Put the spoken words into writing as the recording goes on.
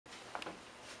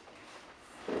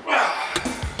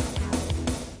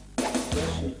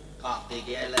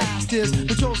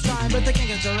Patrol sign, but they can't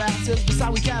get your asses.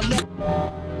 Beside we can't let.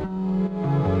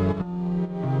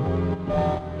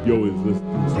 Yo, is this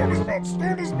Stonies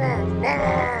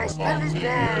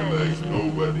makes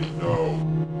nobody know.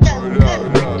 So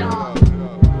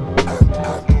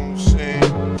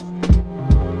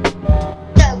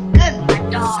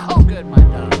good, my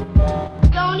dog.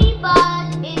 Stonie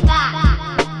Bud is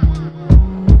back.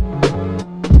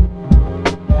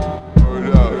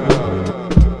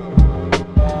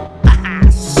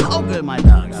 So good, my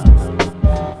dogs.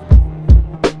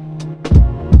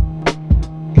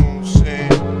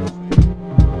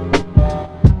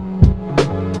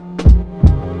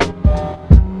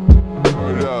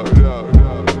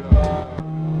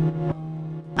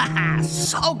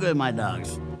 So good, my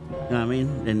dogs. You know what I mean?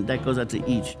 And that goes out to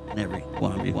each and every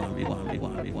one of you.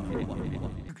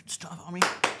 Good stuff on me.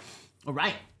 All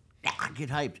right. Yeah, get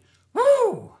hyped.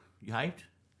 Woo! You hyped?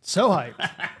 So hyped.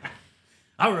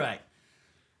 All right.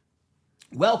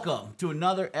 Welcome to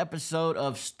another episode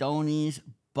of Stonies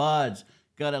Buds.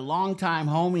 Got a long-time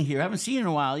homie here. Haven't seen him in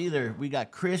a while either. We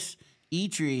got Chris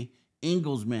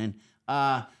Engelsman.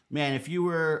 Man, if you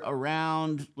were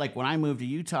around, like when I moved to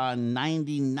Utah in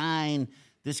 99,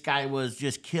 this guy was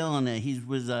just killing it. He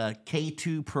was a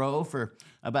K2 pro for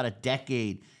about a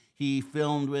decade. He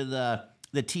filmed with the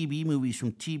TB movies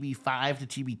from TB5 to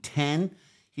TB10.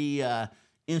 He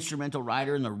instrumental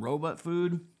rider in the Robot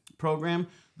Food program.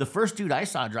 The first dude I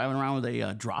saw driving around with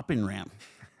a drop-in ramp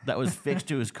that was fixed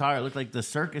to his car. It looked like the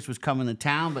circus was coming to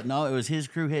town, but no, it was his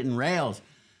crew hitting rails.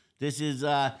 This is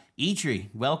Eitri.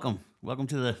 Welcome. Welcome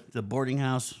to the Boarding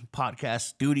House Podcast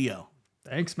Studio.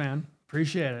 Thanks, man.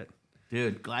 Appreciate it.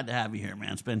 Dude, glad to have you here,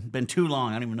 man. It's been too long.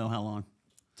 I don't even know how long.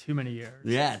 Too many years.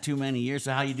 Yeah, too many years.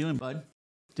 So how you doing, bud?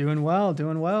 Doing well.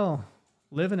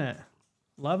 Living it.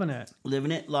 Loving it.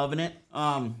 Living it, loving it.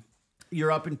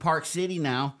 You're up in Park City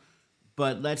now,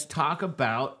 but let's talk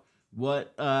about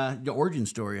what the origin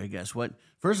story, I guess.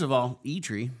 First of all,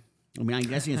 Eitri. I mean, I'm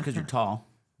guessing it's because you're tall.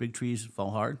 Big trees fall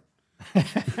hard.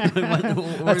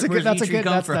 That's a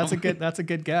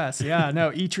good guess. Yeah,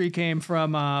 no, Eitri came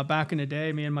from back in the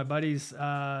day. Me and my buddies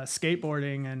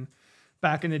skateboarding, and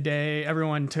back in the day,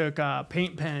 everyone took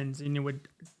paint pens and you would,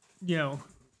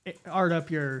 art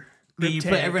up your grip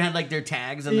tape. Everyone had like their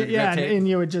tags on their grip tape. and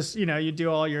you would just you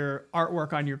do all your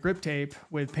artwork on your grip tape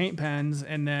with paint pens.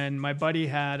 And then my buddy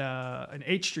had an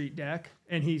H Street deck,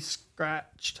 and he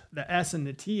scratched the S and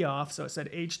the T off, so it said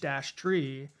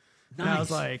H-tree. Nice. And I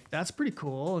was like, that's pretty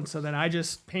cool. And so then I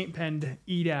just paint penned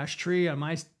E-tree on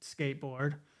my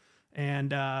skateboard.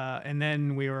 And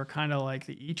then we were kind of like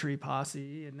the E-tree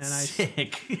posse. And then I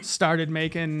started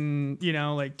making,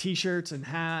 like T-shirts and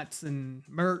hats and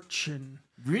merch. And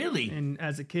really? And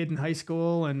as a kid in high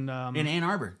school. And in Ann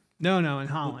Arbor? No, in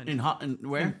Holland. In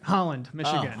where? In Holland,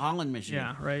 Michigan. Oh, Holland, Michigan.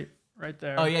 Yeah, right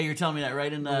there. Oh, yeah, you're telling me that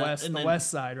right in the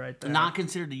west side right there. Not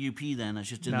considered the UP then. That's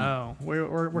just in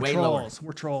we're way trolls. Lower.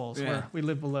 We're trolls. Yeah. We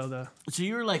live below the. So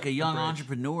you were like a young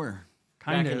entrepreneur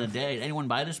back in the day. Did anyone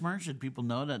buy this merch? Did people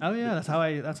know that? Oh yeah, that's how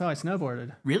I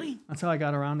snowboarded. Really? That's how I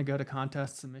got around to go to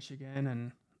contests in Michigan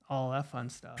and all that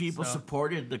fun stuff. People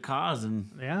supported the cause,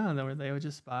 and yeah, they would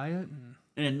just buy it. And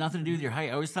it had nothing to do with your height.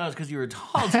 I always thought it was because you were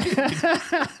tall, dude.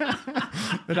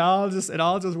 it all just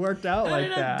worked out like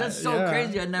that. That's so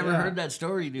crazy. I never heard that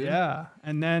story, dude. Yeah,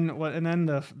 and then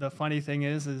the funny thing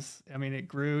is I mean, it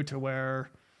grew to where,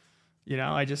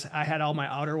 I had all my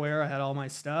outerwear, I had all my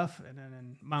stuff, and then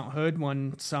in Mount Hood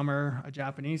one summer, a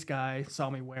Japanese guy saw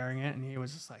me wearing it, and he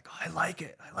was just like, "Oh, I like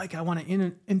it. I want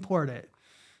to import it."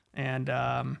 And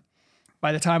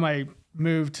by the time I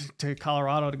moved to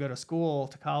Colorado to go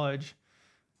to college,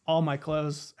 all my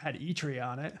clothes had Eitri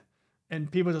on it, and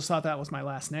people just thought that was my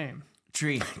last name.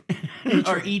 Tree.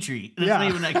 Or E-tree. That's not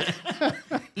even like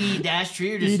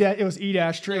E-tree or just... It was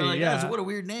E-tree, like, yeah. So what a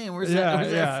weird name. Where's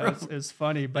that from? It's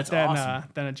funny. But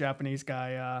then a Japanese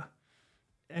guy,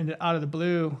 and out of the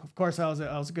blue, of course, I was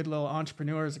a good little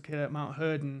entrepreneur as a kid at Mount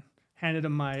Hood, and handed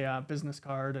him my business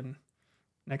card, and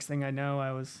next thing I know,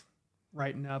 I was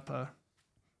writing up a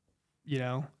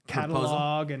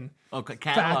catalog and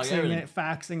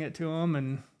faxing it to him,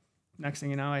 and next thing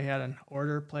you know, I had an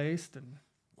order placed. And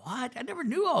what? I never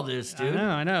knew all this, dude.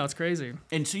 I know, it's crazy.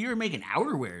 And so you were making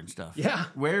outerwear and stuff. Yeah.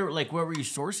 Where were you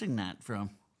sourcing that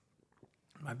from?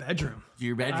 My bedroom.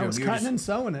 Your bedroom. I was cutting and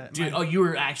sewing it. Dude, you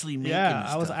were actually making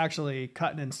I was actually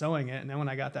cutting and sewing it. And then when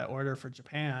I got that order for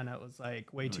Japan, it was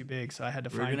like way too big. So I had to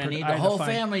We're going to need the whole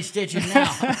family stitching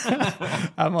now.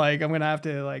 I'm going to have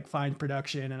to like find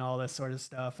production and all this sort of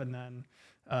stuff. And then,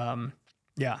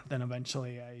 then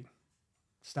eventually I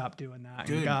stopped doing that.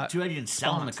 Dude, and too bad you didn't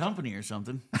sell him the company or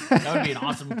something. That would be an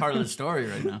awesome part of the story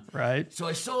right now. Right. So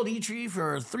I sold E-Tree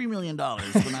for $3 million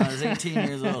when I was 18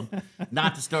 years old.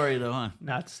 Not the story, though, huh?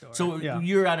 Not the story. So yeah.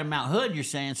 you're out of Mount Hood, you're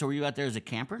saying. So were you out there as a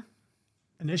camper?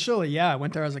 Initially, yeah, I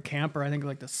went there as a camper. I think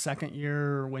like the second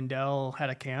year Wendell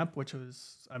had a camp, which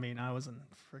was, I was in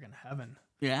friggin' heaven.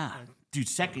 Yeah. Dude,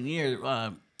 second year,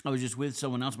 I was just with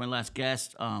someone else, my last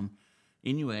guest,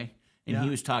 Inouye, and he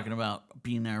was talking about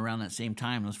being there around that same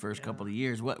time, those first couple of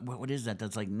years. What is that?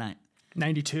 That's like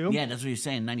 92? Yeah, that's what you're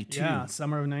saying, 92. Yeah,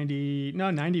 summer of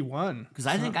 91. Because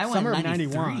I think I went summer in of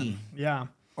 93. 91. Yeah.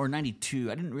 Or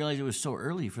 92. I didn't realize it was so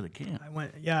early for the camp.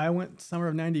 I went summer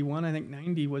of 91. I think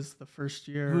 90 was the first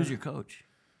year. Who was your coach?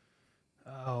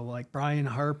 Oh, like Brian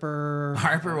Harper.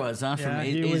 Harper was, huh? Yeah, from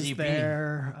he AZP. was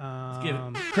there. give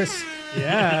it. Chris.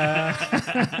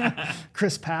 Yeah.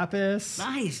 Chris Pappas.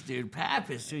 Nice, dude.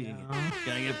 Pappas, too. You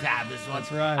gotta get Pappas.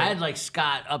 That's right. I had like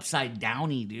Scott upside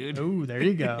downy, dude. Oh, there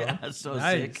you go. Yeah, so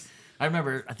Nice. sick. I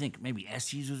remember, I think maybe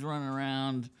Estes was running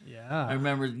around. Yeah. I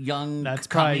remember young That's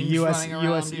probably Cummings running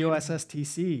around, dude.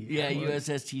 USSTC. Yeah,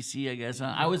 USSTC, I guess.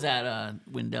 I was at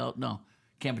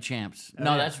Camp of Champs.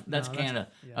 No, yeah. that's Canada.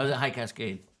 I was at High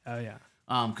Cascade. Oh, yeah.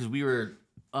 Because we were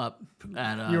up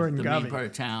at You were in the Gubby. main part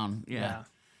of town. Yeah.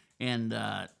 And,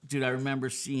 dude, I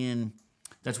remember seeing,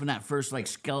 that's when that first, like,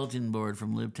 skeleton board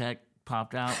from LibTech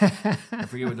popped out. I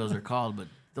forget what those are called, but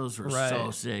those were so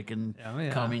sick. And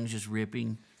Cummings just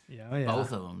ripping. Yeah.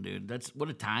 Both of them, dude. That's what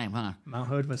a time, huh? Mount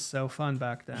Hood was so fun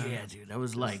back then. Yeah, dude. That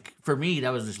was like, for me,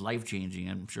 that was just life changing.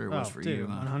 I'm sure it was for you.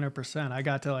 Huh? 100%. I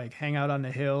got to like hang out on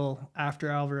the hill after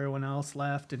everyone else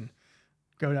left and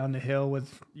go down the hill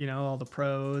with, all the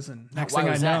pros. And next thing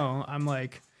I know, I'm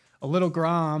like a little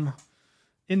Grom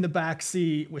in the back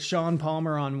seat with Sean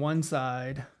Palmer on one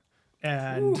side.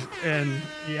 And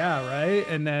yeah, right.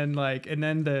 And then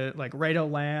the like Rado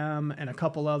Lamb and a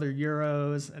couple other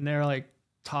Euros, and they're like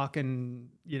talking,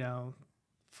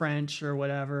 French or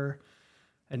whatever,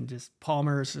 and just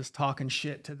Palmer's just talking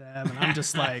shit to them, and I'm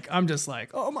just like,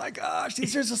 oh my gosh,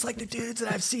 these are just like the dudes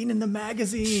that I've seen in the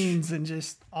magazines and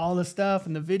just all the stuff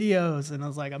and the videos, and I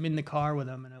was like, I'm in the car with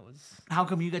them, and it was. How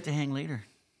come you got to hang later?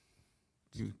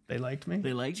 They liked me.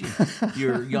 They liked you.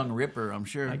 You're a young ripper, I'm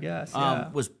sure. I guess.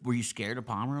 Yeah. Were you scared of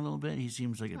Palmer a little bit? He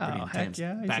seems like a pretty intense.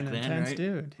 Heck yeah, he's back an then, intense right?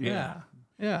 dude.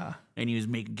 Yeah. And he was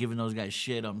giving those guys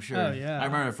shit, I'm sure. Oh, yeah. I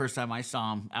remember the first time I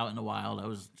saw him out in the wild, I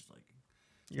was just like,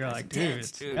 you're like,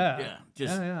 intense, dude. Yeah.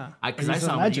 Because I He's a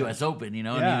saw him at legend. US Open, and he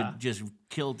would just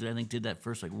killed it. I think did that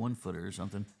first like 1 footer or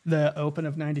something. The Open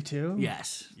of 92?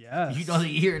 Yes. Yes. You know the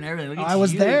year and everything. Look at I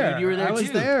was you, there. Dude. You were there I was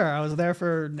too. there. I was there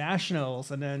for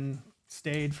nationals and then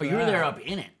stayed for But you were there up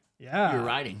in it. Yeah. You were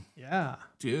riding. Yeah.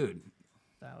 Dude.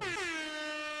 That was.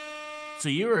 So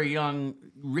you were a young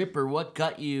ripper. What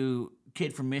got you,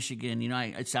 kid from Michigan?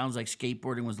 It sounds like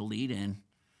skateboarding was the lead in.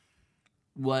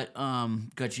 What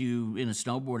got you into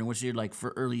snowboarding? What's your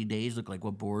for early days look like?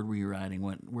 What board were you riding?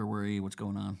 Where were you? What's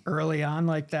going on? Early on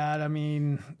like that,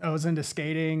 I was into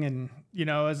skating, and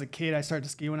as a kid I started to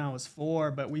ski when I was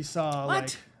 4. But we saw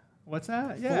what's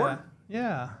that? Yeah, 4?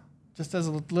 Yeah. Just as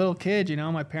a little kid,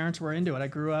 my parents were into it. I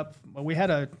grew up. Well, we had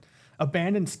a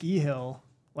abandoned ski hill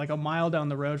like a mile down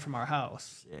the road from our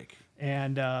house. Sick.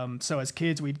 And so as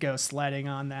kids, we'd go sledding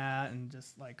on that and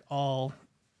just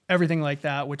everything like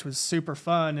that, which was super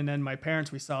fun. And then my parents,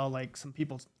 we saw some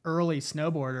people, early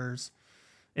snowboarders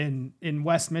in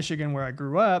West Michigan where I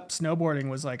grew up. Snowboarding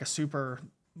was a super,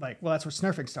 that's where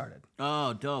snurfing started.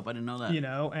 Oh, dope. I didn't know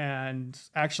that. And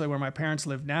actually where my parents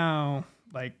live now,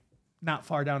 not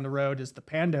far down the road is the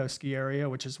Pando ski area,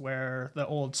 which is where the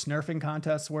old snurfing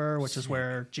contests were, which is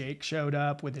where Jake showed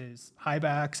up with his high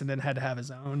backs and then had to have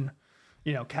his own,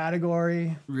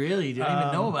 category. Really? Didn't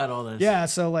even know about all this. Yeah.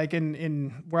 So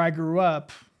in where I grew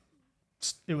up,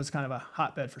 it was kind of a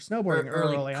hotbed for snowboarding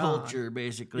early culture, on.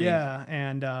 basically. Yeah.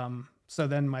 And so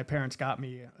then my parents got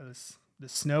me the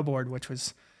snowboard, which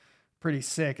was pretty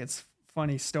sick. It's a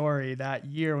funny story. That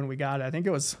year when we got it, I think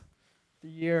it was the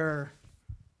year.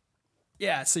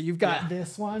 Yeah, so you've got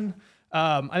this one.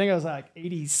 I think it was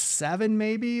 87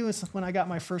 maybe was when I got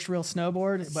my first real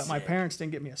snowboard. But my parents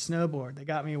didn't get me a snowboard. They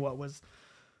got me what was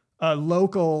a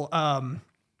local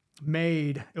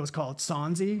made. It was called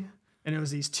Sonzi. And it was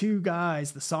these 2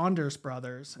 guys, the Saunders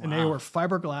brothers. And they were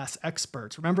fiberglass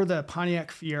experts. Remember the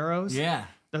Pontiac Fieros? Yeah.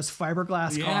 Those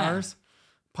fiberglass cars?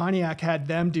 Pontiac had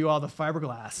them do all the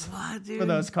fiberglass for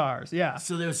those cars. Yeah.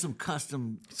 So there was some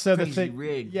custom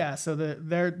rig. Yeah. So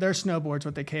their snowboards,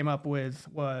 what they came up with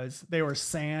was they were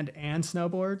sand and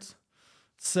snowboards.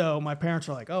 So my parents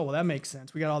were like, "Oh, well, that makes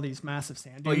sense. We got all these massive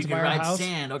sand dunes Oh, you by can our ride house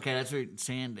sand. Okay, that's right.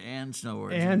 Sand and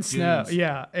snowboards. and snow." dunes.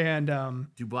 Yeah, and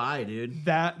Dubai, dude.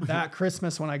 that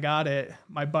Christmas when I got it,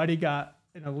 my buddy got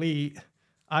an Elite.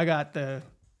 I got the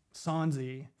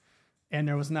Sanzi, and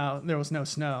there was no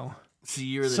snow.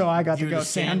 So I got to you're go the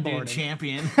sand dune sandboarding.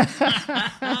 champion.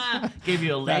 Gave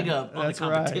you a leg up on the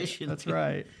competition. That's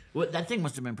right. What that thing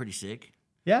must have been pretty sick.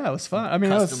 Yeah, it was fun. I mean,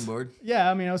 Custom board.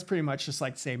 Yeah, I mean, it was pretty much just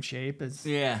like same shape as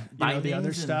Yeah, the other bindings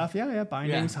and- stuff. Yeah,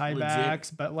 bindings, Yeah, high legit. backs,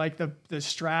 but like the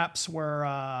straps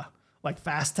were like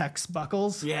Fastex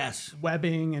buckles. Yes.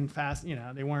 Webbing and fast.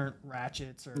 They weren't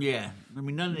ratchets or Yeah. I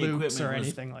mean, none of the loops equipment or was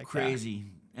anything like that. crazy.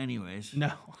 Anyways,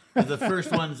 no. the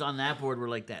first ones on that board were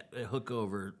like that hook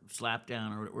over, slap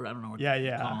down, or I don't know what Yeah,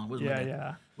 to call 'em. Wasn't yeah, like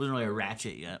yeah. Wasn't really a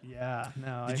ratchet yet. Yeah,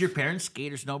 no. Did your parents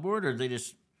skate or snowboard, or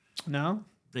no?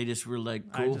 they just were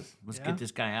like, cool, let's yeah. get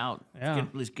this guy out. Yeah.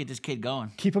 Let's get this kid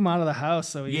going. Keep him out of the house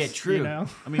so he's Yeah, true.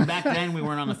 I mean, back then we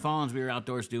weren't on the phones; we were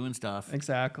outdoors doing stuff.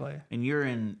 Exactly. And you're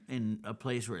in a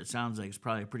place where it sounds like it's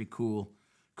probably a pretty cool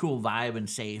vibe and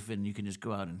safe, and you can just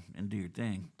go out and do your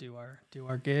thing. Do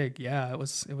our gig. Yeah, it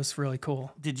was really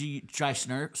cool. Did you try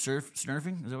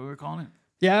snurfing? Is that what we were calling it?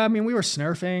 Yeah, I mean, we were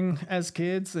snurfing as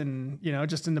kids, and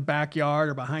just in the backyard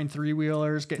or behind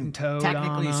 3-wheelers, getting towed on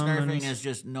Technically, them. snurfing is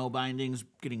just no bindings,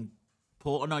 getting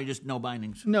pulled. Oh, no, just no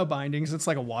bindings. No bindings. It's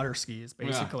like a water ski is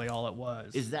basically all it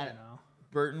was. Is that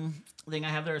Burton thing I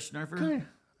have there a snurfer? Okay.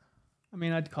 I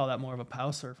mean, I'd call that more of a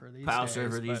pow surfer these days. Pow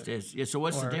surfer these but days. Yeah. So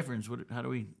what's the difference? How do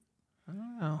we? I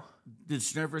don't know. Did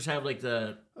snurfers have like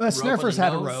the? Snurfers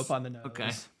had a nose? rope on the nose.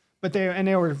 Okay. But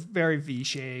they were very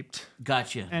V-shaped.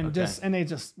 Gotcha. And okay. they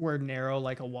just were narrow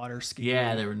like a water ski.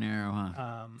 Yeah, they were narrow,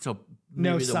 huh? So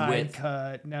No maybe the side width.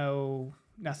 cut,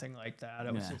 nothing like that.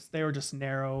 It was Yeah. they were just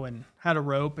narrow and had a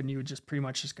rope, and you would just pretty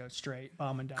much just go straight,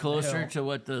 bombing down the Closer hill. to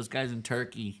what those guys in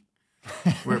Turkey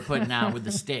were putting out with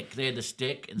the stick. They had the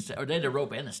stick instead, or they had the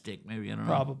rope and the stick. Maybe I don't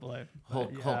know. Probably.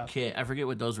 Whole kit. I forget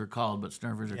what those were called, but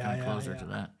snurfers are kind of closer to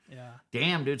that. Yeah.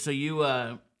 Damn, dude. So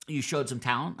you showed some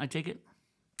talent, I take it,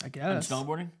 I in guess.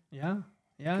 snowboarding, Yeah.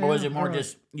 Yeah. or was it more Or-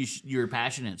 just you were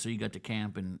passionate, so you got to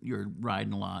camp and you were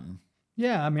riding a lot? And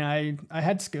Yeah, I mean, I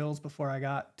had skills before I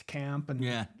got to camp, and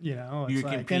Yeah. it's You were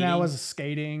like, and I competing? was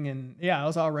skating, and I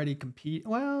was already competing.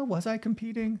 Well, was I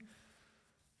competing?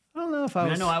 I don't know if I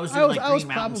was. I know I was doing like I was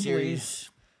Green Mountain probably, Series.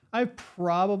 I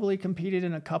probably competed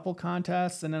in a couple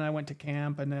contests, and then I went to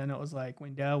camp, and then it was like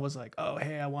Wendell was like, "Oh,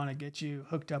 hey, I want to get you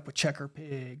hooked up with Checker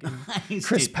Pig," and Nice,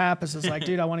 Chris dude. Pappas is like,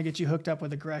 "Dude, I want to get you hooked up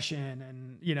with Aggression,"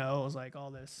 and it was like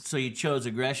all this. So you chose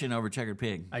aggression over checkered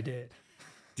pig. I did.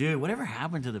 Dude, whatever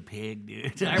happened to the pig,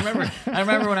 dude? I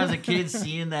remember when I was a kid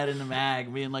seeing that in the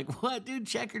mag, being like, "What, dude?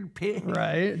 Checkered pig?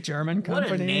 Right, German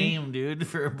company. What a name, dude,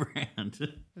 for a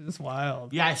brand." It's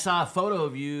wild. Yeah, I saw a photo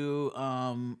of you.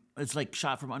 It's like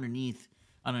shot from underneath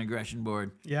on an aggression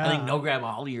board. Yeah. I think no grab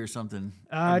ollie or something.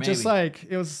 Or Just maybe. like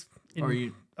it was. Or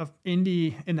you-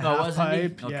 Indie in the Oh, it half was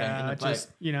indie? pipe, Okay, yeah, in the just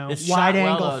pipe. It's wide shot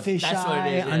well, angle though. fish That's what it eye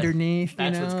is, yeah. underneath.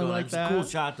 That's what's going on. like It's that. a cool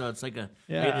shot though. It's like I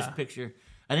Yeah. this picture.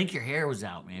 I think your hair was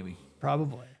out maybe.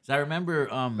 Probably 'Cause I remember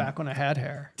back when I had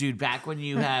hair. dude, back when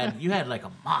you had like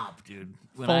a mop, dude.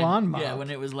 When Full on mop. Yeah, when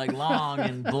it was like long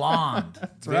and blonde.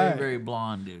 very, right. very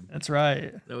blonde, dude. That's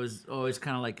right. That was always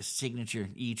kind of like a signature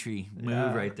E-tree move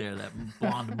Yeah. right there, that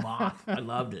blonde mop. I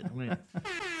loved it. I'm gonna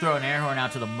throw an air horn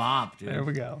out to the mop, dude. There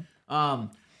we go.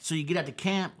 So you get out to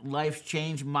camp, life's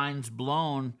changed, mind's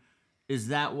blown. Is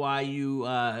that why you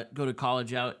go to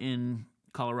college out in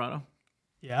Colorado?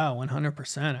 Yeah,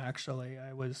 100%. Actually,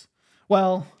 I was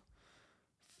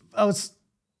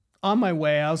on my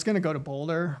way. I was gonna go to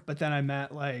Boulder, but then I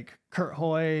met like Kurt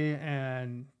Hoy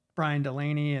and Brian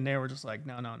Delaney, and they were just like,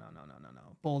 no.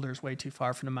 Boulder's way too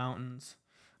far from the mountains.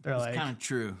 They're It's like, kind of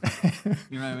true.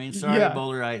 You know what I mean? Sorry, Yeah.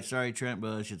 Boulderite. Sorry, Trent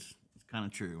Bush. It's kind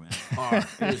of true, man. Far.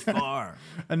 It is far.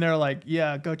 and they're like,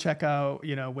 yeah, go check out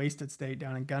Wasted State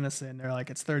down in Gunnison. They're like,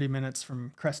 it's 30 minutes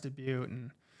from Crested Butte, and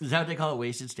Is that what they call it,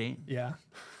 Wasted State? yeah.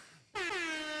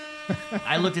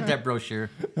 I looked at that brochure.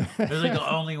 It was like the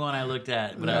only one I looked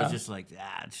at, but I was Yeah. just like,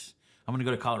 I'm gonna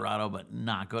go to Colorado, but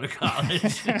not go to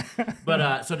college.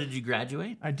 But so did you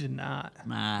graduate? I did not.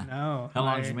 Nah. No. How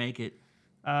long did you make it?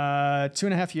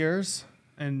 2.5 years,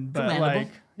 but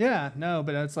Commendable.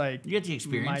 but it's like You get the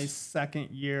experience. my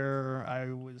second year.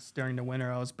 During the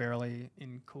winter. I was barely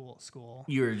in school.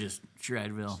 You were just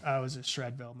Shredville. I was at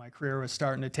Shredville. My career was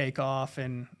starting to take off,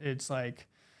 and it's like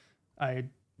I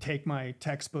take my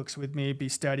textbooks with me, be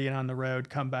studying on the road,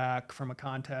 come back from a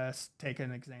contest, take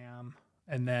an exam,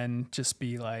 and then just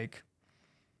be like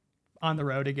on the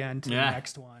road again to the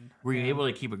next one. Were you able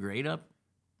to keep a grade up?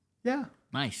 Yeah.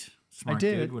 Nice. Smart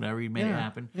did. dude, whatever. You made it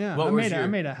happen. Yeah, What I was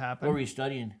made it happen. What were you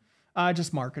studying?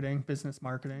 Just marketing, business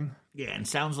marketing. Yeah, and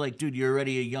sounds like, dude, you're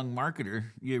already a young marketer.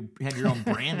 You had your own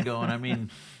brand going. I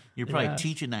mean, you're probably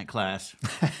teaching that class.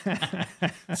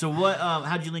 So what?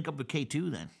 How'd you link up with K2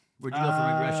 then? Where'd you go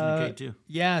from regression to K2?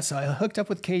 Yeah, so I hooked up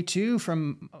with K2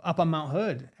 from up on Mount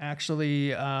Hood.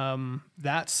 Actually,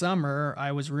 that summer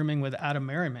I was rooming with Adam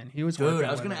Merriman. He was Dude, working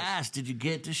I was with going to us. ask, did you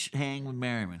get to hang with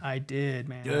Merriman? I did,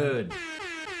 man. Dude.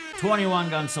 21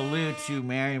 gun salute to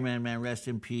Merriman, man. Rest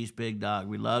in peace, big dog.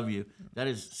 We love you. That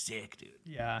is sick, dude.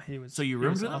 Yeah, he was. So you he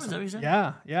roomed was with him? Is that what you said?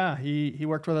 Yeah. He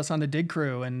worked with us on the dig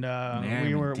crew, and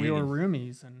we were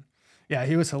roomies. And yeah,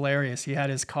 he was hilarious. He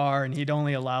had his car, and he'd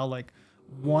only allow like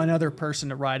one other person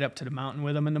to ride up to the mountain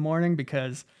with him in the morning,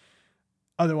 because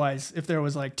otherwise, if there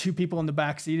was like two people in the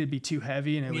back seat, it'd be too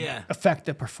heavy, and it would affect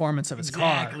the performance of his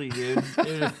car. Exactly, dude.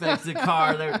 It affects the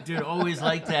car. Dude, always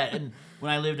like that. And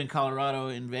when I lived in Colorado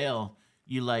in Vail,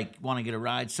 you like want to get a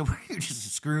ride, so you're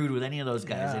just screwed with any of those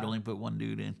guys. Yeah. They'd only put one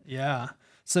dude in. Yeah.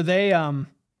 So they,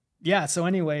 so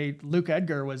anyway, Luke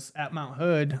Edgar was at Mount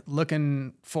Hood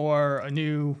looking for a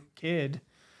new kid,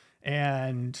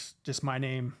 and just my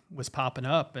name was popping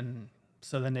up. And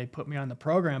so then they put me on the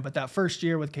program. But that first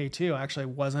year with K2, I actually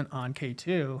wasn't on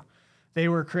K2. They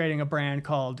were creating a brand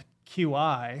called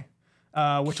QI,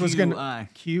 which was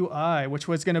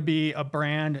going to be a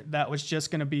brand that was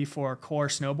just going to be for core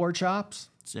snowboard shops.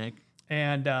 Sick.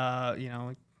 And,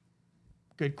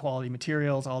 good quality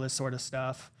materials, all this sort of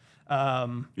stuff.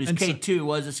 K2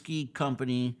 was a ski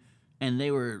company, and they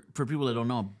were, for people that don't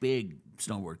know, a big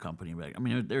snowboard company. I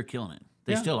mean, they're killing it.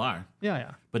 They still are.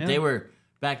 Yeah. But they were,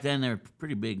 back then, they were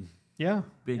pretty big. Yeah.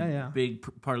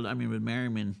 Big part of, I mean, with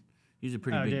Merriman, he's a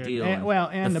pretty big deal.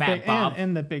 And the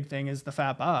the big thing is the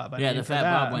Fat Bob. The Fat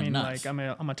Bob went nuts.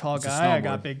 Like I'm a tall guy.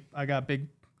 I got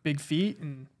big feet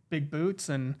and big boots,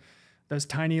 and those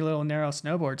tiny little narrow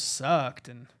snowboards sucked.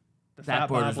 And the Fat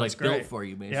Bob was like built for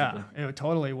you, basically. Yeah, it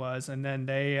totally was. And then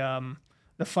they,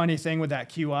 the funny thing with that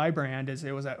QI brand is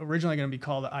it was originally going to be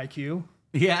called the IQ.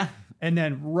 Yeah. And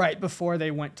then right before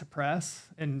they went to press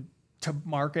and to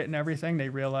market and everything, they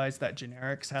realized that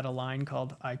Generics had a line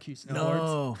called IQ Snowboards.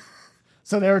 No.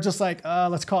 So they were just like,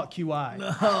 let's call it QI.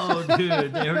 Oh,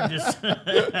 dude, they were just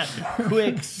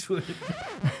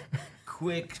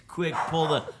quick,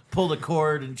 pull the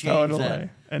cord and change that.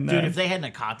 And dude, if they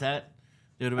hadn't caught that,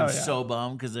 they would have been so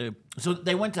bummed, because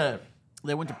they went to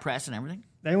press and everything.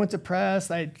 They went to press.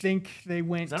 I think they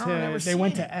went to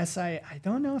SIA. I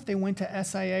don't know if they went to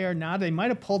SIA or not. They might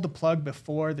have pulled the plug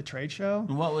before the trade show.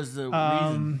 And what was the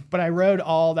reason? But I rode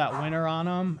all that winter on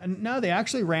them. And no, they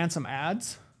actually ran some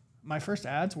ads. My first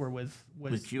ads were with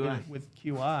QI. With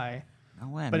QI. No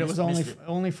way. But it was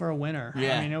only for a winter.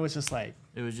 Yeah. I mean, it was just like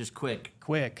it was just quick.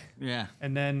 Yeah.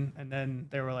 And then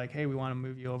they were like, "Hey, we want to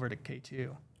move you over to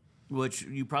K2." Which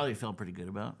you probably felt pretty good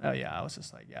about. Oh yeah, I was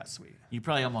just like, yeah, sweet. You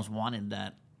probably almost wanted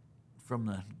that from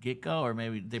the get-go, or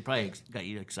maybe they probably got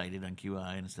you excited on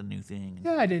QI and it's the new thing.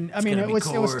 Yeah, I didn't. I mean, it was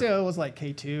like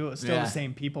K2. It was still the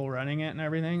same people running it and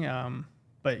everything.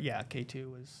 But yeah, K2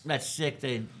 was. That's sick.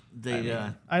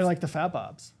 I like the Fat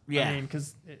Bobs. Yeah. I mean,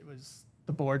 because it was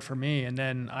the board for me, and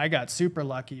then I got super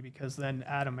lucky because then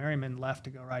Adam Merriman left to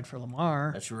go ride for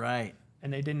Lamar. That's right.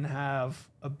 And they didn't have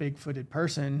a big-footed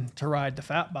person to ride the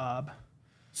Fat Bob.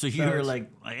 So you were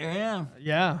like, here I am.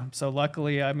 Yeah. So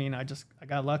luckily, I mean, I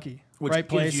got lucky. Which right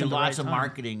place gives you lots of time.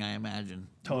 Marketing, I imagine.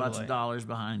 Totally. Lots of dollars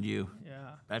behind you.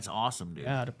 Yeah. That's awesome, dude.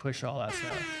 Yeah, to push all that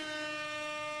stuff.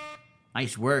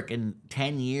 Nice work. And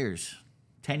 10 year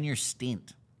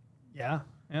stint. Yeah.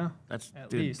 That's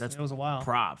At least. That's, it was a while.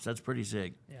 Props. That's pretty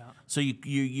sick. Yeah. So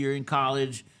you're in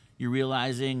college. You're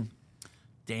realizing,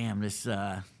 damn, this.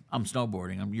 I'm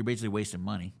snowboarding. You're basically wasting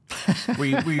money. Were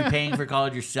you paying for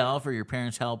college yourself, or your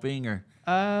parents helping, or?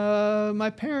 My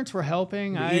parents were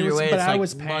helping. I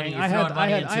was paying. I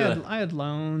had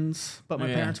loans, but my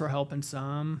parents were helping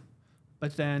some.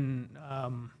 But then,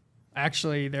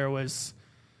 actually, there was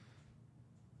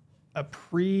a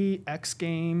pre-X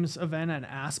Games event at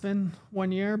Aspen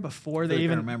one year before they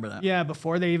even remember that. Yeah,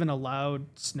 before they even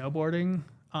allowed snowboarding.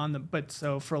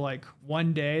 So for like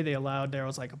one day there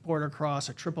was like a border cross,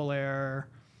 a triple air.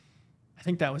 I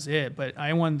think that was it, but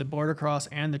I won the border cross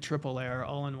and the triple air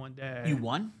all in one day. You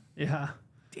won? Yeah.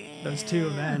 Damn. Those two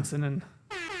events, and then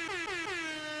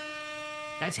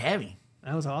that's heavy.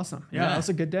 That was awesome. Yeah, that was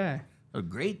a good day. A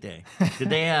great day. Did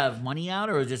they have money out,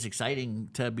 or was it just exciting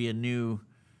to be a new,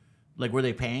 like, were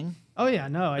they paying? Oh yeah,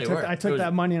 no, I They took were. I It took was-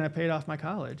 that money and I paid off my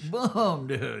college. Boom,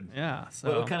 dude. Yeah,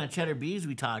 so What kind of cheddar bees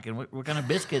we talking? What kind of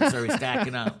biscuits are we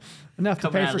stacking up? enough to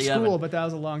coming pay out for of the school, oven? but that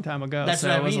was a long time ago. That's so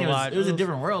what I mean. a lot. It was a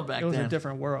different world back It was then. a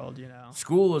different world, you know.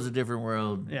 School was a different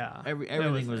world. Yeah,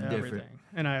 Everything was different. everything.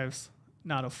 And I was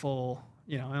not a full.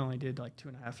 You know, I only did like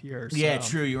 2.5 years. Yeah, so.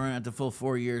 true. You weren't at the full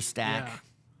 4-year stack. Yeah.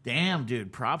 Damn,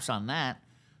 dude. Props on that.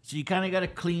 So you kind of got a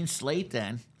clean slate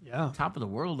then. Yeah, Top of the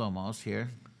world almost here.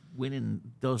 Winning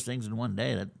those things in one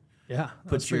day. That yeah, that's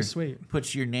puts pretty your sweet.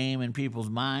 puts your name in people's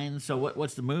minds. So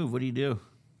what's the move? What do you do?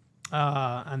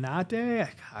 On that day,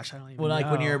 gosh, I don't even Well, like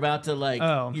know. when you're about to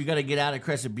Oh. you got to get out of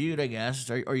Crescent Butte, I guess.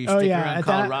 Or you Oh, stick yeah, around at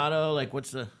that- Colorado? Like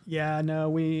what's the? Yeah, no,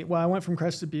 I went from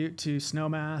Crested Butte to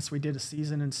Snowmass. We did a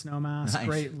season in Snowmass. Nice.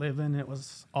 Great living. It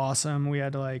was awesome. We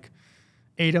had like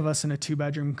 8 of us in a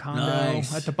 2-bedroom condo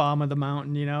Nice. at the bottom of the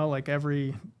mountain, you know, like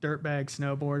every dirtbag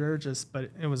snowboarder,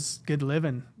 but it was good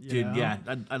living. You Dude, know? yeah,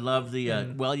 I love the.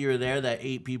 While you were there, that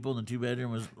 8 people in the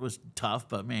 2-bedroom was tough,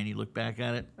 but man, you look back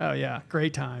at it, Oh, yeah.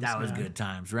 Great times. that was man. good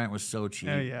times. Rent was so cheap.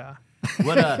 Oh, yeah.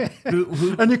 What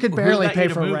who And you could who barely got pay you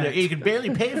to for move rent. there? You could barely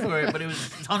pay for it, but it was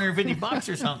 $150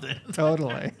 or something.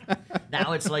 Totally.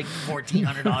 Now it's like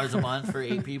 $1,400 a month for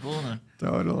 8 people. And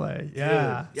Totally.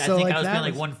 Yeah. I So, think like, I was that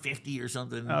paying like $150 or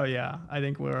something. Oh, yeah. I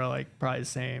think we were like probably the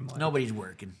same. Like, Nobody's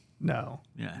working. No.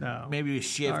 Yeah. No. Maybe a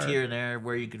shift Or- here and there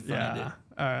where you could find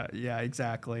it. Yeah,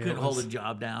 exactly. Couldn't It hold was- a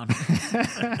job down.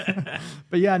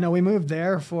 But yeah, no, we moved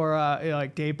there for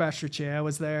like Dave Bastrachea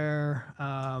was there.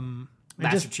 And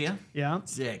just- Bastrachea? yeah,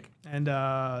 Sick. and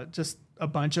just a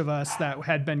bunch of us that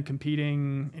had been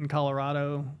competing in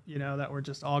Colorado, you know, that were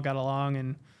just all got along,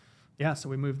 and yeah, so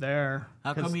we moved there.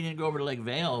 How 'Cause- come you didn't go over to Lake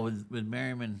Vale with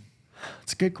Merriman?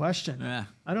 It's a good question. Yeah.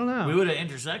 I don't know. We would have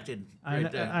intersected. I,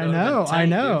 Right there. I That know, would've been I tight,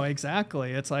 know, dude.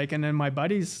 exactly. It's like, and then my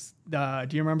buddies. Do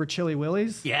you remember Chili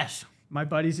Willie's? Yes. My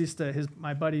buddies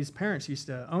my buddies' parents used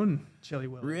to own Chili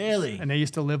Willie's. Really? And they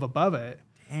used to live above it.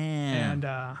 Damn.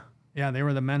 And yeah, they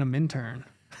were the men of Minturn.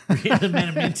 The man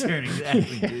of Minturn,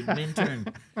 exactly, dude. Minturn.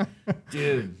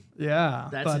 Dude, Yeah,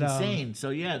 that's but, insane. So,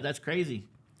 yeah, that's crazy.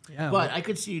 Yeah, But I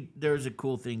could see there was a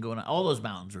cool thing going on. All those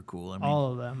mountains are cool. I mean,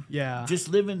 all of them. Yeah, just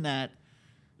living that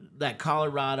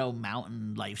Colorado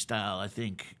mountain lifestyle, I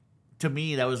think, to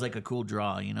me, that was like a cool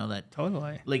draw, you know, that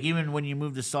totally. like even when you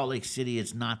move to Salt Lake City,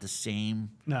 it's not the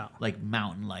same No, like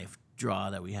mountain life draw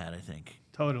that we had, I think.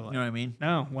 totally. You know what I mean?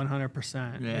 No,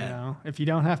 100%. You Yeah. know, if you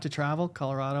don't have to travel,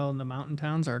 Colorado and the mountain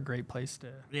towns are a great place to.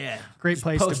 Yeah. Great Just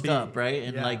place to post be. up, right?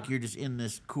 And Yeah. like you're just in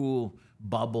this cool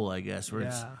bubble, I guess, where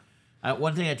it's Yeah.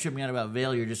 one thing that tripped me out about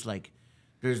Vail, you're just like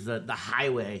there's the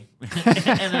highway and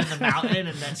then the mountain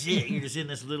and that's it. You're just in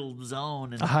this little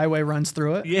zone and A highway runs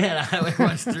through it. yeah, the highway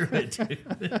runs through it,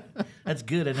 dude. That's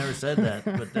good. I never said that,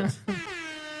 but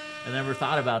I never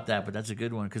thought about that, but that's a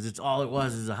good one because it's all it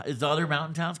was. Is the other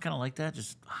mountain towns kind of like that?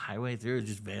 Just a highway through, it's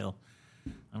just Vail.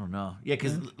 I don't know. Yeah,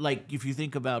 because like if you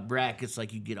think about Brack, it's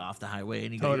like you get off the highway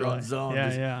and you got your own Totally. zone. Yeah,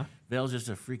 Just- yeah. Vail's just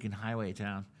a freaking highway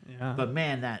town. Yeah. But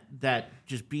man, that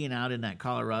just being out in that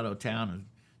Colorado town,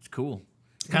 it's cool.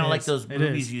 It's kind of It like is. those It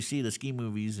movies is. you see, the ski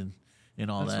movies and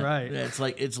all That's that. right. Yeah,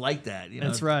 it's like that. You know?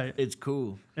 That's right. It's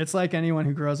cool. It's like anyone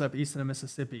who grows up east of the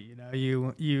Mississippi. You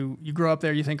know, you grow up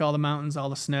there, you think all the mountains, all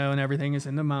the snow, and everything is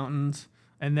in the mountains,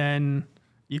 and then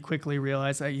you quickly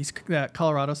realize that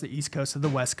Colorado's the east coast of the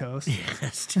west coast.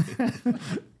 Yes, dude.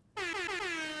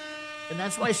 And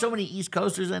that's why so many East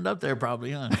Coasters end up there,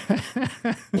 probably, huh?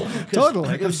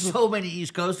 Totally. There's so many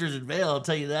East Coasters in Vail, I'll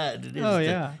tell you that. It is Oh, the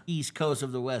yeah. East Coast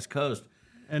of the West Coast.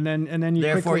 And then you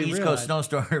Therefore, quickly East realize, Coast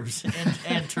snowstorms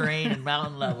and terrain and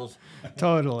mountain levels.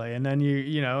 Totally. And then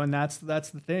you know, and that's the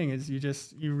thing is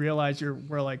you realize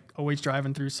we're like always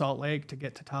driving through Salt Lake to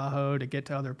get to Tahoe, to get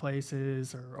to other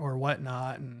places or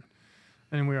whatnot. And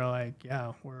we were like,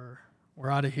 yeah, we're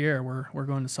out of here. We're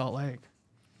going to Salt Lake.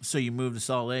 So you moved to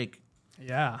Salt Lake,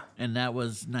 Yeah. and that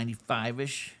was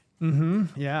 95-ish.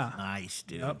 Yeah. Nice,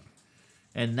 dude. Yep.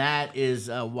 And that is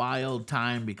a wild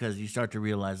time because you start to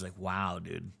realize, like, wow,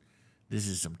 dude, this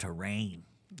is some terrain.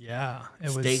 Yeah.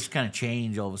 It Stakes was kind of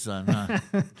change all of a sudden,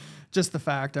 huh? just the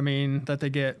fact, I mean, that they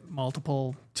get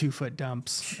multiple 2-foot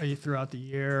dumps throughout the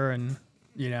year. And,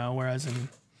 you know, whereas in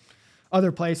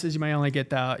other places, you may only get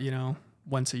that, you know,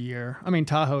 once a year. I mean,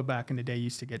 Tahoe back in the day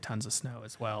used to get tons of snow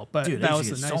as well, but Dude, they that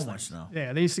used was to the get nice so thing. much snow.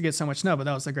 Yeah, they used to get so much snow, but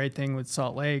that was the great thing with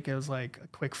Salt Lake. It was like a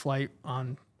quick flight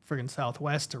on friggin'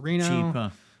 Southwest to Reno, Cheap, huh?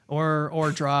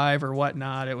 or drive or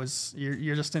whatnot. It was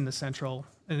you're just in the central,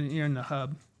 you're in the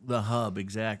hub. The hub,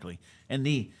 exactly. And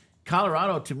the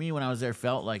Colorado, to me, when I was there,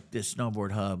 felt like this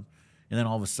snowboard hub. And then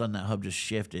all of a sudden, that hub just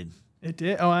shifted It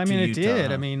did. Oh, I mean, it Utah, did.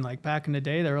 huh? I mean, like back in the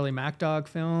day, the early Mac Dog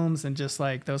films, and just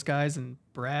like those guys in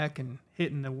Breck and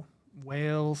hitting the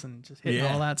whales and just hitting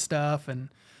Yeah. all that stuff. And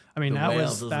I mean, The that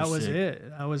whales, was those were sick. it.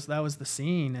 That was the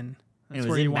scene, and It that's was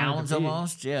where in you wanted mountains to be.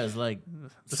 almost. Yeah, it's like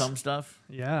some stuff.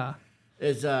 Yeah.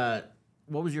 Is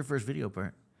what was your first video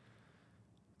part?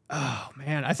 Oh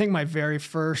man, I think my very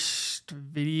first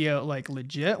video, like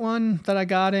legit one that I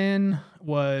got in,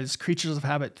 was Creatures of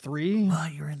Habit 3. Oh,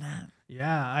 you were in that.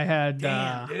 Yeah, I had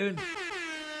Damn, dude.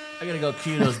 I gotta go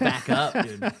cue those back up,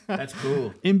 dude. That's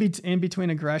cool. in between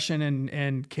Aggression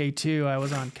and K2, I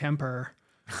was on Kemper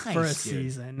for a Nice, dude.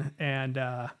 season, and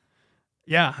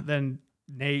yeah, then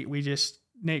Nate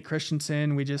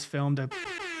Christensen, we just filmed a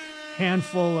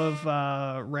handful of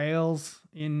rails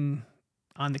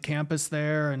on the campus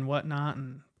there and whatnot,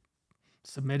 and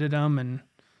submitted them, and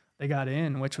they got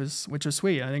in, which was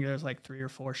sweet. I think there's like 3 or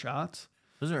 4 shots.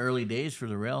 Those are early days for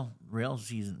the rail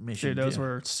season mission. Dude, those too.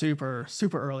 were super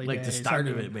early Like days. the start I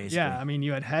of mean, it, basically. Yeah, I mean,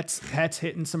 you had Hetz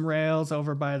hitting some rails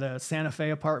over by the Santa Fe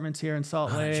apartments here in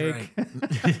Salt Lake.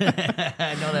 That's right.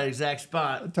 I know that exact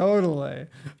spot. Totally.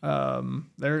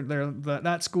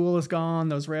 That school is gone.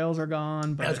 Those rails are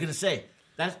gone. But I was gonna say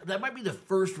that might be the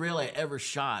first rail I ever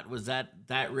shot. Was that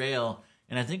rail?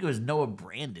 And I think it was Noah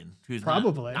Brandon, who's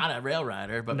Probably. not a rail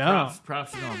rider, but No.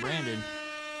 props to Noah Brandon.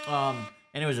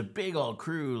 And it was a big old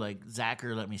crew. Like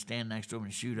Zacher let me stand next to him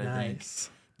and shoot. I think. nice.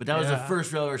 But that was the Yeah.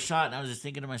 first rail I ever shot, and I was just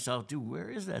thinking to myself, dude, where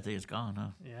is that thing? It's gone, huh?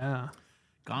 Yeah.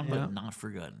 Gone, Yeah. but not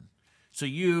forgotten. So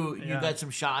you Yeah. got some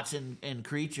shots in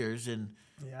creatures, and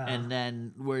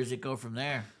then where does it go from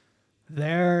there?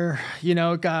 There,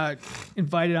 got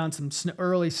invited on some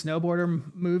early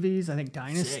snowboarder movies. I think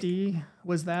Dynasty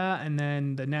was that. And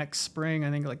then the next spring, I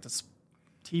think like the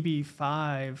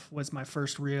TB5 was my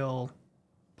first real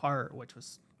part, which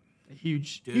was a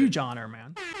huge honor,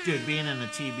 man. Dude, being in the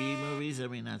TB movies, I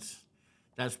mean,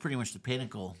 that's pretty much the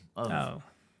pinnacle of. Oh,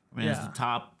 I mean, it's yeah. the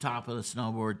top of the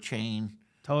snowboard chain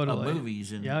totally. of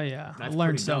movies, and Yeah. I that's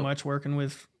learned pretty so dope. much working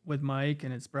with Mike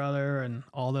and his brother and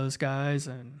all those guys.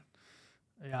 And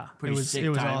yeah, Pretty it was sick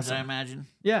times, I awesome. imagine.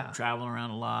 Yeah. Traveling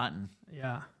around a lot, and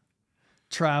Yeah.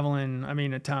 Traveling, I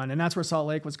mean, a ton. And that's where Salt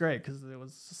Lake was great because it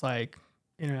was just like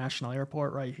international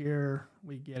airport right here.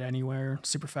 We get anywhere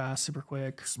super fast, super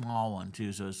quick. small one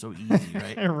too, so it's so easy,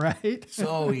 right? Right?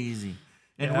 So easy.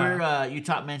 And Yeah. you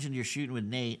mentioned you're shooting with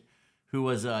Nate, who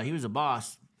was he was a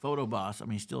boss, photo boss. I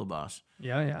mean, he's still a boss.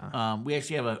 Yeah. We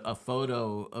actually have a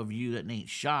photo of you that Nate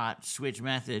shot, switch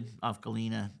method off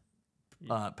Galena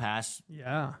Pass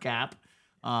Yeah. Gap.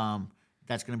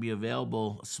 That's going to be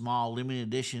available. Small limited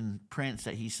edition prints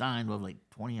that he signed. We'll have like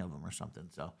 20 of them or something.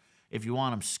 So if you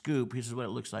want them scoop, this is what it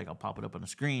looks like. I'll pop it up on the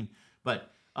screen. But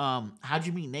how'd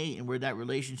you meet Nate, and where'd that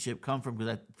relationship come from?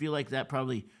 Because I feel like that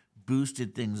probably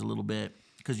boosted things a little bit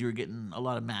because you were getting a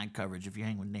lot of mag coverage if you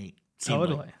hang with Nate. Seemed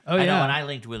Totally. like. Oh, I know, yeah. and I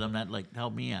linked with him. That like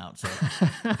helped me out. So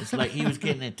it's like he was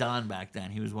getting it done back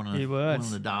then. He was one of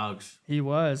the dogs. He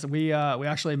was. We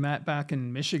actually met back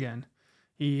in Michigan.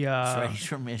 That's right. He's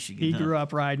from Michigan. He huh? grew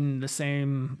up riding the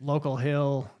same local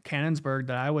hill, Cannonsburg,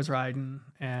 that I was riding,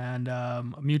 and a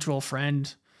mutual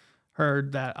friend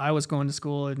heard that I was going to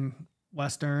school in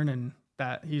Western, and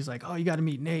that he's like, "Oh, you got to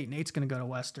meet Nate. Nate's gonna go to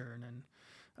Western,"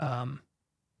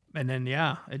 and then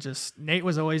Nate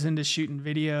was always into shooting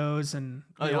videos, and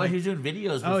Oh, you know, he was doing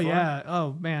videos before? oh yeah,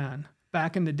 oh man,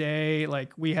 back in the day,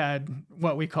 like we had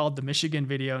what we called the Michigan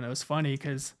video, and it was funny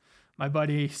because my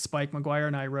buddy Spike McGuire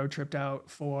and I road tripped out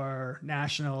for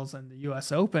nationals and the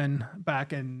U.S. Open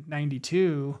back in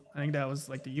 '92. I think that was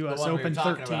like the U.S. one we were Open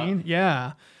talking 13. about.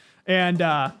 Yeah, and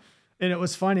it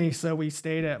was funny. So we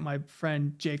stayed at my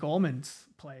friend Jake Ullman's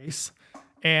place,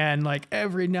 and like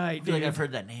every night, I feel like dude, I've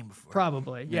heard that name before.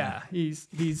 probably, yeah. He's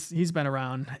been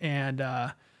around, and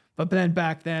but then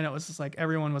back then it was just like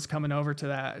everyone was coming over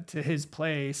to his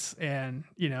place, and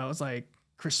it was like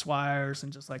Chris Swires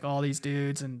and just like all these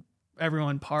dudes and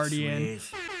everyone partying,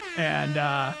 Sweet.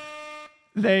 and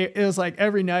it was like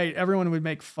every night everyone would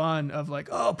make fun of like,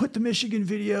 oh, put the Michigan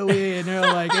video in, and they're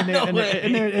like,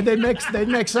 and they'd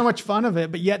make so much fun of it,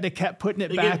 but yet they kept putting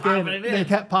it back in. They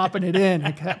kept popping it in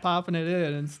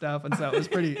and stuff, and so it was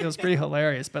pretty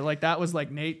hilarious. But like that was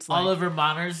like Nate's like, Oliver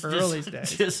Monners early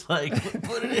days. just like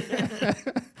put it in.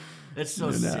 That's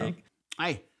so sick.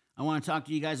 Hi, I want to talk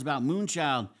to you guys about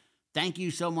Moonchild. Thank you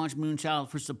so much, Moonchild,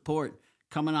 for support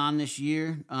coming on this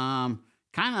year.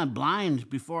 Kind of blind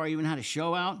before I even had a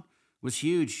show out. Was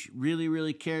huge. Really,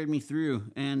 really carried me through.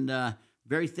 And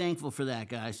very thankful for that,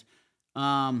 guys.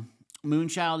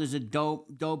 Moonchild is a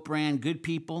dope brand. Good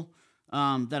people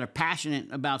that are passionate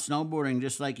about snowboarding,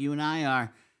 just like you and I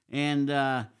are. And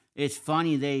it's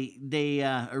funny. They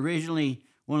originally,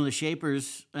 one of the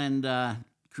shapers and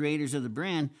creators of the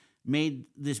brand made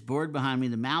this board behind me,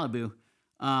 the Malibu,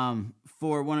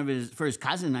 for his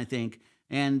cousin, I think,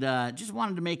 and just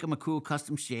wanted to make him a cool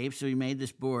custom shape. So he made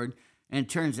this board, and it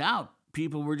turns out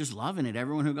people were just loving it.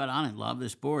 Everyone who got on it loved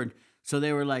this board. So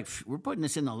they were like, we're putting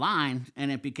this in the line,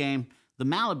 and it became the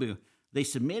Malibu. They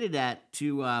submitted that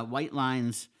to White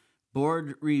Line's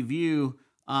board review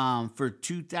for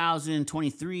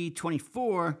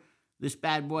 2023-24. This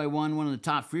bad boy won one of the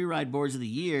top freeride boards of the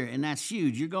year, and that's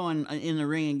huge. You're going in the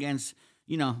ring against,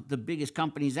 the biggest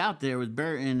companies out there with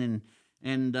Burton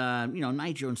and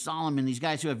Nitro and Solomon, these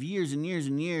guys who have years and years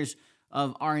and years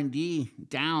of R&D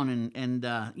down, and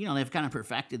they've kind of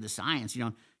perfected the science.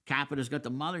 Capita's got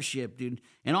the mothership, dude.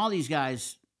 And all these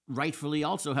guys rightfully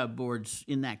also have boards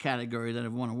in that category that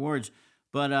have won awards.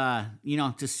 But,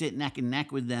 to sit neck and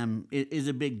neck with them is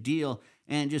a big deal,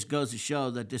 and it just goes to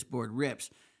show that this board rips.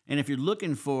 And if you're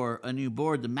looking for a new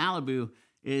board, the Malibu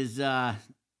is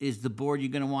the board you're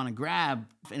going to want to grab.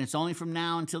 And it's only from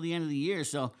now until the end of the year,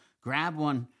 so grab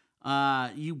one.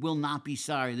 You will not be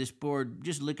sorry. This board,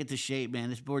 just look at the shape, man.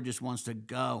 This board just wants to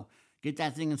go. Get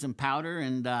that thing in some powder,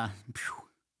 and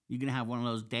you're going to have one of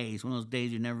those days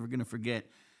you're never going to forget.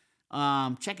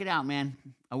 Check it out, man.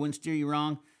 I wouldn't steer you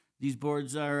wrong. These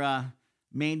boards are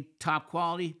made top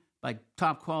quality by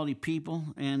top quality people,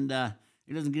 and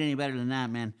it doesn't get any better than that,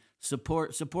 man.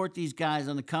 Support these guys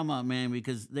on the come up, man,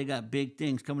 because they got big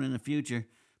things coming in the future.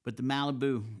 But the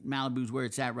Malibu's where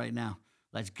it's at right now.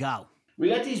 Let's go. We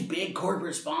got these big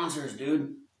corporate sponsors,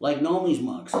 dude, like Nomi's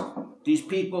mugs. These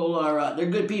people are they're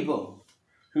good people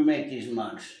who make these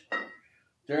mugs.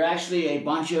 They're actually a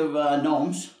bunch of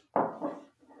gnomes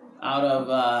out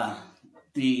of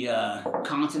the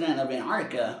continent of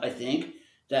Antarctica, I think,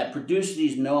 that produce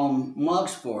these gnome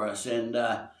mugs for us. And,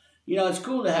 it's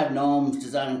cool to have gnomes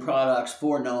designing products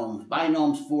for gnomes, by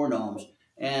gnomes for gnomes.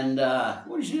 And, what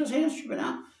do you see those hands tripping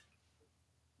out?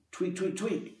 Tweak, tweak,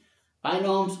 tweak. By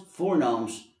gnomes for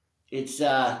gnomes. It's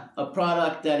a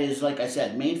product that is, like I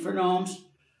said, made for gnomes,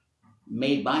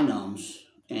 made by gnomes.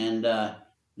 And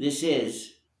this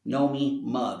is Nomi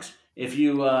mugs. If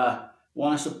you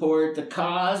want to support the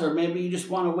cause, or maybe you just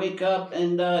want to wake up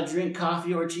and drink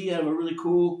coffee or tea out of a really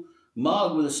cool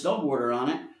mug with a snowboarder on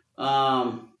it,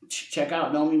 check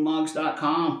out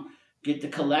nomimugs.com. Get the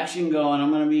collection going.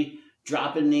 I'm going to be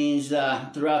dropping these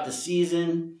throughout the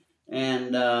season,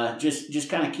 and just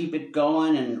kind of keep it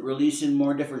going and releasing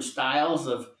more different styles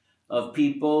of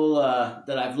people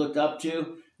that I've looked up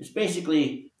to. It's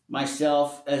basically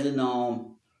myself as a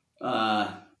gnome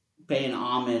paying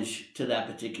homage to that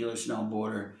particular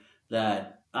snowboarder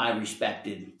that I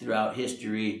respected throughout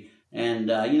history.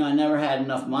 And, I never had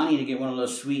enough money to get one of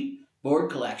those sweet board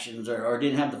collections, or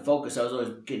didn't have the focus. I was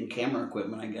always getting camera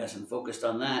equipment, I guess, and focused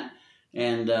on that.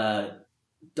 And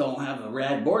don't have a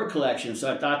rad board collection.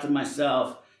 So I thought to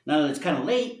myself, now that it's kind of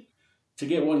late to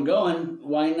get one going,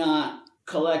 why not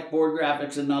collect board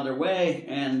graphics another way?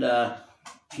 And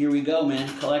here we go, man.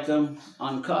 Collect them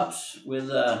on cups with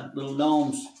little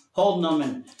gnomes, holding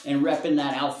them and repping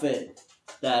that outfit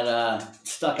that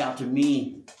stuck out to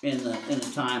me in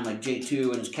the time, like J2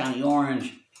 and his County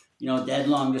Orange, Dead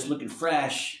Lung just looking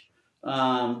fresh.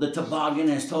 The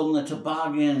tobogganist holding the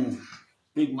toboggan,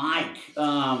 Big Mike.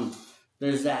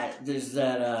 There's that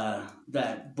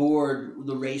board,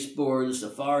 the race board, the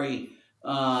safari.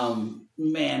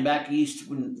 Man, back east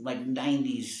when like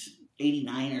 90s,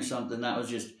 89 or something, that was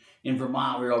just in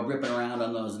Vermont. We were all ripping around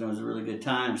on those, and it was a really good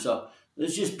time. So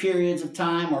there's just periods of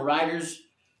time where riders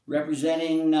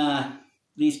representing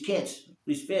these kits,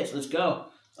 these fits. Let's go.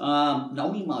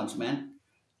 Nomi mugs, man.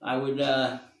 I would,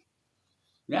 let's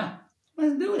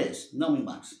do this. Nomi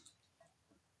mugs.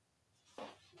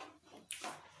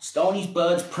 Stonies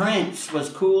Buds Prince was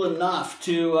cool enough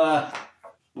to,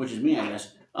 which is me, I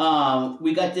guess.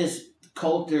 We got this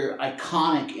Coulter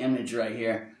iconic image right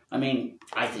here. I mean,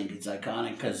 I think it's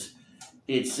iconic because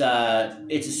it's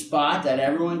a spot that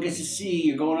everyone gets to see.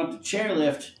 You're going up the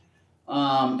chairlift,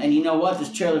 and you know what? This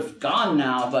chairlift's gone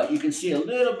now, but you can see a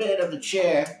little bit of the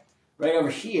chair right over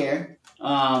here.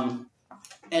 And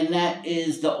that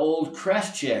is the old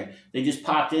Crest chair. They just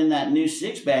popped in that new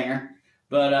six-banger,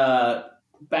 but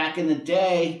back in the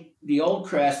day, the old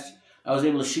Crest, I was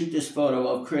able to shoot this photo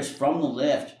of Chris from the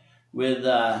lift with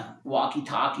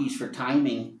walkie-talkies for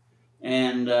timing.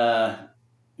 And,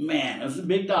 man, it was a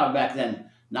big dog back then.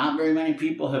 Not very many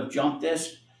people have jumped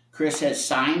this. Chris has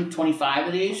signed 25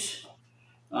 of these.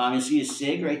 You'll see his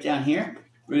SIG right down here.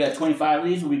 We got 25 of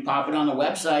these. We'll be popping on the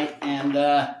website. And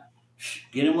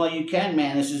get them while you can,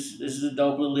 man. This is a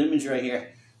dope little image right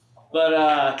here.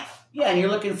 But yeah, and you're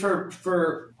looking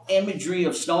for imagery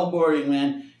of snowboarding,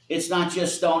 man. It's not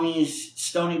just Stonies,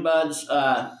 Stony Buds.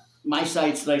 My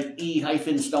site's like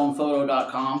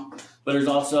e-stonephoto.com, but there's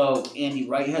also Andy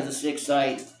Wright has a sick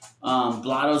site.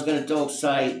 Blotto's got a dope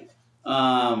site.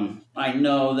 I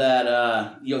know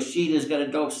that Yoshida's got a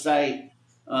dope site.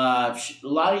 A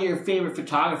lot of your favorite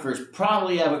photographers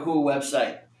probably have a cool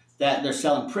website that they're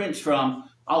selling prints from.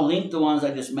 I'll link the ones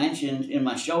I just mentioned in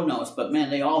my show notes, but man,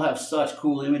 they all have such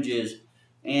cool images,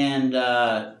 and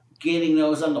getting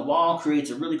those on the wall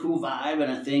creates a really cool vibe.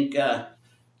 And I think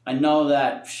I know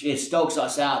that it stokes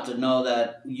us out to know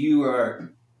that you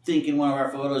are thinking one of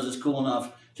our photos is cool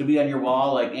enough to be on your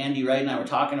wall, like Andy Wright and I were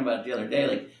talking about the other day.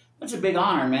 Like, that's a big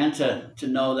honor, man, to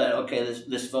know that, okay,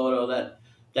 this photo that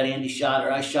Andy shot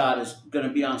or I shot is going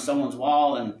to be on someone's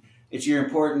wall, and it's your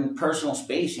important personal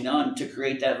space, you know, and to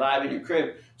create that vibe in your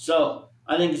crib. So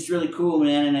I think it's really cool,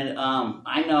 man. And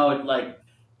I know it, like,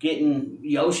 getting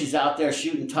Yoshi's out there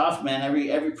shooting tough, man.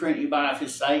 Every print you buy off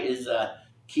his site is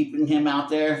keeping him out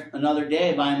there another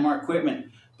day buying more equipment.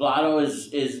 Blotto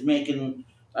is making,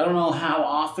 I don't know how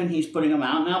often he's putting them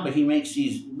out now, but he makes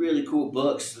these really cool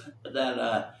books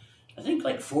that I think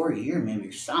like 4 a year maybe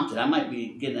or something. I might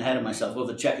be getting ahead of myself. We'll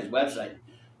have to check his website.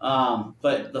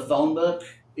 But the phone book,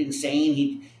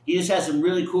 insane. He just has some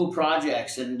really cool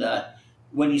projects, and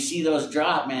when you see those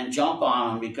drop, man, jump on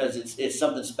them, because it's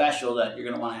something special that you're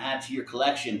going to want to add to your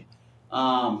collection.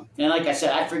 And like I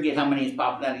said, I forget how many he's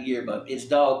popping out a year, but it's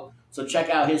dope. So check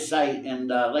out his site, and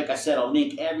like I said, I'll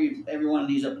link every one of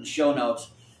these up in the show notes.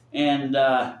 And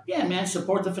yeah, man,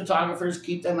 support the photographers,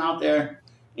 keep them out there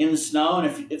in the snow.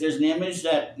 And if there's an image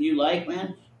that you like,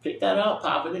 man, pick that up,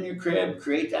 pop it in your crib,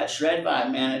 create that shred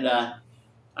vibe, man. And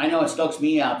I know it stokes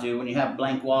me out, dude, when you have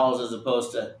blank walls as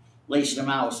opposed to lacing them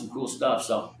out with some cool stuff.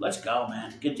 So let's go,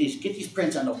 man. Get these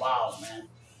prints on the walls, man.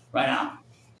 Right now.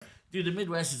 Dude, the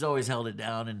Midwest has always held it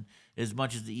down, and as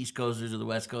much as the East Coasters or the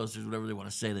West Coasters, whatever they want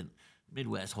to say, that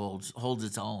Midwest holds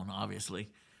its own, obviously.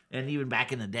 And even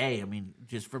back in the day, I mean,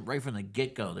 just right from the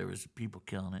get-go, there was people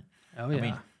killing it. Oh, yeah. I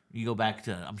mean, you go back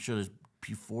to, I'm sure there's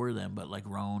before them, but like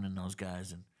Roan and those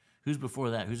guys. And who's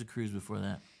before that? Who's the crews before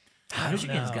that?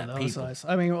 Michigan's got people. Guys.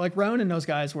 I mean, like Roan and those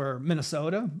guys were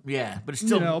Minnesota. Yeah, but it's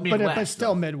still Midwest. But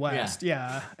still Midwest,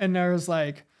 yeah. And there's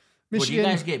like Michigan. Well, do you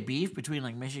guys get beef between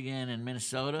like Michigan and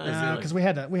Minnesota? No, because we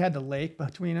had the lake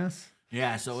between us.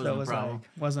 Yeah, so it wasn't a problem.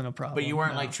 Wasn't a problem. But you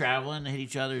weren't like traveling to hit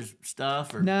each other's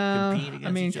stuff or compete against each other?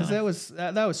 I mean, because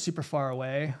that was super far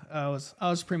away. I was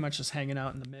pretty much just hanging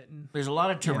out in the mitten. There's a lot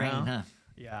of terrain, huh?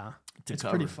 Yeah, It's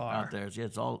pretty far out there. Yeah,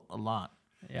 it's all a lot.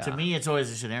 Yeah. To me, it's always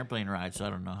just an airplane ride, so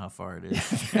I don't know how far it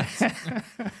is.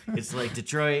 It's like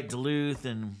Detroit, Duluth,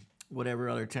 and whatever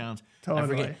other towns. Totally. I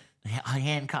forget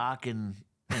Hancock and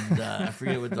I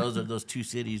forget what those are. Those two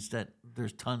cities that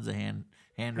there's tons of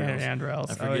handrails. Handrails.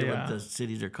 I forget what the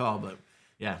cities are called, but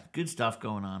yeah, good stuff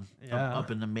going on up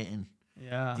in the mitten.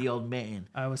 Yeah, the old mitten.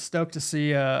 I was stoked to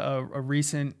see a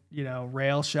recent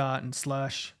rail shot and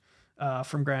slush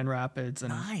from Grand Rapids,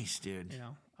 and nice, dude.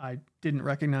 I didn't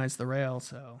recognize the rail,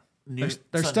 so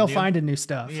they're still finding new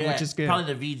stuff, which is good.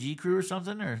 Probably the VG crew or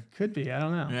something, or could be. I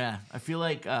don't know. Yeah, I feel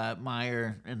like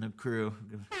Meyer and the crew,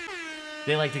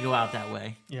 they like to go out that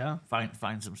way. Yeah,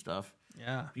 find some stuff.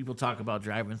 Yeah, people talk about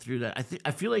driving through that. I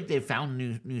feel like they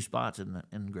found new spots in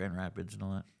Grand Rapids and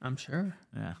all that. I'm sure.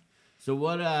 Yeah. So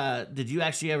what did you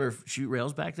actually ever shoot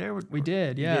rails back there? We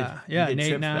did, yeah.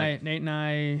 Nate and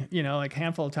I, like a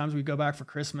handful of times we'd go back for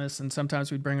Christmas, and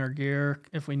sometimes we'd bring our gear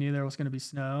if we knew there was going to be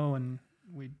snow, and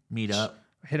we'd meet up,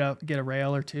 get a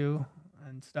rail or two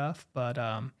and stuff. But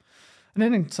and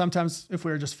then sometimes if we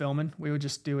were just filming, we would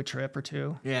just do a trip or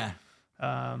two. Yeah.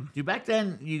 Dude, back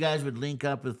then you guys would link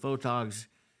up with photogs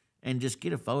and just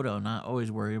get a photo, not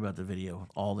always worry about the video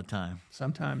all the time.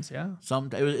 Sometimes, yeah.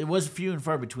 It was few and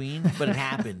far between, but it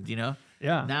happened,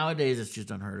 Yeah. Nowadays, it's just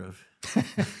unheard of.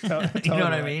 Totally. You know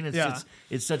what I mean?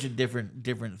 It's such a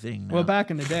different thing now. Well,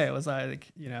 back in the day, it was like,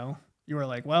 you were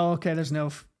like, well, okay, there's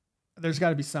got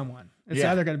to be someone. It's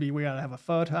either going to be we got to have a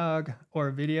photog or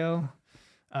a video.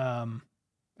 And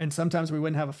sometimes we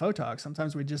wouldn't have a photog.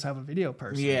 Sometimes we'd just have a video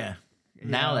person. Yeah.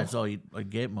 Now that's all you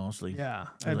get mostly. Yeah.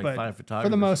 Like 5 photographers. For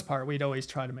the most part, we'd always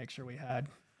try to make sure we had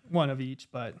one of each,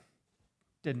 but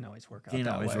didn't always work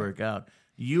out.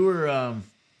 You were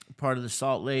part of the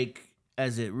Salt Lake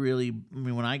as it really,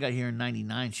 when I got here in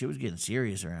 99, shit was getting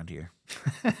serious around here.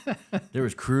 There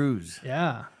was crews.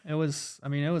 Yeah. It was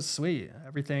sweet.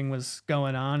 Everything was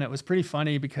going on. It was pretty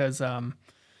funny because,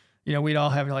 we'd all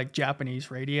have like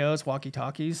Japanese radios,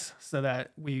 walkie-talkies, so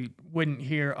that we wouldn't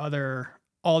hear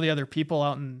all the other people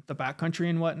out in the backcountry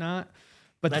and whatnot.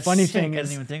 But That's the funny sick. thing I is,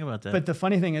 didn't even think about that. But the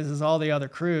funny thing is all the other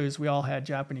crews, we all had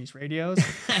Japanese radios.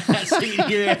 So you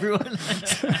hear everyone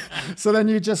So then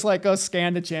you just like go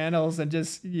scan the channels and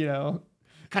just,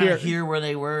 kind of hear where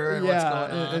they were and what's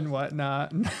going on. and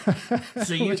whatnot.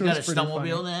 So you Which got a was pretty snowmobile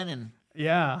funny. then, and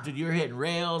Yeah. dude, you were hitting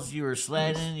rails, you were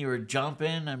sledding, you were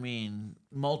jumping. I mean,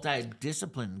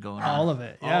 multi-discipline going on. All of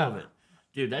it, yeah. All of it,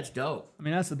 dude. That's dope. I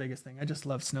mean, that's the biggest thing. I just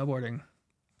love snowboarding.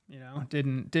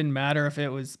 Didn't matter if it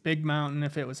was big mountain,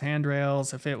 if it was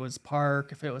handrails, if it was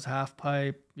park, if it was half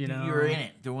pipe, You were in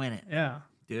it to win it, Yeah.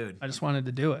 dude. I just wanted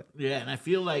to do it. Yeah, and I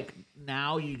feel like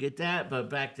now you get that, but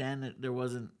back then there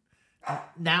wasn't.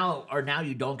 Now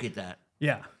you don't get that.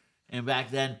 Yeah. And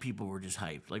back then people were just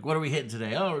hyped. Like, what are we hitting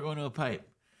today? Oh, we're going to a pipe.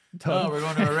 Totally. Oh, we're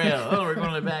going to a rail. Oh, we're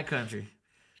going to the backcountry.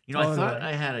 I Totally. thought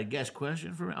I had a guest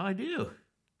question for. Oh, I do.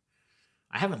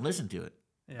 I haven't listened to it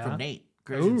Yeah. from Nate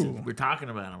Christensen. Ooh. We're talking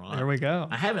about him a lot. There we go.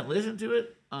 I haven't listened to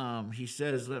it. He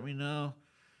says, let me know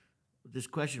if this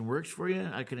question works for you.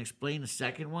 I can explain the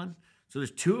second one. So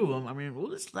there's two of them. I mean, we'll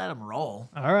just let them roll.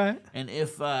 All right. And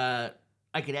if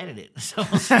I could edit it, so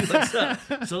we'll see what's up.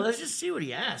 So let's just see what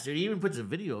he asked. Dude, he even puts a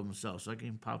video of himself, so I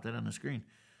can pop that on the screen.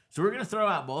 So we're going to throw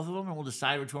out both of them, and we'll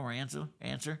decide which one we're answer.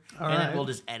 All and then right. we'll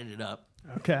just edit it up.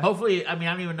 Okay. Hopefully, I mean,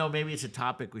 I don't even know. Maybe it's a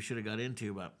topic we should have got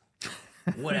into, but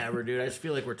whatever, dude. I just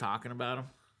feel like we're talking about him.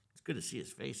 It's good to see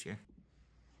his face here.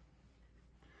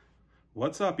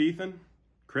 What's up, Ethan?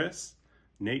 Chris?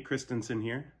 Nate Christensen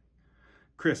here.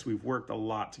 Chris, we've worked a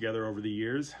lot together over the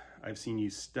years. I've seen you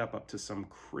step up to some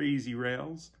crazy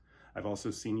rails. I've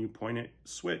also seen you point at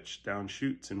switch down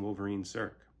chutes in Wolverine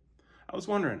Cirque. I was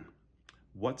wondering,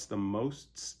 what's the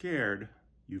most scared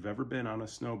you've ever been on a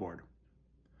snowboard?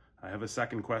 I have a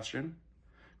second question.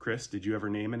 Chris, did you ever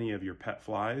name any of your pet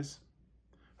flies?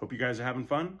 Hope you guys are having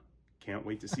fun. Can't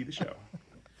wait to see the show.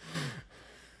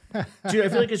 Dude, I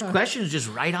feel like his question is just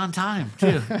right on time,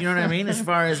 too. You know what I mean? As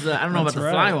far as I don't know about the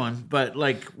That's fly right. one, but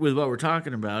like with what we're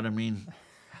talking about, I mean,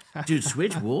 dude,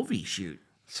 switch Wolvie shoot.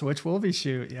 Switch Wolvie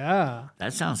shoot. Yeah.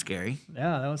 That sounds scary.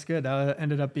 Yeah, that was good. That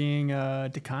ended up being a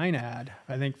Decine ad,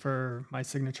 I think, for my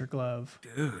signature glove,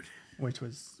 Dude. which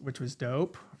was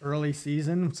dope. Early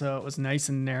season, so it was nice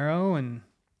and narrow, and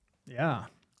yeah,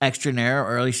 Extra narrow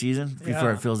early season before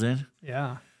Yeah. it fills in.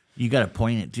 yeah, You got to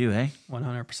point it too, hey?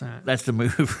 100%. That's the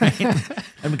move, right?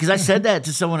 And because I said that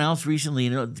to someone else recently,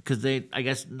 because I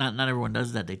guess not everyone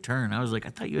does that. They turn. I was like, I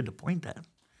thought you had to point that.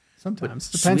 Sometimes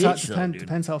But switch, though, dude.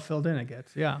 depends how filled in it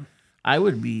gets. Yeah, I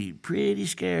would be pretty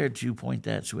scared to point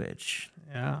that switch.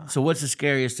 yeah. So what's the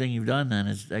scariest thing you've done then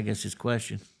is, I guess, his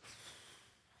question.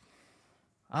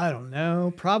 I don't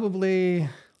know. Probably.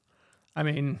 I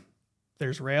mean,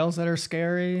 there's rails that are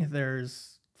scary.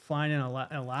 There's flying in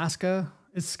Alaska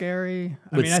is scary.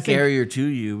 What's I think scarier to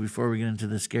you before we get into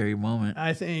the scary moment?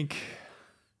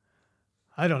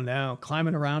 I don't know,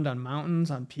 climbing around on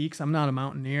mountains, on peaks. I'm not a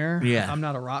mountaineer. Yeah. I'm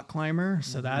not a rock climber.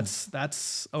 So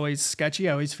that's always sketchy.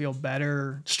 I always feel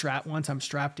better once I'm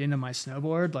strapped into my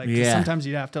snowboard. Like 'cause Yeah. sometimes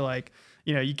you'd have to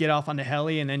you get off on the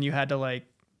heli and then you had to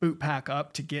boot pack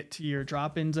up to get to your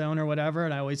drop-in zone or whatever.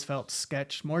 And I always felt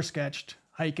more sketched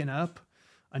hiking up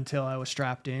until I was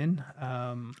strapped in.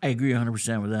 I agree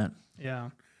 100% with that. Yeah.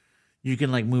 You can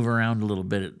move around a little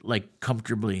bit,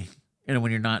 comfortably. And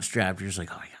when you're not strapped, you're just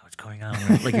like, oh my God, what's going on?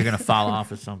 Like you're going to fall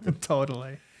off of something.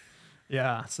 Totally.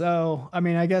 Yeah. So, I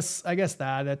mean, I guess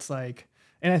that's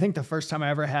and I think the first time I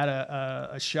ever had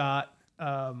a shot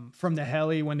from the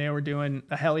heli when they were doing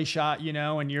a heli shot,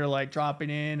 and you're dropping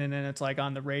in and then it's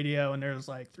on the radio and there's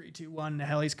 3, 2, 1, the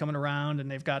heli's coming around and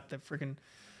they've got the freaking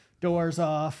doors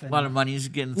off. And A lot of money's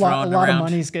getting thrown around. a lot of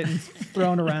money's getting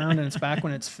thrown around and it's back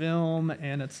when it's film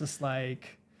and it's just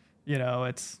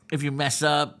it's If you mess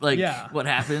up, Yeah. what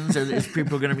happens? Is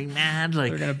people going to be mad? they're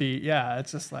going to be,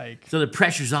 it's just So the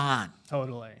pressure's on.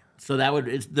 totally. So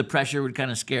the pressure would kind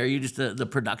of scare you, just the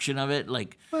production of it.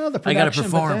 Well, the I got to production,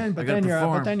 perform. but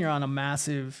then you're on a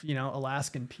massive,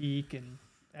 Alaskan peak, and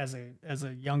as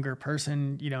a younger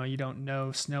person, you don't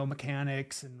know snow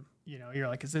mechanics, and you're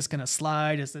like, is this gonna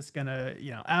slide? Is this gonna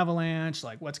avalanche?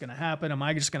 What's gonna happen? Am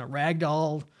I just gonna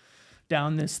ragdoll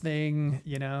down this thing?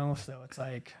 So it's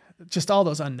just all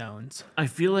those unknowns. I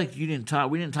feel like we didn't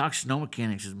talk snow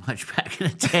mechanics as much back in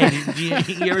the day.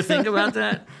 Do you ever think about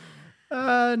that?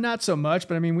 Not so much,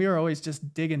 but I mean, we were always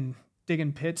just digging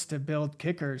pits to build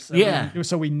kickers. So Yeah.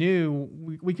 so we knew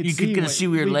we could You see could kinda see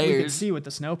weird we could layers. see what the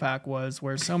snowpack was.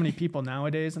 Where so many people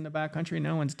nowadays in the backcountry,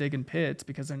 no one's digging pits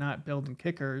because they're not building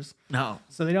kickers. No.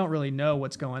 So they don't really know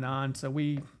what's going on. So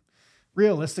we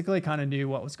realistically kind of knew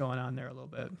what was going on there a little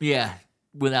bit. Yeah,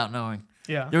 without knowing.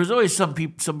 Yeah. There was always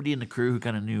somebody in the crew who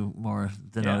kind of knew more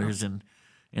than Yeah. others, and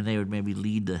and they would maybe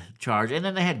lead the charge. And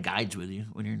then they had guides with you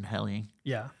when you're hellying.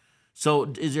 Yeah.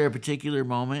 So is there a particular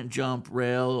moment, jump,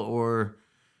 rail, or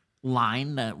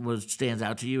line that stands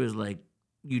out to you as like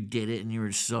you did it and you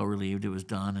were so relieved it was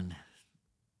done, and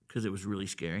because it was really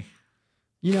scary?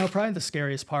 You know, probably the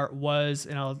scariest part was,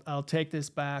 and I'll take this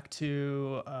back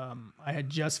to, I had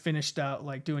just finished out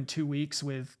like doing 2 weeks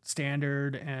with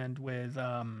Standard and with,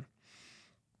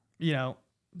 you know,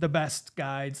 the best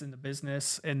guides in the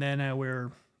business. And then I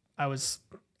was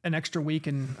an extra week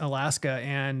in Alaska,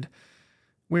 and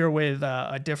we were with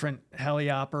a different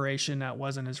heli operation that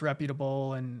wasn't as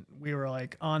reputable. And we were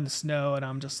like on the snow, and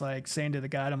I'm just like saying to the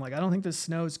guide, I'm like, I don't think this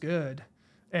snow's good.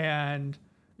 And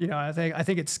you know, I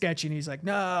think it's sketchy. And he's like,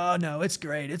 no, it's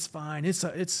great. It's fine.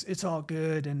 It's all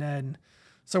good. And then,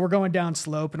 so we're going down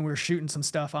slope, and we were shooting some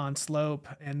stuff on slope.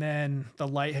 And then the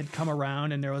light had come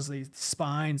around, and there was these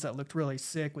spines that looked really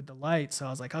sick with the light. So I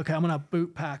was like, okay, I'm going to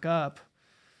boot pack up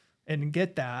and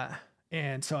get that.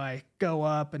 And so I go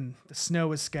up, and the snow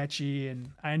was sketchy.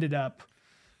 And I ended up,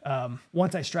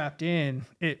 once I strapped in,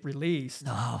 it released.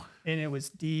 No. And it was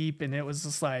deep, and it was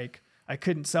just like, I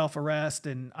couldn't self-arrest,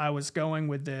 and I was going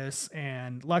with this,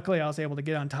 and luckily I was able to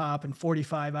get on top and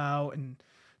 45 out, and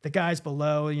the guys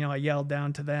below, you know, I yelled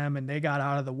down to them, and they got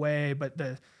out of the way, but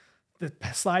the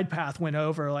slide path went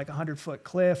over like 100-foot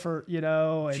cliff, or, you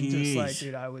know, and just like,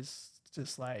 dude, I was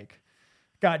just like,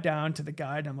 got down to the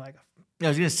guide, and I'm like, I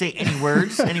was gonna say, any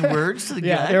words to the guy?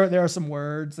 Yeah, there are some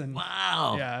words, and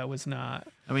wow. Yeah, it was not.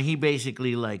 I mean, he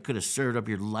basically like could have served up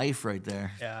your life right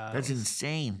there. Yeah, that's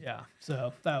insane. Yeah,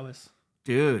 so that was,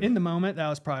 dude, in the moment, that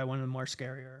was probably one of the more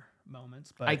scarier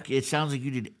moments. But it sounds like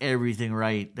you did everything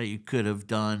right that you could have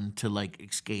done to like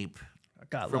escape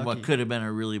from what could have been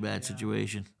a really bad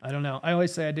situation. I don't know. I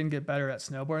always say I didn't get better at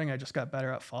snowboarding. I just got better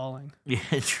at falling. Yeah,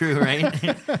 true, right?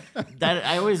 That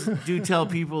I always do tell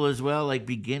people as well, like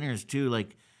beginners too,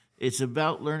 like it's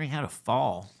about learning how to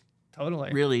fall.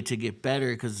 Totally. Really, to get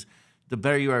better, because the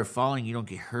better you are at falling, you don't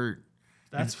get hurt.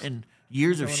 And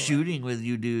years of shooting with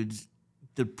you dudes,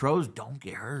 the pros don't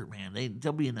get hurt, man.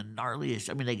 They'll be in the gnarliest.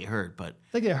 I mean, they get hurt, but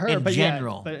they get hurt. In but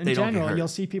general, yeah, but in they general, don't get hurt. You'll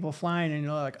see people flying, and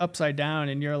you're like upside down,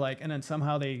 and you're like, and then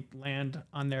somehow they land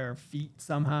on their feet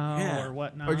somehow or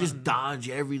whatnot, or just dodge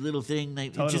every little thing.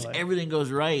 Just everything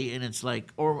goes right, and it's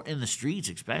like, or in the streets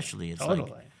especially,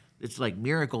 it's like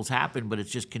miracles happen, but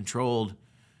it's just controlled.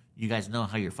 You guys know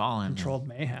how you're falling. Controlled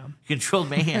mayhem. Controlled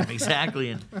mayhem, exactly.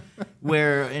 And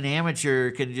where an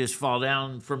amateur can just fall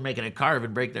down from making a carve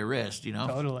and break their wrist, you know?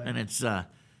 Totally. And it's,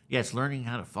 it's learning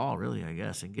how to fall, really, I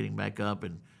guess, and getting back up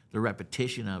and the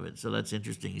repetition of it. So that's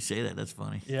interesting you say that. That's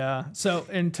funny. Yeah. So,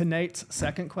 and to Nate's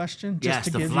second question,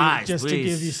 just to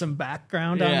give you some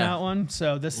background on that one.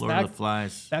 So Lord of the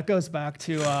Flies. That goes back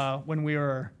to when we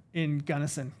were in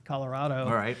Gunnison, Colorado.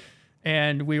 All right.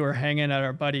 And we were hanging at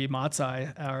our buddy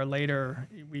Matsai, or later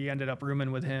we ended up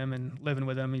rooming with him and living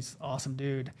with him. He's an awesome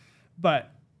dude.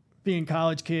 But being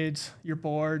college kids, you're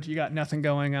bored, you got nothing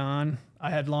going on. I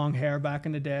had long hair back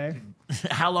in the day.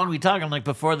 How long are we talking? Like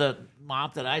before the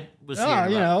mop that I was hearing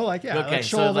about? You know, like, yeah, okay, like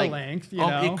shoulder so like, length, you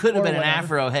know. It could have been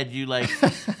whatever. an afro had you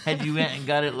went and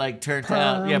got it like turned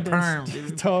out. Yeah, perm.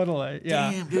 Totally,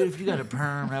 yeah. Damn, dude, if you got a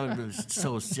perm, that would have been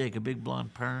so sick. A big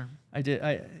blonde perm.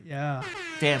 Yeah.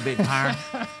 Damn big perm.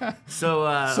 So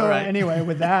right. Anyway,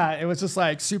 with that, it was just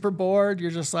like super bored.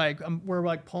 You're just like, we're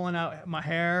like pulling out my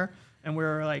hair, and we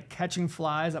were like catching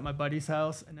flies at my buddy's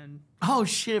house, and then oh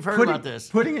shit, I've heard about this.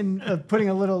 Putting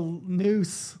a little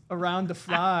noose around the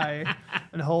fly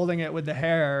and holding it with the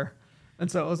hair, and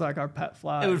so it was like our pet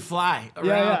fly. It would fly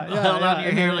around, held on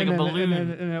your hair like a balloon,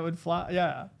 and it would fly.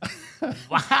 Yeah.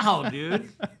 Wow, dude.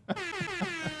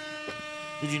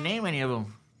 Did you name any of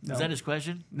them? No. Is that his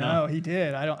question? No, he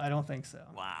did. I don't think so.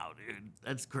 Wow, dude,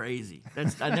 that's crazy.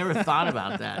 I never thought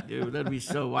about that, dude. That'd be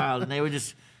so wild. And they would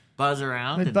just buzz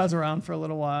around. They'd buzz around for a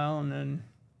little while, and then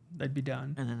they'd be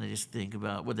done. And then they just think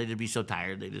about would they just be so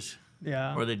tired they just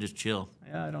or they just chill.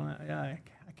 Yeah, I don't know. Yeah,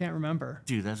 I can't remember.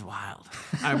 Dude, that's wild.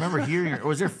 I remember hearing. Or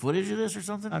was there footage of this or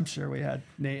something? I'm sure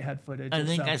Nate had footage. I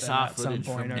think I saw footage at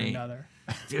some point from Nate. Another.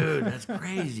 Dude, that's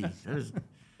crazy.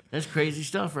 That's crazy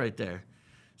stuff right there.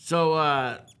 So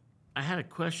I had a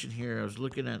question here. I was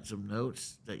looking at some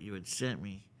notes that you had sent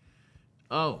me.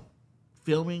 Oh,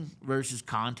 filming versus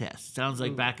contest. Sounds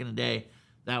like back in the day,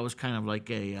 that was kind of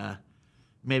like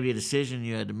maybe a decision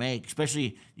you had to make.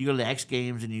 Especially you go to the X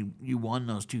Games and you won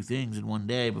those two things in one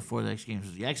day before the X Games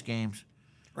was the X Games.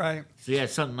 Right. So yeah,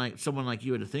 something like someone like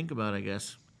you had to think about, I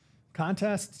guess.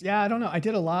 Contests? Yeah, I don't know. I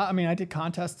did a lot. I mean, I did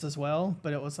contests as well,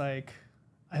 but it was like,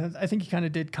 I think you kind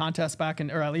of did contests back in,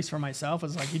 or at least for myself, it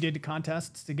was like you did the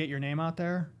contests to get your name out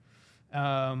there.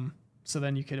 So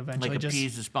then you could eventually like just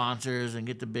appease the sponsors and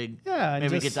get the big, and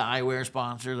maybe just, get the eyewear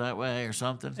sponsor that way or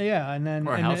something. Yeah, and then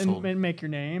or and make your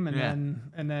name, and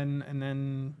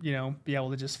then you know, be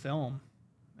able to just film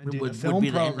and do the film would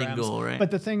be the programs. ending goal, right? But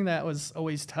the thing that was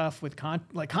always tough with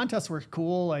contests were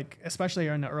cool, like especially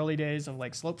in the early days of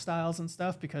like slope styles and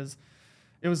stuff, because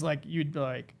it was like you'd be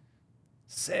like,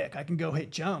 sick, I can go hit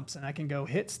jumps and I can go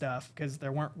hit stuff, because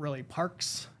there weren't really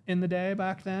parks in the day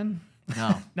back then.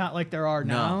 No. Not like there are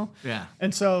now. Yeah.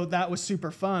 And so that was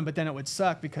super fun, but then it would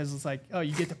suck because it's like, oh,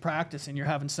 you get to practice and you're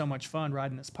having so much fun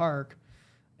riding this park.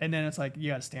 And then it's like, you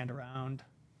got to stand around,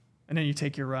 and then you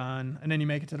take your run, and then you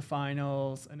make it to the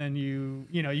finals, and then you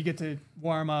get to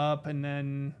warm up, and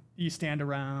then you stand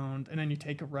around, and then you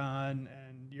take a run,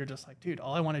 and you're just like, dude,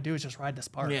 all I want to do is just ride this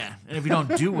park. Yeah. And if you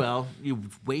don't do well,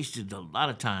 you've wasted a lot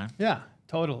of time. Yeah,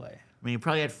 totally. I mean, you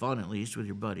probably had fun at least with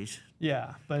your buddies.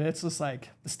 Yeah, but it's just like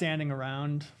the standing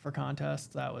around for contests.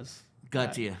 That was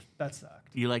Got to you. That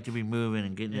sucked. You like to be moving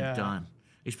and getting Yeah. it done,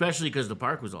 especially because the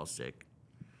park was all sick.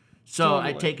 So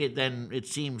I Totally. take it then. It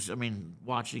seems. I mean,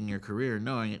 watching your career,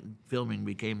 knowing it, filming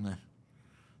became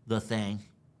the thing.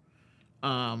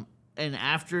 And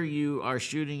after you are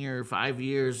shooting your 5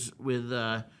 years with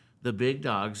the big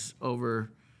dogs over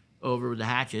the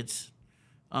hatchets,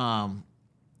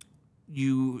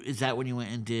 is that when you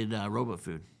went and did robot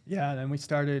food? Yeah, then we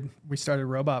started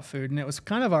Robot Food, and it was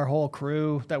kind of our whole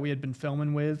crew that we had been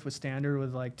filming with Standard,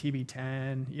 with like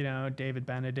TB10, you know, David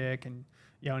Benedict and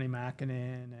Yoni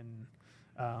Makinen and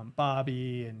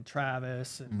Bobby and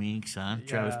Travis and Meeks, huh?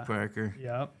 Travis Parker.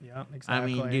 Yep, exactly. I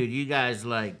mean, dude, you guys,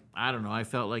 like, I don't know. I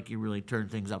felt like you really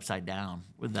turned things upside down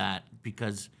with that,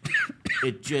 because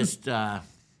it just, I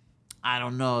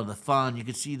don't know, the fun. You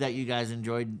could see that you guys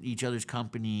enjoyed each other's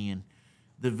company, and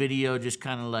the video just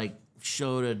kind of like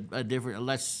showed a different,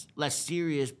 less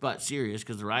serious, but serious,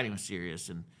 because the riding was serious,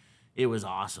 and it was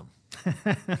awesome.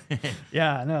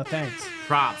 Yeah, no, thanks.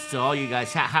 Props to all you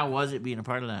guys. How was it being a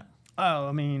part of that? Oh,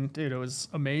 I mean, dude, it was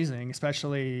amazing,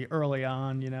 especially early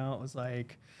on. You know, it was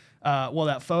like, well,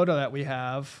 that photo that we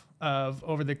have of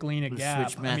over the Galena Gap.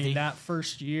 Switch I mean, Methy. that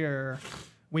first year,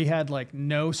 we had like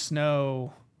no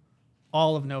snow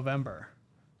all of November,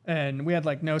 and we had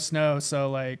like no snow. So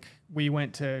like, we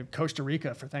went to Costa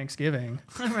Rica for Thanksgiving.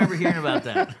 I remember hearing about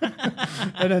that.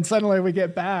 And then suddenly we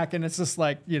get back, and it's just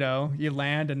like, you know, you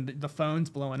land and the phone's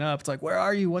blowing up. It's like, where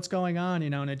are you? What's going on? You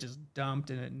know, and it just dumped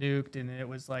and it nuked, and it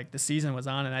was like the season was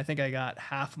on, and I think I got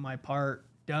half my part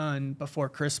done before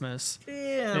Christmas.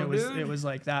 Damn, It was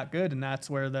like that good, and that's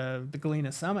where the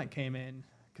Galena Summit came in,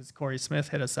 because Corey Smith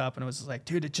hit us up and it was just like,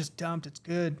 dude, it just dumped. It's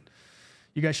good.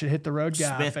 You guys should hit the road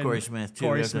gap. Smith, And Corey Smith, too.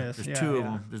 Corey There's Smith. there's two of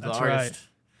them. There's That's the artist. right.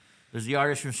 There's the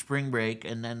artist from Spring Break,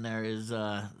 and then there is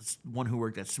one who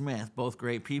worked at Smith. Both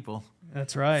great people.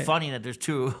 That's right. Funny that there's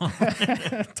two of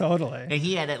them. Totally. And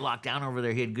he had it locked down over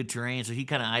there. He had good terrain, so he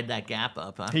kind of eyed that gap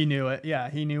up, huh? He knew it. Yeah,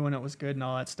 he knew when it was good and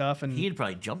all that stuff. And He had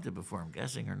probably jumped it before, I'm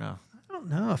guessing, or no? I don't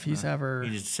know if he's ever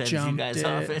he just sends you jumped guys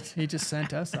off it. He just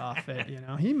sent us off it. You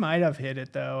know, he might have hit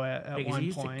it though at Because one he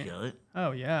used point. to kill it.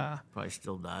 Oh yeah. Probably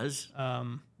still does.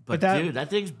 But Dude, that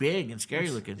thing's big and scary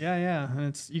looking. Yeah, and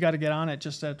it's, you got to get on it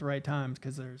just at the right times,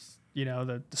 because there's, you know,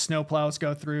 the snow plows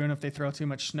go through, and if they throw too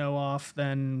much snow off,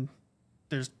 then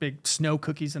there's big snow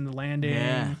cookies in the landing.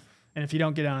 Yeah. And if you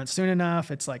don't get on it soon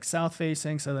enough, it's like south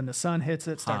facing, so then the sun hits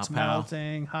it, starts Hot pow.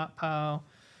 melting, hot pow.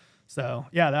 So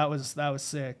yeah, that was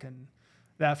sick, and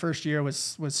that first year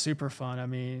was super fun. I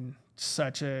mean,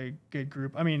 such a good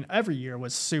group. I mean, every year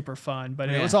was super fun, but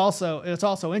it was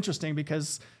also interesting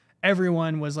because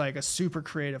everyone was like a super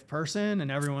creative person, and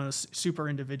everyone was super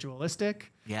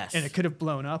individualistic. Yes. And it could have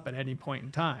blown up at any point in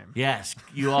time. Yes.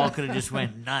 You all could have just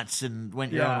went nuts and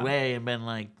went your Yeah. own way and been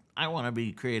like, I want to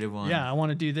be creative one. Yeah, I want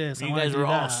to do this. I You wanna guys do were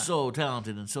all that. so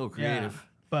talented and so Yeah. creative.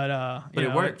 But But you it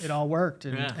know, worked. It all worked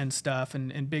and, Yeah. and stuff.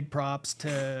 And big props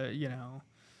to, you know,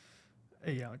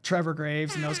 Trevor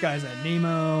Graves and those guys at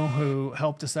Nemo who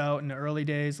helped us out in the early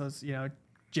days. Those, you know,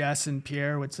 Jess and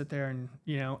Pierre would sit there and,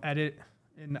 you know, edit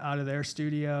out of their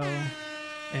studio.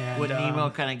 And What Nemo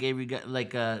kind of gave you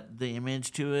like the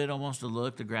image to it, almost the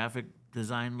look, the graphic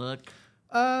design look.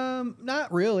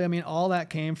 Not really. I mean, all that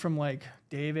came from like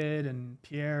David and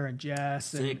Pierre and Jess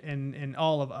Sick. and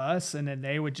all of us, and then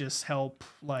they would just help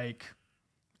like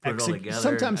Put it all together,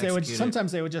 sometimes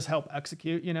execute they would just help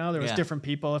execute, you know. There was Yeah. different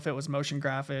people, if it was motion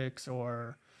graphics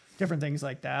or different things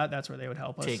like that, that's where they would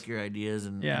help us. Take your ideas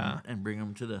and Yeah. and bring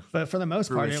them to the. But for the most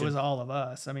part, it fruition. was all of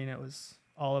us. I mean, it was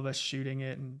all of us shooting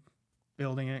it and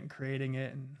building it and creating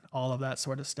it and all of that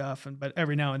sort of stuff. But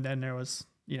every now and then there was,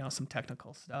 you know, some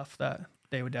technical stuff that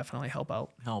they would definitely help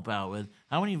out. Help out with.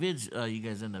 How many vids you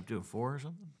guys end up doing? 4 or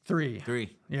something? 3. 3.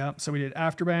 Yeah. So we did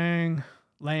Afterbang,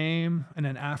 Lame, and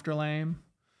then After Lame.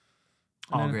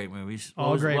 All great movies.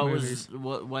 All great movies.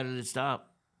 Why did it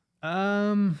stop?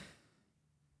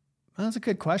 That's a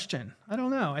good question. I don't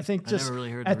know. I think just never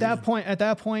really heard at the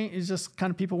that point, it's just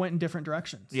kind of people went in different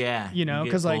directions. Yeah, you know, you get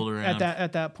because like pulled around.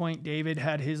 at that point, David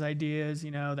had his ideas. You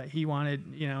know, that he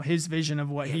wanted. You know, his vision of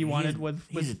what he wanted with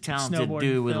He's a with talented snowboarding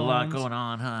dude with a lot films. going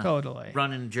on, huh? Totally.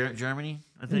 Running Germany,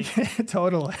 I think.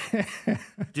 Totally.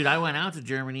 Dude, I went out to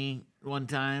Germany one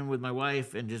time with my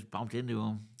wife and just bumped into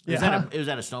him. It was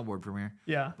at a snowboard premiere.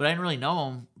 Yeah. But I didn't really know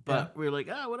him. But we were like,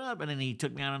 oh, what up? And then he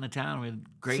took me out on the town. We had a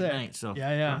great Sick. night. So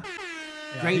Yeah.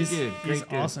 Great dude. He's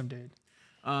awesome, dude.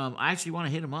 I actually want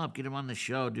to hit him up, get him on the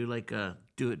show, do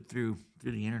it through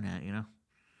the internet, you know?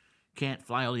 Can't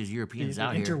fly all these Europeans The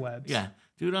out here. interwebs. Yeah,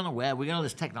 do it on the web. We got all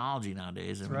this technology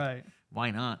nowadays. That's right.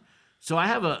 Why not? So I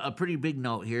have a pretty big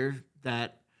note here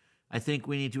that I think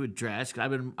we need to address.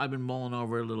 I've been mulling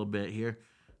over a little bit here.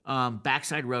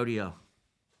 Backside rodeo.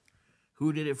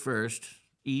 Who did it first?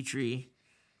 E-Tree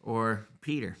or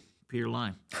Peter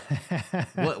Lime?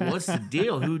 What's the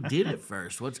deal? Who did it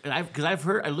first? Because I've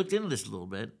heard, I looked into this a little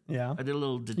bit. Yeah. I did a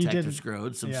little detective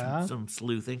scrode, some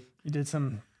sleuthing. You did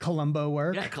some Columbo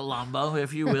work. Yeah, Columbo,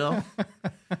 if you will.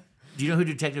 Do you know who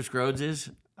Detective Scrodes is?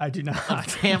 I do not. A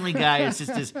Family Guy. It's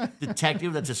just this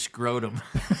detective that's a scrotum,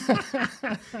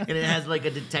 and it has like a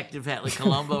detective hat, like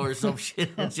Columbo or some shit.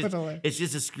 It's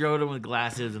just a scrotum with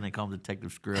glasses, and they call him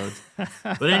Detective Scrodes.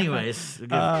 But anyways,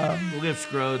 we'll give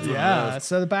Scrodes one of those.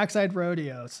 So the Backside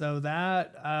Rodeo. So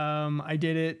that I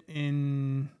did it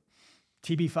in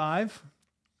TB5.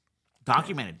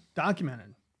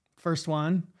 Documented. First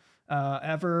one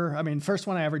ever. I mean, first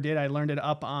one I ever did. I learned it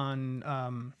up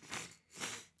on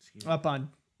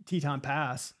Teton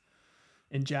Pass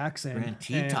in Jackson. Grand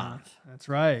Tetons. That's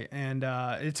right. And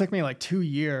it took me like 2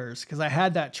 years because I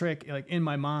had that trick like in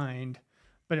my mind,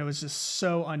 but it was just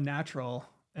so unnatural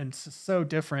and so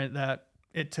different that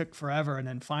it took forever. And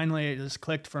then finally it just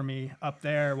clicked for me up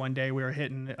there. One day we were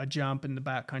hitting a jump in the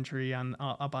backcountry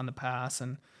up on the pass,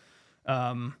 and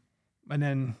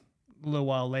then a little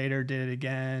while later did it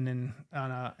again and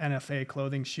on a NFA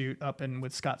clothing shoot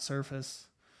with Scott Surface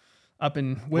up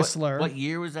in Whistler. What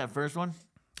year was that first one?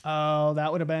 Oh,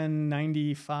 that would have been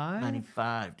 95.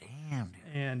 95. Damn,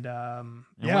 dude.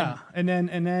 And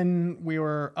and then we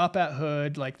were up at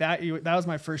Hood like that. That was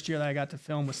my first year that I got to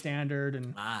film with Standard,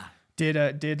 and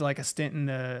did like a stint in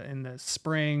the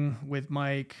spring with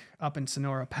Mike up in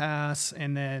Sonora Pass,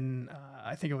 and then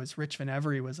I think it was Rich Van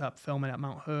Every was up filming at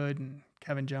Mount Hood, and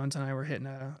Kevin Jones and I were hitting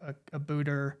a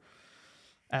booter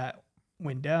at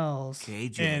Wendell's.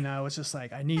 KJ. And I was just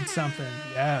like, I need something.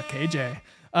 Yeah, KJ.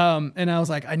 And I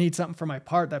was like, I need something for my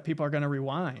part that people are going to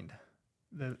rewind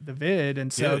the vid.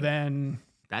 And so then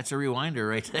that's a rewinder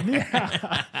right there.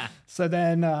 Yeah. So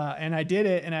then, and I did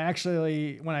it. And I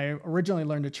actually, when I originally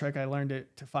learned a trick, I learned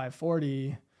it to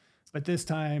 540, but this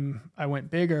time I went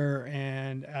bigger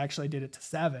and actually did it to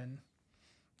 7.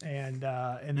 And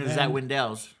it was at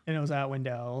Wendell's. And it was at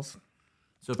Wendell's.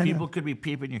 So people could be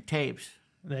peeping your tapes.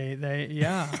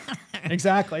 Yeah,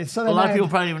 exactly. So a lot of people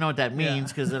probably don't even know what that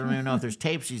means because they don't even know if there's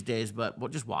tapes these days. But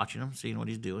just watching him, seeing what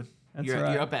he's doing.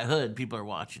 You're up at Hood. People are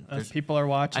watching. People are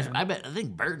watching. I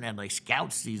think Burton had like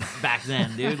scouts back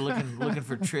then, dude, looking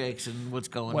for tricks and what's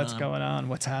going on.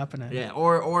 What's happening. Yeah,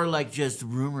 or like just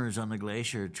rumors on the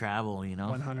glacier travel, you know.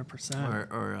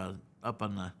 100%. Or up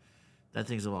on that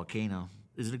thing's a volcano.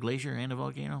 Is it a glacier and a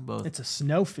volcano? Both. It's a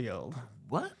snowfield.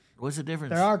 What? What's the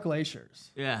difference? There are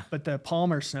glaciers. Yeah. But the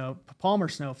Palmer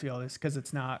snowfield is because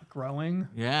it's not growing.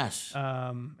 Yes.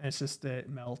 It's just that it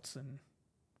melts and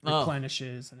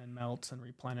replenishes and then melts and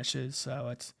replenishes. So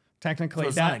it's technically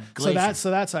that.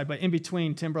 So that side, but in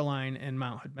between Timberline and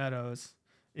Mount Hood Meadows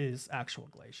is actual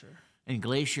glacier. And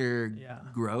glacier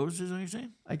grows, is what you're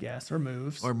saying? I guess, or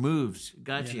moves.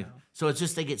 Got you. So it's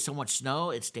just they get so much snow,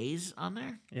 it stays on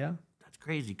there? Yeah. That's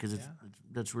crazy because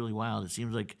that's really wild. It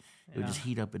seems like it would just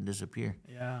heat up and disappear.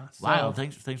 Yeah. Wow.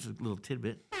 Thanks for the little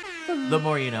tidbit. The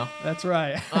more you know. That's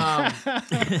right.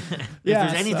 If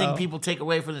there's anything people take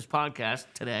away from this podcast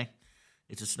today,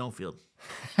 it's a snowfield.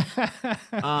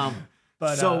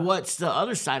 So what's the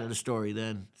other side of the story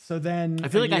then? So then I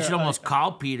feel like I should almost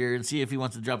call Peter and see if he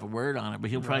wants to drop a word on it, but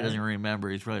he probably doesn't remember.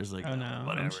 He's probably just like, oh no,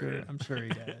 whatever. I'm sure he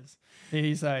does.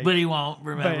 He's like, but he won't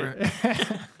remember.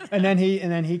 and then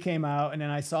he came out, and then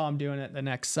I saw him doing it the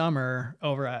next summer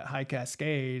over at High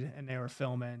Cascade, and they were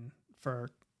filming for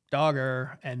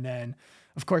Dogger, and then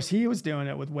of course he was doing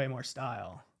it with way more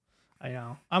style. I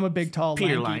know I'm a big tall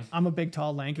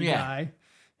lanky guy.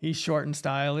 he's short and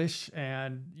stylish,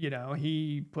 and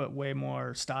he put way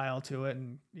more style to it,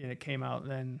 and it came out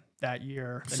then that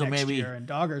year, the next year in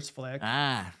Dogger's Flick.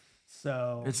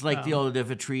 So it's like the old, if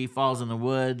a tree falls in the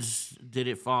woods, did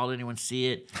it fall? Did anyone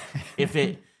see it?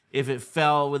 If it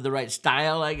fell with the right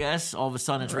style, I guess, all of a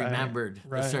sudden it's remembered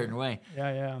a certain way.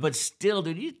 Yeah. But still,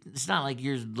 dude, it's not like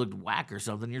yours looked whack or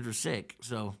something. Yours were sick.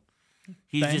 So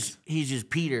he's just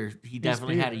Peter. He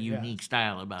definitely had a unique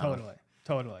style about him.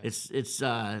 Totally. It's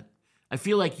I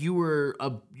feel like you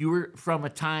were from a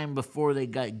time before they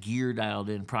got gear dialed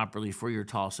in properly for your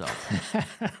tall self.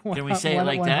 Can we say it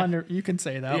like that? You can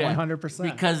say that 100%.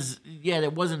 Because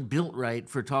it wasn't built right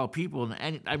for tall people,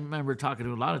 and I remember talking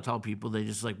to a lot of tall people. They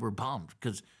just were bummed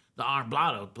because the arm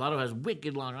Blotto has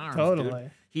wicked long arms. Totally.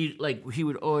 Dude. He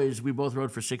would always. We both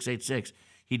rode for 686.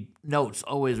 Notes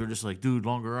always were just like, dude,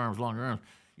 longer arms.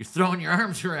 You're throwing your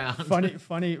arms around.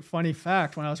 Funny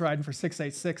fact. When I was riding for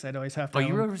 686, I'd always have to. Oh,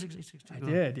 you rode for 686 too? I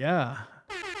did, yeah.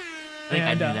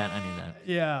 I knew that.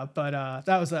 Yeah, but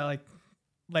that was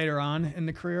later on in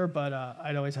the career. But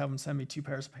I'd always have them send me 2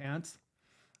 pairs of pants,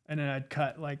 and then I'd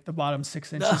cut the bottom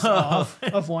 6 inches off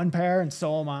of one pair and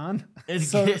sew them on,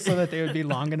 so that they would be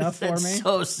long enough for me.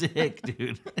 So sick,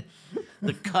 dude.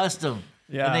 The custom.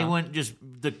 Yeah. And they wouldn't just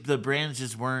the brands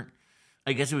just weren't.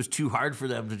 I guess it was too hard for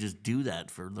them to just do that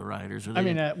for the riders. They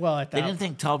didn't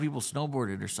think tall people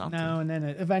snowboarded or something. No, and then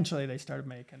eventually they started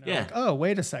making. Oh,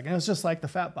 wait a second! It was just like the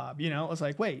Fat Bob. It was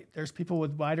like, wait, there's people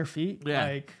with wider feet.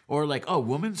 Yeah.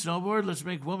 Women snowboard. Let's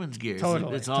make women's gear.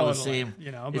 Totally, it's all the same.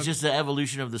 It's just the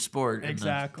evolution of the sport and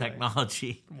the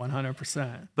technology.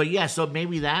 100%. But yeah, so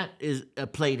maybe that is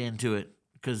played into it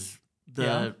because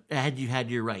had you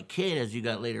had your right kid as you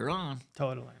got later on,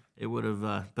 totally, it would have.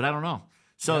 But I don't know.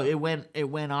 So it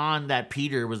went on that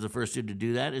Peter was the first dude to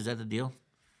do that. Is that the deal?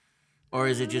 Or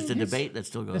is it just a debate that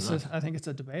still goes on? I think it's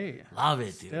a debate. Love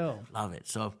it, dude. Love it.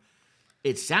 So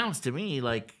it sounds to me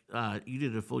like you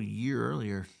did a full year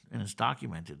earlier, and it's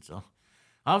documented. So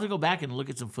I'll have to go back and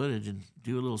look at some footage and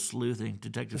do a little sleuthing,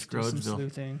 Detective Scrodesville.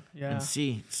 Sleuthing, yeah. And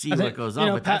see what goes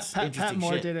on. But that's interesting Pat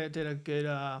Moore shit. did a good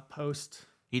post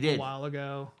he did. a while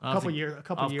ago. A couple years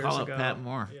ago. I'll call up Pat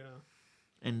Moore. Yeah.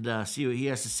 And see what he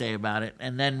has to say about it.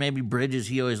 And then maybe Bridges,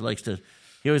 he always likes to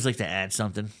add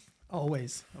something.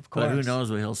 Always, of course. But who knows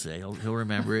what he'll say. He'll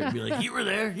remember it and be like, you were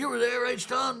there, right,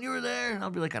 Stone? You were there. And I'll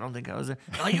be like, I don't think I was there.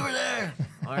 Oh, you were there.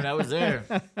 All right, I was there.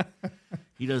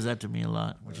 He does that to me a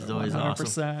lot, which is always 100%.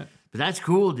 Awesome. But that's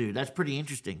cool, dude. That's pretty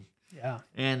interesting. Yeah.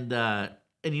 And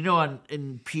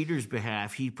in Peter's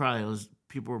behalf,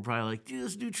 people were probably like, dude,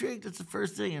 this new trick, that's the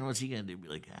first thing. And what's he going to do? Be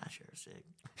like, sure, sick.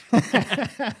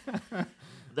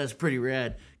 That's pretty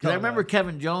rad. Because I remember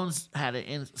Kevin Jones had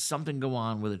something go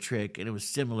on with a trick, and it was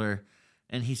similar.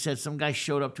 And he said some guy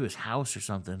showed up to his house or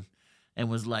something and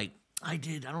was like, I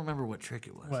don't remember what trick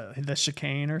it was. What, the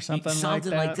chicane or something like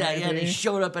that? Yeah, and he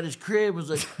showed up at his crib, was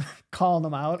like... calling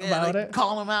them out about it?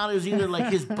 Calling him out. It was either like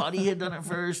his buddy had done it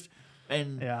first,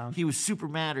 and he was super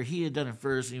mad, or he had done it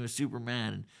first, and he was super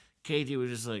mad. And KJ was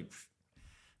just like...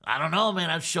 I don't know,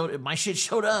 man. My shit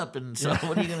showed up, and so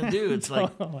what are you gonna do? It's like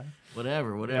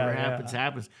whatever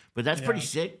happens. But that's pretty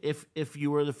sick. If you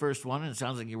were the first one, and it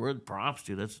sounds like you were, props,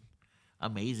 dude. That's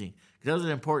amazing. Because that was an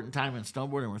important time in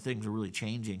snowboarding where things were really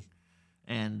changing,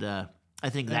 and I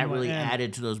think that really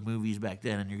added to those movies back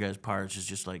then. And your guys' parts is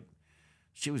just like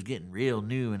shit was getting real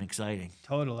new and exciting.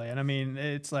 Totally. And I mean,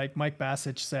 it's like Mike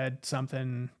Bassich said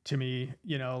something to me.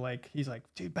 He's like,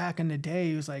 dude, back in the day,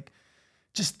 he was like,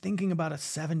 just thinking about a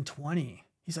 720.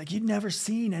 He's like, you'd never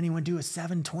seen anyone do a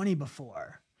 720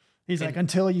 before. He's like,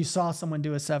 until you saw someone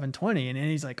do a 720. And then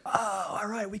he's like, oh, all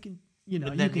right, we can, you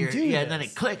can do this. And then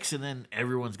it clicks, and then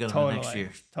everyone's going to next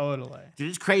year. Totally. Dude,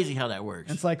 it's crazy how that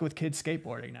works. It's like with kids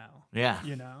skateboarding now. Yeah.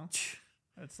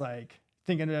 It's like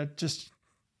thinking of just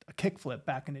a kickflip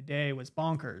back in the day was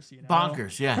bonkers,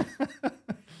 Bonkers, yeah.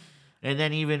 And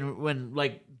then even when,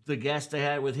 the guest I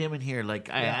had with him in here,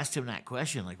 I asked him that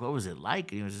question, what was it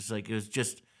like? And he was just like, it was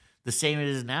just the same it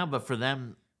is now, but for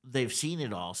them, they've seen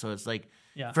it all. So it's like,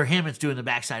 for him, it's doing the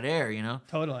backside air,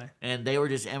 Totally. And they were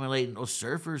just emulating,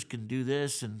 surfers can do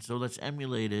this, and so let's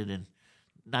emulate it. And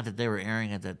not that they were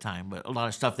airing at that time, but a lot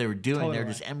of stuff they were doing, they're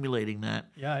just emulating that.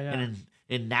 Yeah.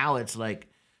 And now it's like,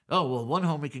 oh, well, one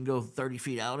homie can go 30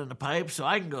 feet out in the pipe, so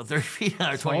I can go 30 feet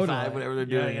out or 25, whatever they're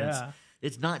doing. Yeah.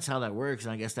 It's nuts how that works,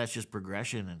 and I guess that's just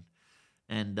progression.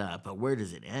 And but where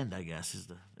does it end? I guess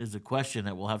is the question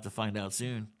that we'll have to find out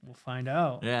soon. We'll find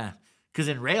out. Yeah, because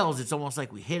in rails, it's almost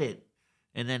like we hit it,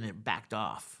 and then it backed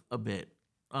off a bit.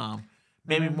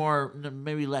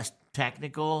 Maybe less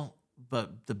technical,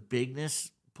 but the bigness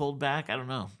pulled back. I don't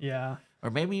know. Yeah. Or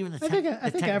maybe even the I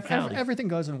think technicality. everything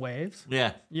goes in waves.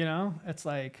 Yeah. You know, it's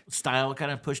like Style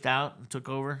kind of pushed out and took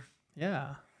over.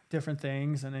 yeah, different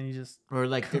things, and then you just Or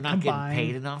like they're not combine. getting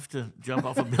paid enough to jump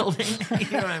off a building. You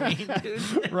know what I mean,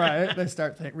 dude? right. They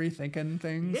start rethinking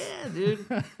things. Yeah, dude.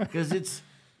 Because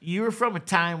you were from a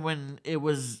time when it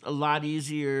was a lot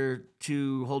easier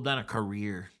to hold down a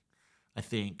career, I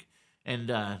think. And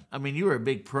I mean, you were a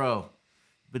big pro,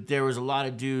 but there was a lot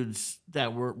of dudes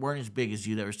that weren't as big as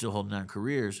you that were still holding down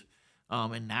careers.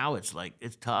 And now it's like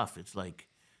it's tough. It's like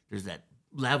there's that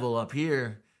level up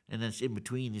here, and then it's in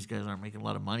between. These guys aren't making a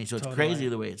lot of money, so it's crazy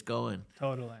the way it's going.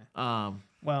 Totally.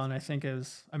 Well, and I think it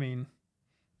was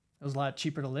a lot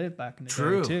cheaper to live back in the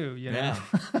True. day too. You know?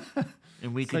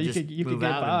 And we So could you just could- you could move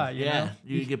get out. by, And, you yeah, know?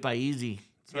 you could get by easy.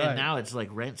 That's And right. now it's like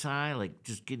rent's high. Like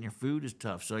just getting your food is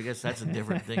tough. So I guess that's a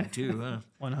different thing too, huh?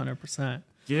 100%.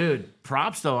 Dude,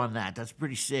 props though on that. That's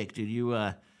pretty sick, dude. You,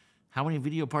 how many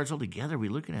video parts altogether are we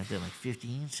looking at there? Like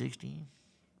 15, 16?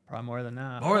 Probably more than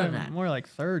that. More than Probably that. More like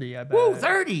 30, I bet. Woo,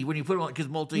 30 when you put them on, because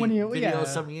When you- videos yeah.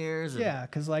 some years. And, Yeah,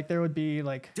 because like there would be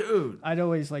like, dude. I'd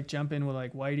always like jump in with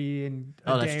like Whitey and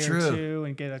Oh, a that's day or true. two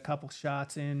and get a couple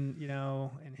shots in, you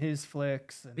know, in his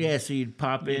flicks. And, Yeah, so you'd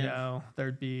pop you in. know,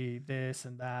 there'd be this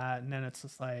and that, and then it's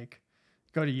just like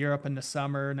go to Europe in the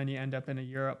summer, and then you end up in a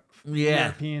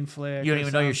European flick. You don't or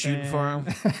even know you're shooting for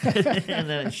something. them. And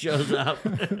then it shows up.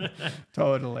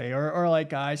 Totally, or like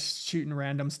guys shooting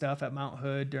random stuff at Mount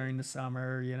Hood during the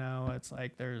summer. You know, it's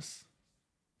like there's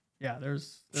Shit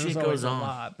always goes a on.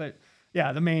 lot, but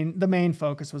yeah, the main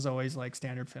focus was always like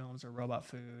standard films or robot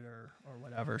food or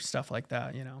whatever stuff like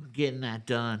that. You know, Getting that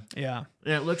done. yeah,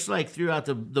 And it looks like throughout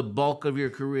the bulk of your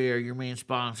career, your main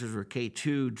sponsors were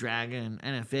K2, Dragon,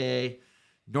 NFA,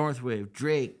 Northwave,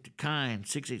 Drake, Dakine,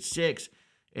 686.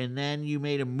 And then you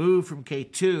made a move from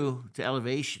K2 to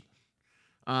Elevation.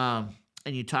 And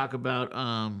you talk about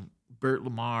Bert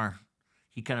Lamar.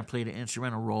 He kind of played an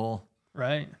instrumental role.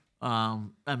 right.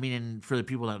 I mean, and for the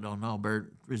people that don't know,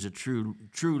 Bert is a true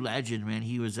legend, man.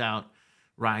 He was out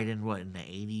riding, in the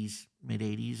 80s,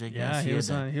 mid-80s, I guess. Yeah, he had was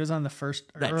that- he was on the first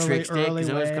that early trick stick, early is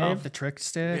that what it's called? wave, the trick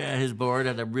stick. Yeah, his board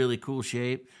had a really cool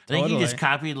shape. I think he Totally. just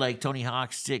copied like Tony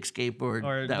Hawk's sick skateboard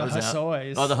Or that the was out.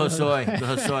 Hosois. Oh, the Hosoi, the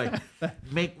Hosoi.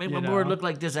 Make my You board know. look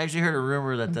like this. I actually heard a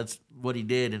rumor that that's what he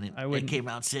did, and it wouldn't- came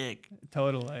out sick.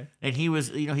 Totally. And he was,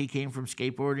 he came from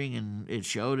skateboarding, and it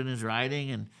showed in his riding.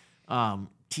 And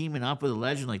teaming up with a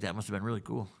legend like that must have been really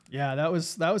cool. Yeah, that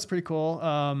was pretty cool.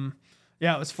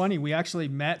 Yeah, it was funny. We actually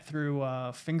met through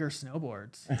Finger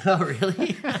Snowboards. Oh,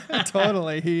 really?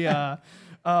 Totally. He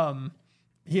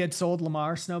had sold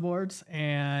Lamar snowboards,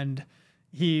 and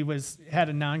he had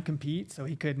a non-compete, so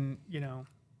he couldn't,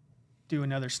 do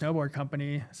another snowboard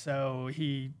company. So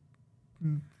he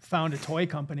found a toy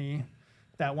company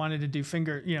that wanted to do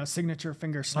signature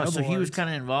finger snowboards. Oh, so he was kind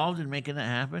of involved in making that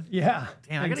happen? Yeah.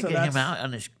 Damn, I And got to so get him that's- out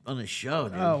on this show,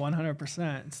 dude. Oh,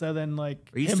 100%. So then, like,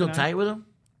 Are you him still and tight with him?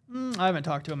 I haven't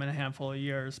talked to him in a handful of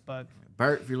years, but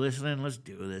Bert, if you're listening, let's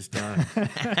do this, dog.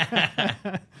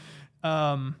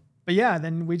 but yeah,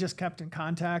 then we just kept in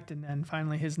contact, and then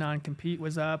finally his non-compete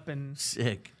was up, and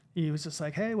Sick. he was just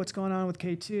like, "Hey, what's going on with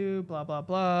K2? Blah blah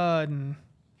blah," and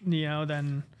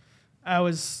then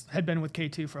I had been with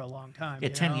K2 for a long time. Yeah,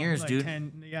 10 years, dude.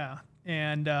 10, yeah,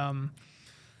 and at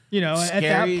that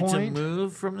Scary point, to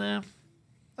move from them?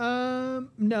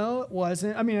 no, it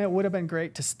wasn't. I mean, it would have been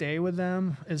great to stay with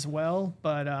them as well,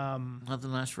 but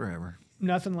Nothing lasts forever.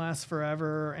 nothing lasts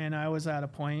forever, and I was at a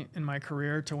point in my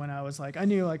career to when I was like, I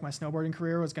knew like my snowboarding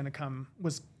career was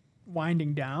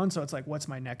winding down, so it's like, what's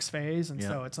my next phase? And Yeah.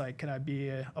 so it's like, could I be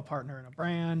a partner in a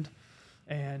brand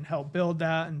and help build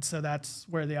that? And so that's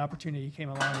where the opportunity came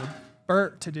along with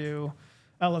Bert to do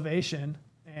Elevation,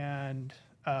 and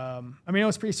I mean, it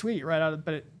was pretty sweet but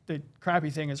the crappy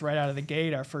thing is right out of the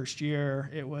gate, our first year,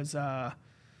 it was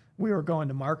we were going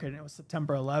to market, and it was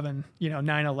September 11,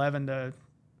 9/11, the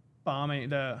bombing,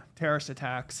 the terrorist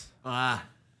attacks Ah,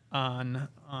 on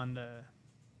the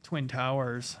Twin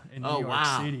Towers in New Oh, York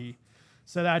wow. City.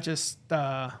 So that just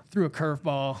threw a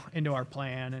curveball into our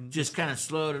plan, and just kind of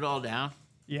slowed it all down.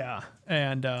 yeah,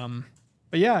 and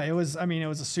but yeah, it was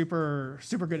a super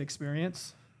super good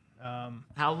experience.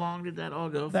 How long did that all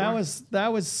go for?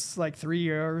 That was like 3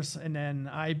 years, and then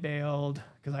I bailed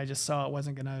because I just saw it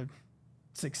wasn't gonna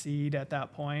succeed at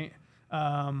that point.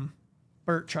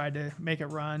 Bert tried to make it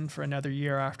run for another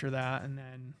year after that, and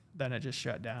then it just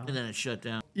shut down. And then it shut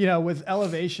down. With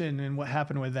Elevation and what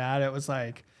happened with that, it was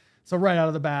like So right out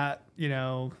of the bat,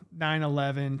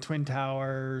 9/11, Twin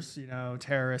Towers,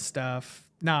 terrorist stuff,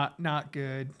 not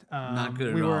good. Not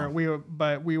good at all.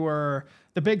 We were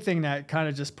the big thing that kind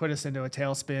of just put us into a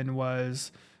tailspin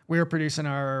was we were producing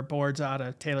our boards out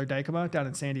of Taylor Dykema down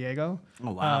in San Diego.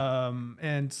 Oh, wow.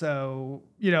 And so,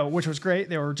 which was great.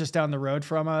 They were just down the road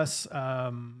from us.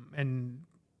 And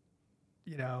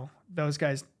those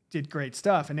guys did great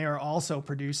stuff. And they were also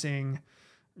producing,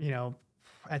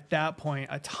 at that point,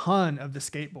 a ton of the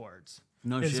skateboards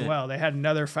as well. They had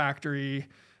another factory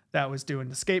that was doing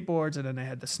the skateboards, and then they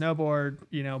had the snowboard,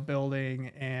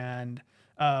 building, and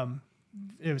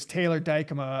it was Taylor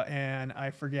Dykema, and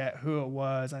I forget who it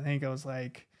was. I think it was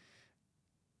like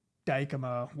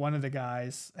Dykema, one of the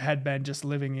guys, had been just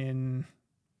living in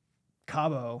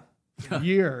Cabo for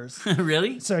years.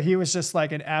 Really? So he was just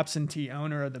like an absentee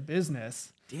owner of the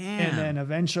business. Damn. And then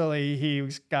eventually he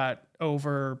got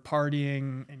over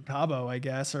partying in Cabo, I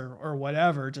guess, or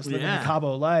whatever, just living the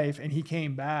Cabo life. And he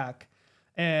came back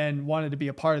and wanted to be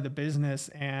a part of the business.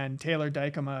 And Taylor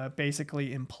Dykema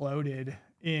basically imploded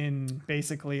in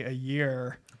basically a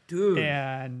year. Dude.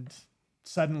 And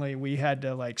suddenly we had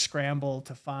to like scramble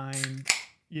to find,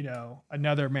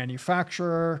 another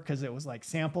manufacturer because it was like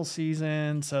sample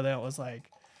season. So that was like,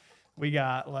 we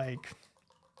got like,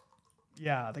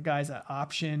 the guys at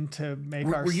Option to make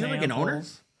our Were you samples. like an owner?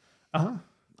 Uh-huh.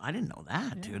 I didn't know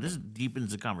that, dude. This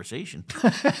deepens the conversation.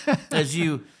 As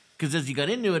you got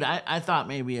into it, I thought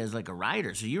maybe as like a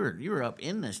rider. So you were up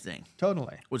in this thing.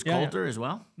 Totally. Was Coulter as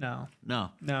well? No,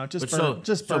 But just Bert,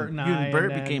 so Bert and you I. and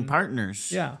Bert and became then, partners.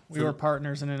 Yeah, we were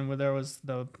partners, and then there was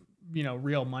the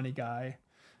real money guy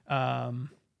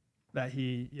that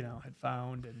he had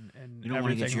found, and You don't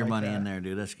want to get your like money that. in there,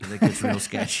 dude. That gets real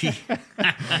sketchy.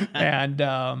 And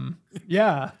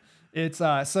it's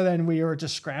so then we were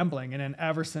just scrambling, and then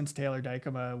ever since Taylor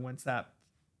Dykema, once that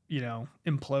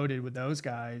imploded with those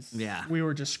guys, we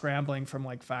were just scrambling from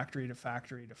like factory to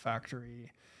factory to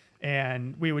factory,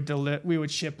 and we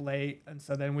would ship late, and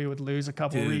so then we would lose a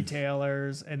couple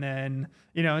retailers, and then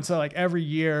and so like every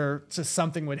year just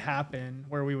something would happen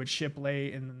where we would ship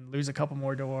late and then lose a couple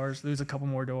more doors.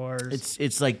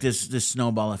 It's like this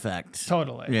snowball effect.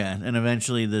 Totally. Yeah, and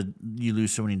eventually you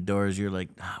lose so many doors, you're like,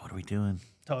 what are we doing?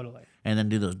 Totally. And then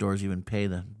do those doors even pay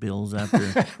the bills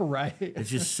after? Right. It's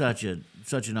just such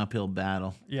an uphill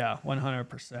battle. Yeah,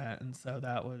 100%. And so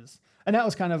that was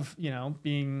kind of,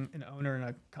 being an owner in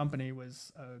a company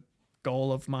was a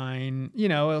goal of mine. It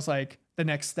was like the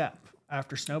next step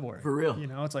after snowboarding. For real.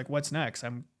 It's like, what's next?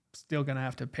 I'm still going to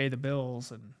have to pay the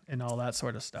bills and all that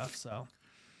sort of stuff.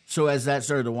 So as that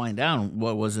started to wind down,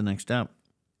 what was the next step?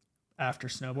 After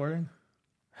snowboarding?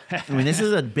 I mean, this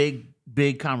is a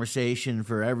big conversation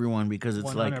for everyone because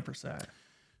it's 100%. like,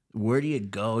 where do you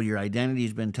go? Your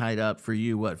identity's been tied up for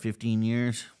you, 15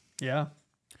 years? Yeah.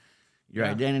 Your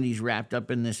identity's wrapped up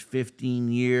in this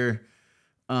 15-year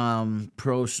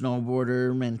pro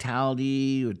snowboarder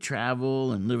mentality with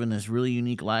travel and living this really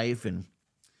unique life, and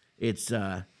it's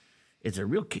a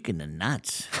real kick in the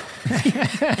nuts.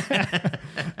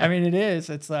 I mean, it is.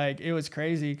 It's like, it was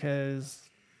crazy because,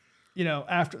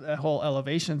 after that whole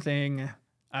elevation thing,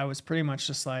 I was pretty much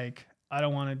just like, I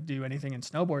don't want to do anything in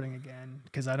snowboarding again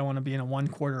because I don't want to be in a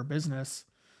one-quarter business.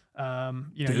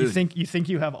 You think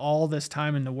you have all this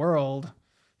time in the world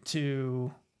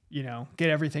to, get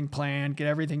everything planned, get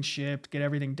everything shipped, get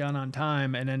everything done on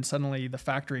time, and then suddenly the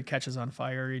factory catches on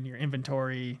fire and your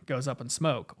inventory goes up in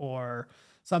smoke or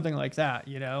something like that,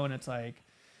 and it's like,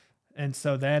 and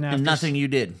so then after nothing you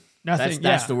did. Nothing.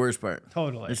 That's the worst part.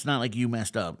 Totally. It's not like you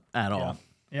messed up at all.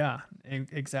 Yeah,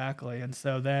 exactly. And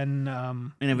so then,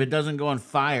 and if it doesn't go on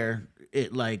fire,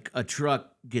 it like a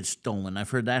truck gets stolen. I've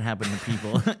heard that happen to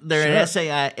people. They're at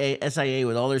SIA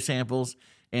with all their samples,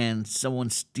 and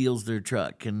someone steals their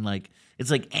truck, and like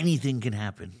it's like anything can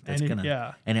happen.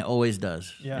 And it always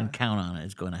does. Yeah. And count on it;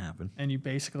 it's going to happen. And you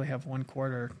basically have one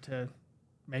quarter to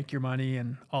make your money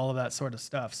and all of that sort of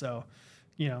stuff. So,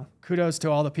 kudos to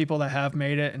all the people that have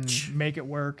made it and make it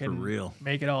work and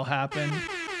make it all happen.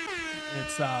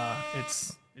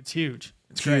 It's huge.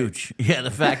 It's huge. Great. Yeah,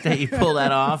 the fact that you pull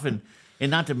that off, and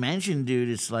not to mention, dude,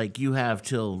 it's like you have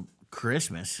till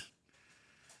Christmas.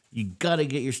 You got to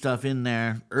get your stuff in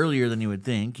there earlier than you would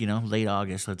think, late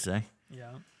August, let's say.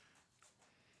 Yeah.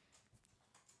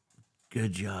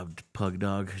 Good job, Pug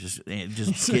Dog. Just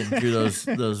getting through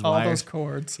those all wires. those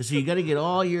cords. So you got to get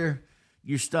all your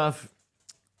stuff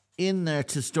in there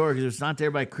to store, because if it's not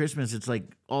there by Christmas, it's like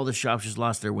all the shops just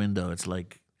lost their window. It's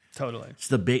like totally. It's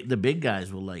the big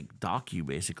guys will like dock you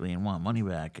basically and want money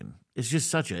back, and it's just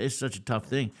such a tough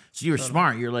thing. So you were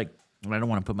smart. You're like, I don't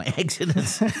want to put my eggs in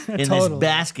this this Totally.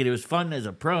 basket. It was fun as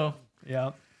a pro.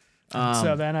 Yep.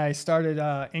 So then I started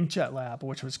Inkjet Lab,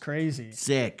 which was crazy,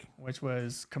 Sick. which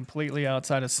was completely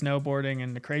outside of snowboarding.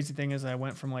 And the crazy thing is I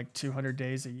went from like 200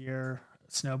 days a year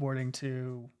snowboarding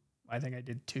to, I think I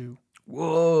did 2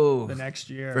 Whoa. the next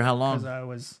year. For how long? Because I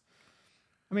was,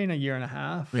 I mean, a year and a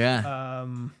half. Yeah.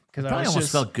 Because I Probably was almost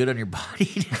just, felt good on your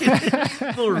body.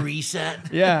 A little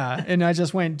reset. yeah. And I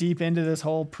just went deep into this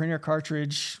whole printer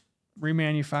cartridge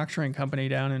remanufacturing company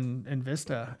down in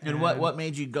Vista. And what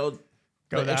made you go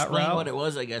that explain route? what it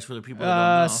was, I guess, for the people that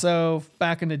don't know. So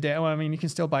back in the day, well, I mean, you can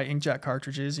still buy inkjet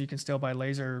cartridges. You can still buy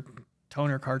laser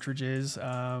toner cartridges.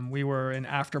 We were an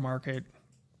aftermarket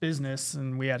business,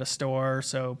 and we had a store,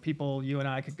 so you and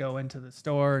I could go into the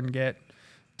store and get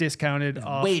discounted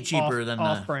off, way cheaper than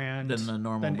off-brand than the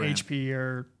normal than brand. HP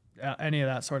or any of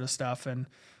that sort of stuff, and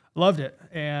loved it.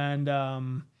 And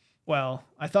well,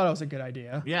 I thought it was a good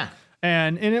idea. Yeah.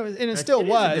 And it still it is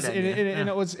a was, good and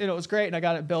idea. it was great, and I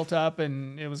got it built up,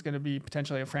 and it was going to be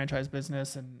potentially a franchise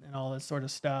business and all this sort of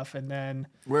stuff. And then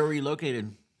Where were you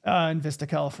located? in Vista,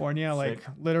 California, like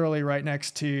literally right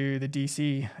next to the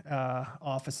DC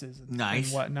offices and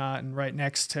whatnot, and right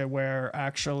next to where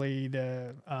actually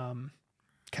the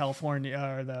California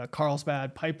or the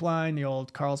Carlsbad pipeline, the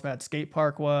old Carlsbad skate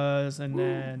park was, and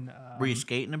then Were you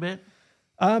skating a bit?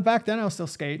 back then I was still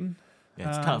skating. Yeah,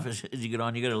 it's tough as you get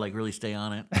on. You got to like really stay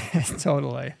on it.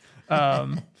 Totally.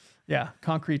 Yeah,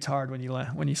 concrete's hard when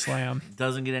you slam.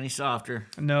 Doesn't get any softer.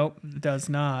 Nope, it does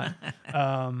not.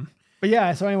 But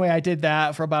yeah, so anyway, I did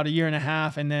that for about a year and a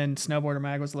half, and then Snowboarder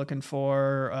Mag was looking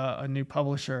for a new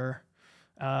publisher,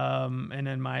 and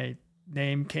then my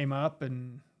name came up,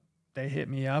 and they hit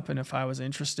me up, and if I was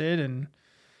interested, and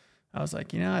I was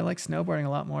like, I like snowboarding a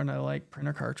lot more than I like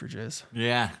printer cartridges.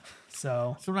 Yeah.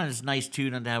 So Sometimes it's nice too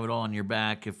not to have it all on your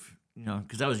back if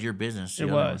because that was your business. it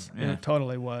the other was. one. Yeah. It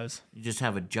totally was. You just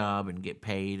have a job and get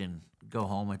paid and go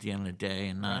home at the end of the day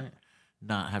and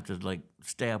not have to like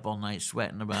stay up all night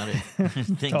sweating about it,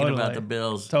 thinking about Totally. the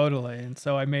bills. Totally. And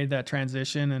so I made that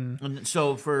transition, And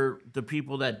so for the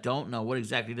people that don't know, what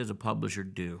exactly does a publisher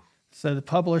do? so the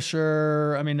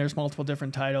publisher, I mean, there's multiple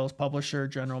different titles: publisher,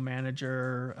 general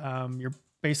manager. You're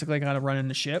basically kind of running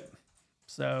the ship.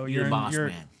 So You're the boss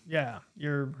man. Yeah,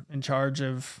 you're in charge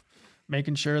of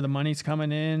making sure the money's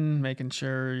coming in, making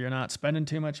sure you're not spending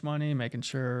too much money, making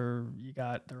sure you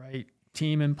got the right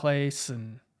team in place,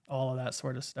 and all of that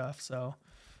sort of stuff. So,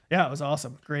 yeah, it was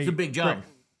awesome. Great. It's a big job. Great.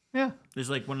 Yeah. There's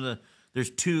like there's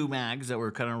 2 mags that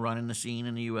were kind of running the scene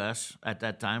in the U.S. at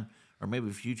that time, or maybe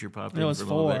Future popped in It was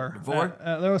for a little 4. bit.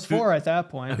 4? There was 4 at that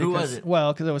point. Who was because- it?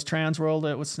 Well, because it was Transworld,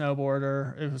 it was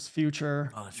Snowboarder, it was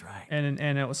Future, Oh, that's right. and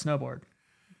it was Snowboard.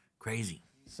 Crazy.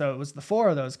 So it was the 4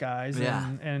 of those guys. Yeah.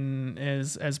 And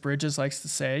as Bridges likes to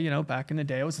say, back in the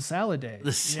day, it was the salad days.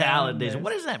 The salad days.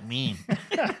 What does that mean?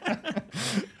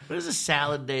 What does the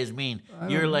salad days mean?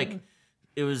 You're like,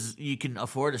 it was, you can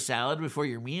afford a salad before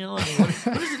your meal? I mean, what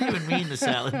does it even mean, the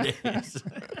salad days?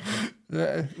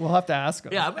 We'll have to ask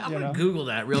them. Yeah, I'm going to Google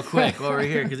that real quick while we're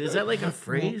here, because is that like a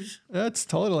phrase? That's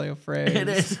totally a phrase. It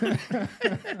is.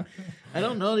 I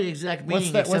don't know the exact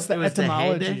meaning. What's the except it was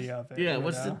etymology heyday. of it, Yeah, you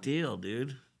what's the know? deal,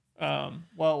 dude?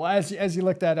 Well, as you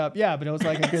look that up, yeah, but it was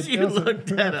like a good. You looked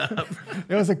that up.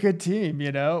 It was a good team,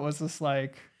 It was just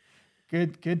like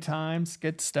good times,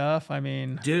 good stuff. I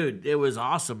mean, Dude, it was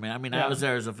awesome, man. I mean, I Yeah. was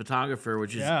there as a photographer,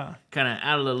 which is Yeah. kind of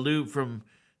out of the loop from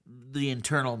the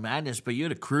internal madness, but you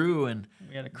had a crew, and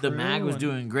we had a the mag crew was and-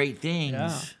 doing great things.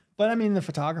 Yeah. But I mean, the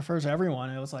photographers, everyone,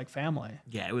 it was like family.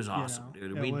 Yeah, it was awesome,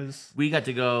 dude. it We got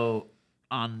to go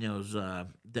on those the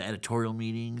editorial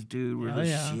meetings, dude. Where Oh, the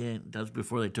yeah. shit. That was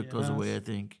before they took those Yes. away, I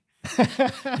think.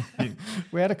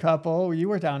 We had a couple. You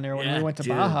were down there when Yeah, we went to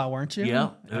dude. Baja, weren't you?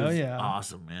 Yeah. It Oh was yeah.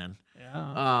 awesome, man.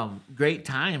 Yeah. Great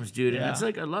times, dude. And Yeah. it's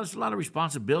like a lot of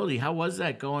responsibility. How was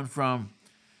that going from?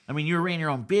 I mean, you were running your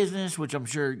own business, which I'm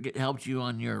sure helped you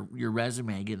on your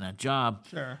resume getting that job.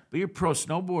 Sure. But your pro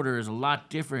snowboarder is a lot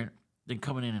different than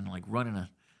coming in and like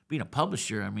being a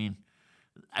publisher. I mean,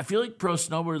 I feel like pro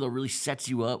snowboarder though really sets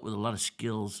you up with a lot of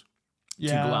skills to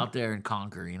go out there and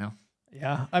conquer.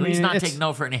 Yeah. At least not take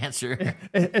no for an answer.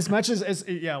 As much as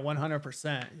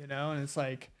 100%, and it's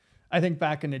like, I think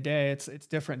back in the day, it's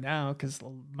different now because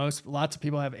lots of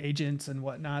people have agents and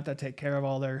whatnot that take care of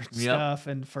all their stuff.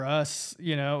 And for us,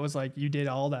 it was like you did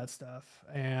all that stuff.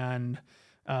 And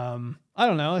I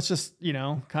don't know, it's just,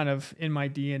 kind of in my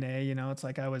DNA, it's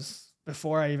like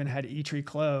before I even had E-Tree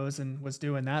clothes and was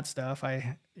doing that stuff,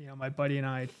 my buddy and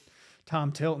I,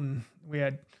 Tom Tilton, we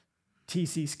had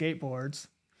TC skateboards.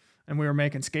 And we were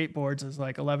making skateboards as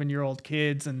like 11-year-old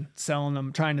kids and selling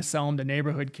them, trying to sell them to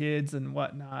neighborhood kids and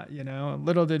whatnot, you know.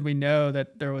 Little did we know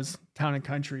that there was town and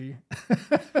country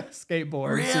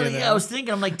skateboards. Really? You know? Yeah, I was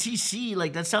thinking, I'm like, TC,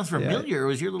 like that sounds familiar. It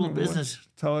was your little business.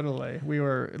 Totally. We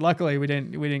were luckily we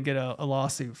didn't get a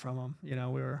lawsuit from them. You know,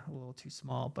 we were a little too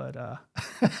small, but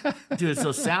Dude,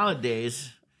 so salad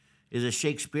days is a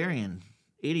Shakespearean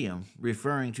idiom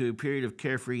referring to a period of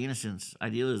carefree innocence,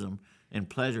 idealism, and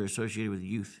pleasure associated with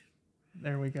youth.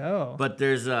 there we go. But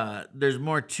there's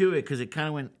more to it because it kind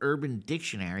of went. Urban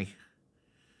Dictionary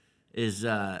has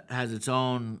its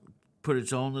own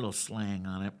little slang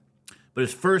on it, but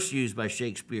it's first used by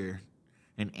Shakespeare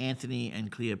and Antony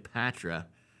and Cleopatra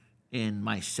in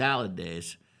my salad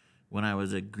days when I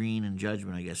was a green in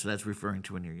judgment, I guess. So that's referring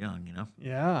to when you're young, you know.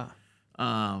 Yeah.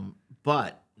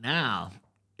 But now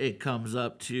it comes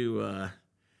up to.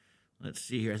 Let's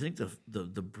see here. I think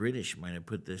the British might have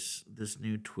put this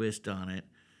new twist on it,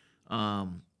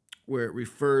 where it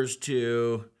refers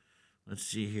to. Let's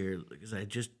see here, because I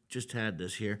just had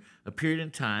this here. A period in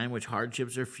time which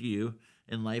hardships are few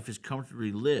and life is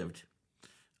comfortably lived,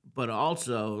 but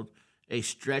also a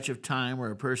stretch of time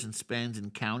where a person spends in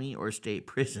county or state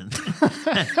prison,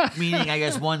 meaning I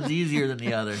guess one's easier than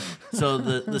the other. So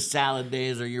the salad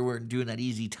days are you're doing that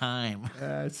easy time.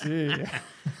 I see.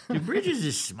 Dude, Bridges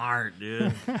is smart,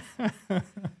 dude.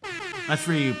 That's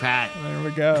for you, Pat. There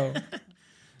we go.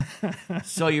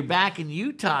 So you're back in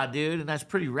Utah, dude, and that's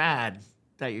pretty rad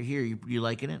that you're here. You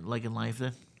liking it? Liking life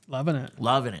then? Loving it.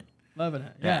 Loving it. Loving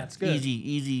it. Yeah, it's good.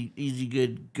 Easy,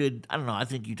 good. I don't know. I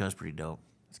think Utah's pretty dope.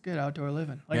 It's good outdoor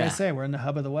living. Like Yeah. I say, we're in the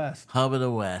hub of the West. Hub of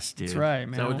the West, dude. That's right, Is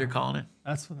man. that what they're calling it?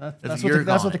 That's That's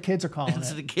what the kids are calling That's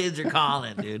what it. the kids are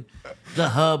calling it, dude. The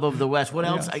hub of the West. What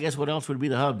else? Yeah. I guess what else would be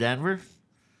the hub? Denver?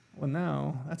 Well,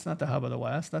 no, that's not the hub of the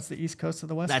West. That's the East Coast of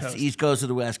the West That's Coast. the East Coast of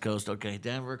the West Coast. Okay,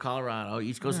 Denver, Colorado,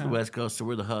 East Coast of the Yeah. West Coast. So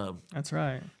we're the hub. That's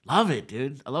right. Love it,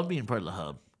 dude. I love being part of the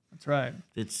hub. That's right.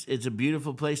 It's a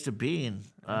beautiful place to be, and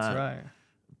That's right.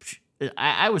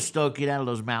 I was stoked to get out of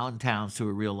those mountain towns to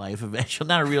a real life eventually.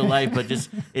 Not a real life, but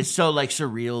just it's so like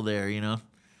surreal there, you know.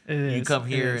 It is. You come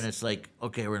here It is. and it's like,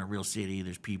 okay, we're in a real city.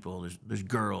 There's people. There's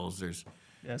girls. There's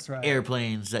That's right.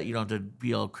 airplanes that you don't have to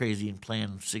be all crazy and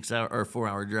plan 6 hour or 4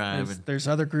 hour drive. There's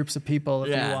other groups of people if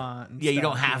yeah, you want. And yeah. You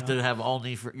stuff, don't have know? to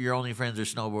have your only friends are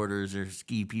snowboarders or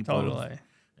ski people. Totally.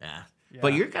 Yeah. Yeah.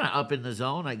 But you're kind of up in the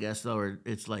zone, I guess, though, or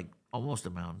it's like almost a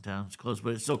mountain town. It's close,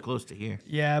 but it's so close to here.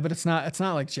 Yeah, but it's not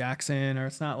like Jackson or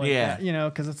it's not like Yeah. that, you know,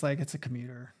 because it's like it's a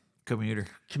commuter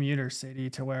city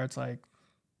to where it's like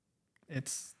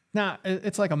it's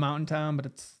like a mountain town, but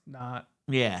it's not.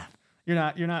 Yeah. You're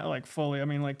not like fully. I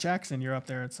mean, like Jackson, you're up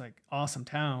there. It's like awesome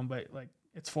town, but like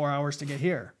it's 4 hours to get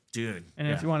here. Dude. And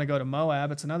if you want to go to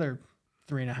Moab, it's another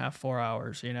 3.5, 4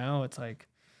 hours. You know, it's like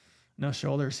no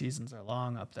shoulder seasons are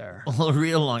long up there.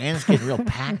 Real long, and it's getting real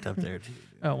packed up there too.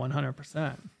 Oh,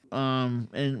 100%.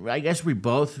 And I guess we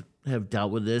both have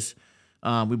dealt with this.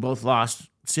 We both lost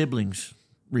siblings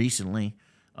recently.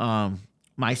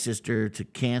 My sister to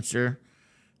cancer.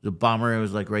 The bummer, it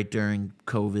was like right during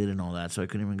COVID and all that, so I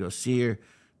couldn't even go see her.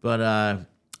 But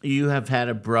you have had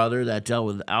a brother that dealt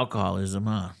with alcoholism,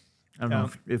 huh? I don't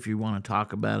know if you want to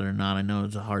talk about it or not. I know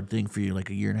it's a hard thing for you, like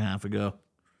a year and a half ago.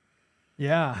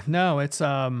 Yeah, no, it's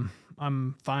I'm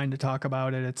fine to talk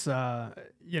about it. It's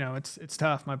you know, it's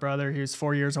tough. My brother, he was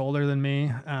 4 years older than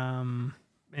me,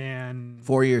 and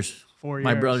 4 years. 4 years.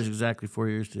 My brother's exactly 4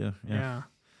 years too. Yeah,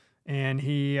 and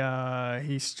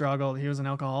he struggled. He was an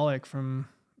alcoholic from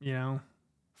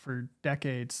for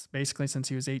decades, basically since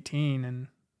he was 18, and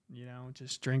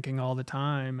just drinking all the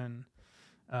time, and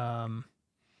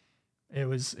it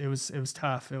was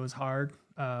tough. It was hard.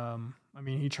 I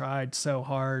mean, he tried so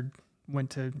hard, went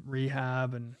to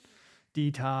rehab and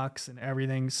detox and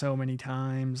everything so many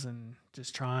times, and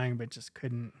just trying, but just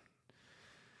couldn't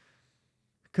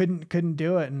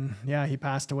do it. And yeah, he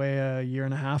passed away a year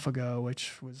and a half ago,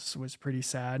 which was pretty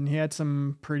sad. And he had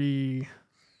some pretty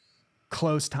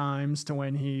close times to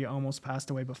when he almost passed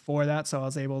away before that. So I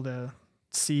was able to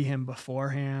see him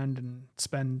beforehand and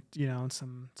spend,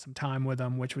 some time with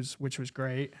him, which was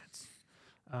great.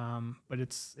 But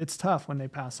it's tough when they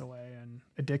pass away, and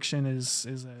addiction is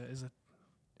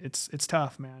it's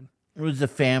tough, man. It was the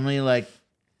family, like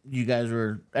you guys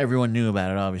everyone knew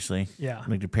about it, obviously. Yeah.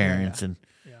 Like the parents and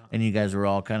you guys were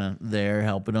all kind of there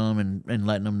helping them and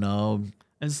letting them know.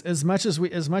 As much as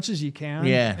you can.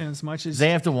 Yeah. And as much as they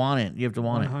have to want it. You have to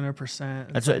want 100%.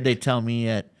 it. That's what they tell me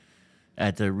at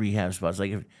the rehab spots.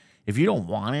 Like if you don't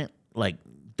want it, like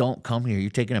don't come here. You're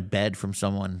taking a bed from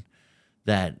someone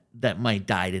that might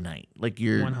die tonight. Like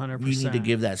 100%. You need to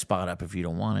give that spot up if you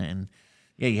don't want it. And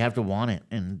Yeah, you have to want it,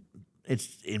 and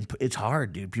it's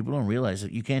hard, dude. People don't realize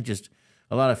that you can't just.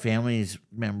 A lot of families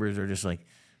members are just like,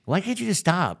 why can't you just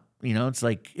stop? You know, it's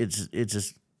like it's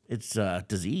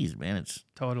disease, man. It's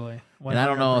Totally. 100%. and I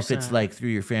don't know if it's like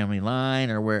through your family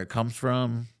line or where it comes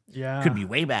from. Yeah. Could be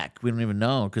way back. We don't even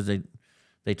know because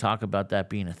they talk about that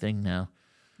being a thing now.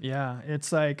 Yeah,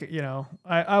 it's like, you know,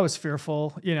 I was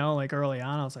fearful, you know, like early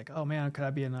on, I was like, oh man, could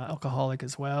I be an alcoholic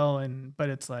as well? But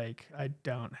it's like, I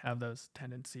don't have those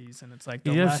tendencies. And it's like,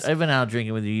 I've been out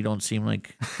drinking with you. You don't seem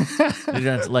like you're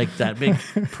not like that big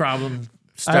problem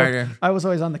starter. I was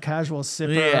always on the casual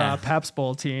sipper Pabst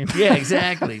Bowl team. Yeah,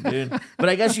 exactly, dude. But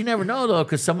I guess you never know though,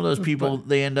 because some of those people,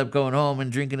 they end up going home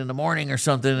and drinking in the morning or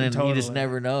something, and you just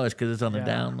never know. It's because it's on the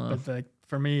down low. But like,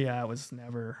 for me, that was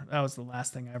the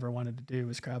last thing I ever wanted to do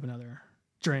was grab another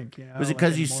drink. You know, was it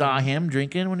because you saw him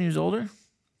drinking when he was older?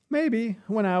 Maybe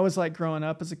when I was like growing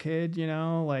up as a kid, you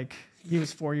know, like he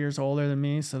was 4 years older than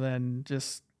me. So then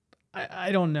just,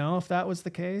 I don't know if that was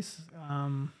the case.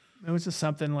 It was just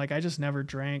something like I just never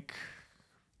drank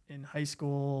in high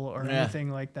school or anything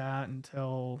like that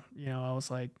until, you know, I was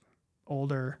like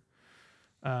older,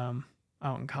 out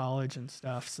in college and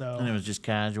stuff. So, and it was just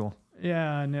casual.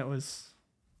 Yeah. And it was,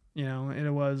 you know, it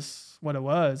was what it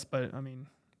was, but I mean,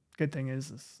 good thing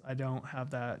is I don't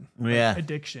have that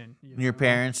addiction. You know? Your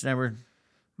parents never?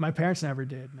 My parents never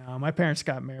did. No, my parents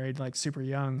got married like super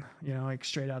young, you know, like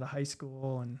straight out of high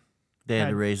school, and they had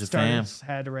to raise a fam.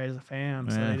 Had to raise a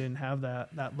fam, so they didn't have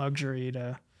that luxury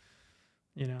to,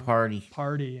 you know,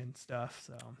 party and stuff.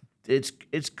 So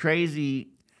it's crazy.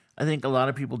 I think a lot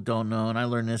of people don't know, and I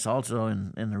learned this also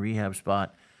in the rehab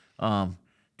spot.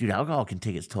 Dude, alcohol can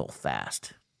take its toll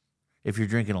fast if you're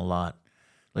drinking a lot.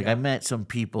 Like I met some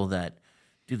people that,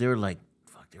 dude, they were like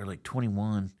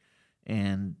 21,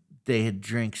 and they had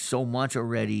drank so much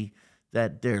already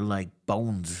that their like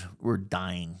bones were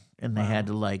dying, and they had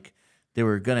to they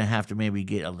were gonna have to maybe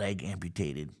get a leg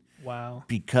amputated. Wow.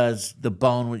 Because the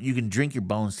bone, you can drink your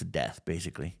bones to death,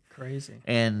 basically. Crazy.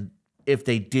 And if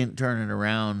they didn't turn it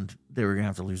around, they were gonna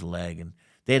have to lose a leg, and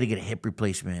they had to get a hip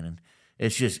replacement, and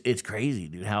it's crazy,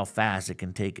 dude, how fast it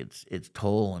can take its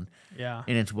toll. And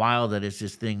it's wild that it's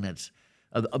this thing that's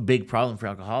a big problem for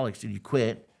alcoholics. Dude, you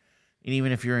quit, and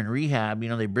even if you're in rehab, you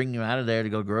know, they bring you out of there to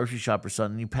go grocery shop or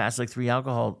something, you pass like 3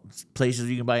 alcohol places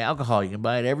you can buy alcohol. You can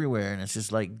buy it everywhere, and it's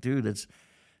just like, dude, it's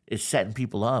setting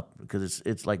people up because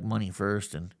it's like money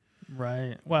first and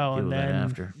right. Well, and then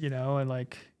after, you know, and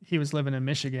like he was living in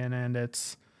Michigan, and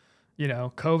it's, you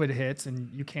know, COVID hits and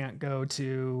you can't go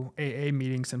to AA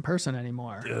meetings in person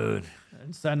anymore. Dude.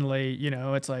 And suddenly, you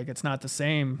know, it's like, it's not the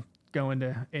same going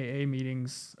to AA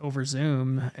meetings over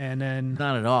Zoom. And then.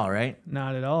 Not at all, right?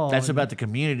 Not at all. That's about the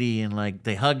community, and like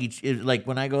they hug like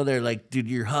when I go there, like, dude,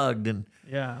 you're hugged. And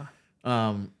yeah.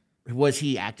 Was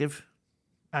he active?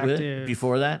 Active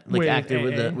before that? Like active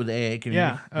AA. with the AA community?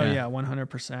 Yeah. Oh yeah,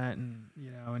 100%. And,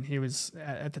 you know, and he was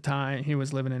at the time, he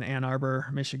was living in Ann Arbor,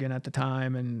 Michigan at the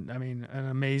time. And I mean, an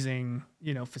amazing,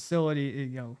 you know, facility,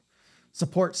 you know,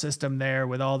 support system there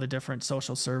with all the different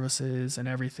social services and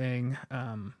everything,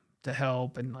 to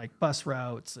help, and like bus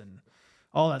routes and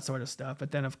all that sort of stuff.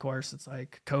 But then of course it's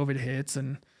like COVID hits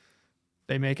and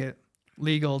they make it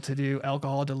legal to do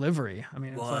alcohol delivery. I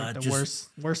mean, it's like the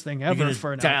worst thing ever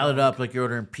for an dial it up like you're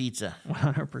ordering pizza.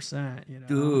 100%, you know.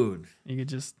 Dude. You could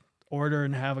just order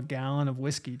and have a gallon of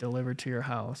whiskey delivered to your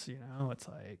house, you know. It's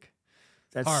like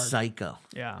that's hard. Psycho.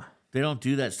 Yeah. They don't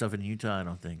do that stuff in Utah, I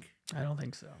don't think. I don't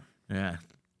think so. Yeah.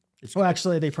 Well,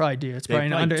 actually, they probably do. It's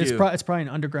probably it's probably an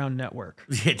underground network.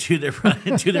 Yeah, dude, there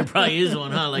probably is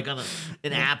one, huh? Like on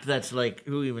an app that's like,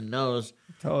 who even knows?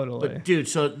 Totally. But dude,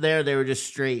 so they were just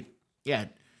straight. Yeah,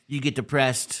 you get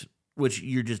depressed, which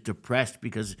you're just depressed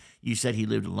because you said he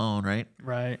lived alone, right?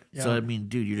 Right. Yeah. So I mean,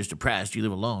 dude, you're just depressed. You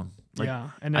live alone. Like, yeah.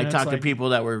 And I talked to people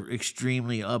that were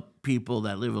extremely up, people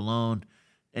that live alone,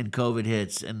 and COVID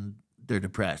hits, and they're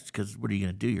depressed because what are you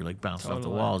gonna do? You're like bouncing off the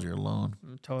walls. You're alone.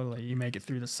 Totally. You make it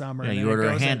through the summer. Yeah, and you order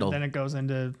a handle. Then it goes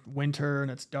into winter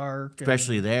and it's dark.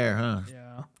 Especially there, huh?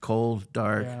 Yeah. Cold,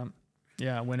 dark. Yeah.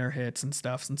 Yeah. Winter hits and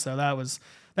stuff, and so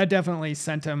that definitely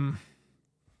sent him,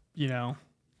 you know,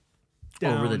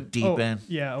 down, over the deep end.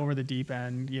 Yeah, over the deep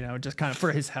end. You know, just kind of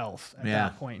for his health at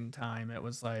that point in time. It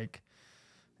was like,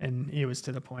 and he was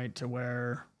to the point to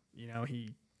where, you know,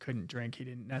 he couldn't drink. He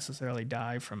didn't necessarily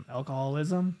die from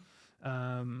alcoholism.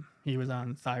 He was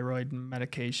on thyroid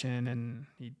medication, and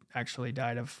he actually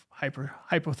died of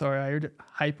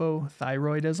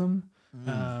hypothyroidism,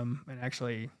 and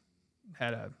actually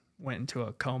went into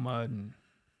a coma, and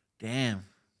damn,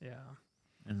 yeah,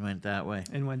 and went that way.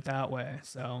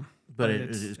 So, but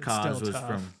his cause was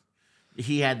tough.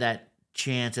 He had that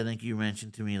chance. I think you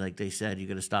mentioned to me, like they said, you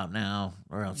got to stop now,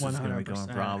 or else it's going to become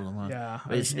a problem. Huh? Yeah,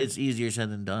 but it's easier said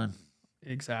than done.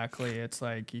 Exactly. It's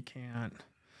like you can't.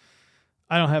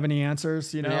 I don't have any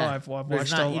answers. You know, Yeah. I've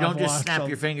watched. You don't just snap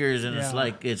your fingers and it's Yeah.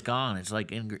 like it's gone. It's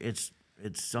like it's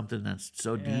something that's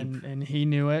so deep. And he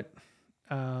knew it,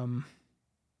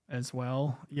 as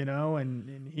well. You know,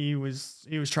 and he was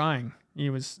trying.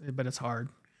 But it's hard.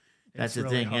 That's It's the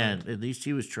really thing. hard. Yeah, at least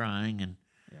he was trying. And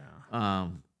Yeah.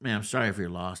 man, I'm sorry for your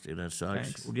loss, dude. That sucks.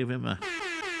 Thanks. We'll give him a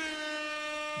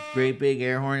great big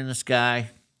air horn in the sky.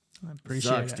 I appreciate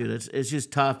Sucks, it. dude. It's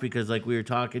just tough because like we were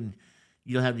talking,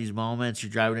 you'll have these moments.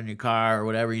 You're driving in your car or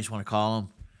whatever. You just want to call them,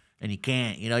 and you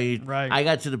can't. You know, Right. I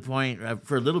got to the point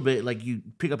for a little bit, like you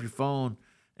pick up your phone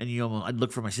and I'd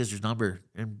look for my sister's number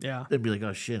and Yeah. then be like,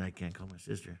 oh shit, I can't call my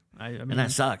sister, I mean, and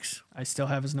that sucks. I still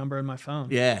have his number in my phone.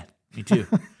 Yeah, me too,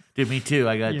 dude. Me too.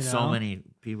 I got You so know? many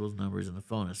people's numbers in the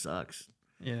phone. It sucks.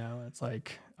 You know, it's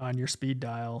like on your speed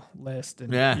dial list,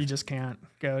 and Yeah. you just can't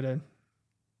go to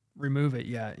remove it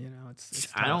yet. You know, it's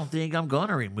I don't tough. think I'm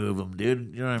gonna remove them,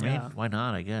 dude. You know what I mean? Yeah. Why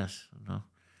not? I guess. No.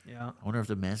 Yeah. I wonder if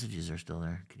the messages are still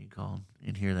there. Can you call them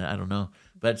and hear that? I don't know.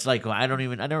 But it's like, I never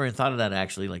even thought of that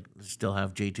actually. Like, still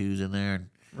have J2s in there and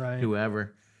Right.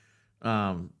 whoever.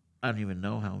 I don't even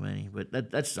know how many, but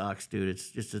that sucks, dude.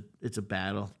 It's just it's a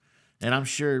battle. And I'm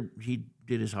sure he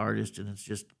did his hardest, and it's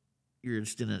just, you're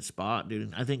just in that spot, dude.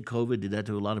 And I think COVID did that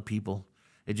to a lot of people.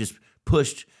 It just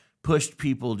pushed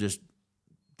people just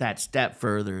that step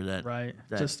further. Right.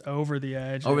 that- Just over the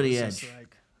edge. Over It the was just edge.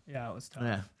 like, yeah, it was tough.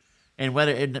 Yeah. And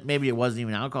maybe it wasn't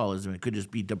even alcoholism. It could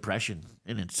just be depression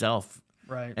in itself.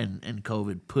 Right. And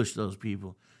COVID pushed those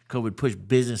people. COVID pushed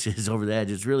businesses over the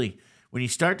edge. It's really, when you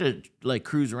start to like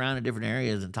cruise around in different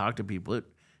areas and talk to people, it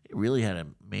really had a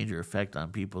major effect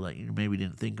on people that you maybe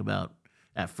didn't think about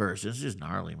at first. It's just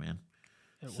gnarly, man.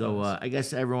 So I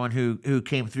guess everyone who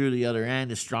came through the other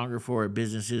end is stronger for it.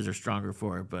 Businesses are stronger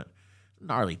for it, but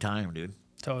gnarly time, dude.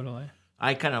 Totally.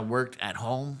 I kind of worked at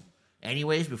home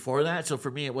anyways before that, so for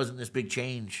me it wasn't this big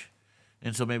change,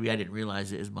 and so maybe I didn't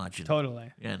realize it as much. And,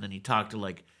 Totally. yeah, and then you talk to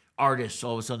like artists,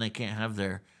 all of a sudden they can't have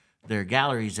their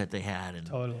galleries that they had, and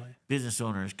Totally. business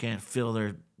owners can't fill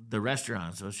the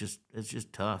restaurants, so it's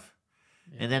just tough.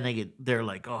 And then they're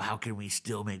like, oh, how can we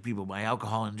still make people buy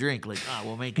alcohol and drink? Like,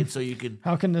 we'll make it so you can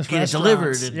How can this get it restaurant?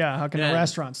 delivered. And, How can yeah. the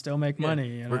restaurant still make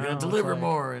money? You We're know? gonna It's deliver like-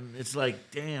 more, and it's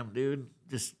like, damn, dude.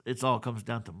 Just it's all comes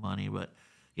down to money, but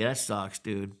yeah, that sucks,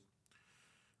 dude.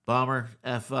 Bummer.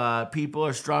 If people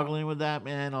are struggling with that,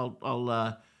 man,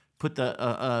 I'll put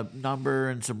the number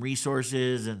and some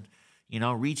resources, and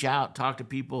reach out, talk to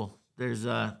people. There's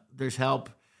help,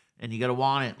 and you gotta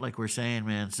want it, like we're saying,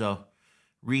 man. So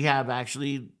rehab,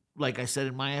 actually, like I said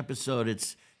in my episode,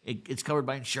 it's covered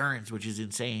by insurance, which is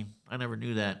insane. I never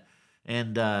knew that.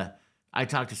 And I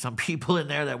talked to some people in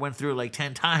there that went through it like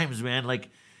 10 times, man. Like,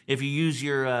 if you use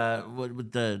your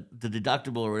with the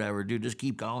deductible or whatever, dude, just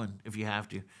keep going if you have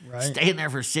to. Right. Stay in there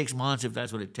for 6 months if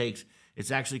that's what it takes. It's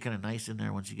actually kind of nice in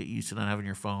there once you get used to not having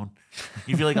your phone.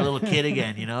 You feel like a little kid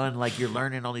again, and like you're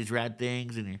learning all these rad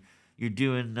things, and you're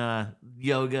doing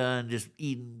yoga and just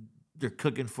eating. They're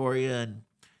cooking for you, and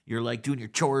you're like doing your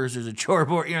chores. There's a chore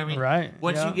board. You know what I mean? Right.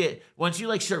 Once you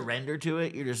like surrender to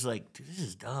it, you're just like, dude, this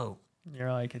is dope.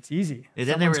 You're like, it's easy. And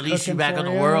then they Someone's release you cooking back for on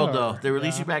the world, or- though. They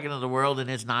release yeah. you back into the world, and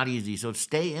it's not easy. So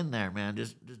stay in there, man.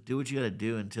 Just do what you got to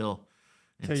do until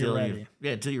you're ready.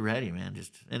 until you're ready, man.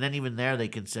 And then even there, they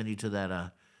can send you to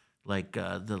that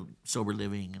the sober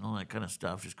living and all that kind of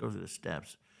stuff. Just go through the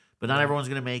steps. But not everyone's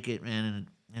gonna make it, man,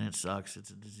 and it sucks. It's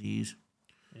a disease.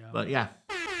 Yeah. But yeah,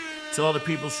 so all the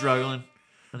people struggling.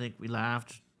 I think we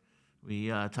laughed. We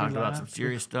talked about some laughed.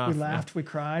 serious stuff. We laughed. We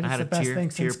cried. I It's had the a best tear thing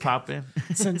tear since pop in.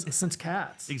 since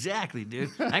cats. Exactly, dude.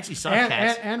 I actually saw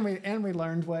cats. And we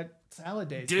learned what salad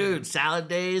days. Dude, salad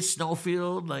days,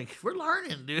 snowfield, like we're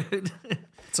learning, dude.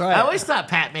 That's right. I always thought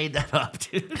Pat made that up,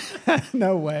 dude.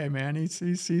 No way, man.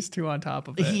 He's too on top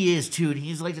of it. He is too, and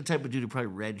he's like the type of dude who probably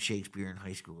read Shakespeare in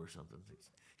high school or something.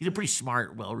 He's a pretty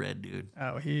smart, well-read dude.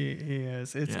 Oh, he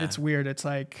is. It's Yeah. it's weird. It's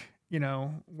like,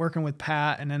 working with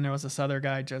Pat, and then there was this other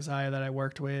guy, Josiah, that I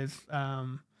worked with,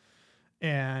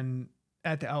 and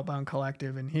at the Outbound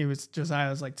Collective, and Josiah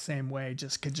was like the same way,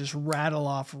 could just rattle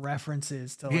off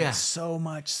references to like Yeah. so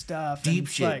much stuff. Deep and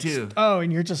it's shit, like, too. Oh,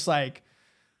 and you're just like,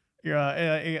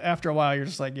 after a while, you're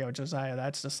just like, yo, Josiah,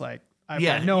 that's just like, I've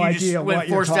got no you just idea went what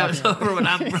you're 4 steps talking over what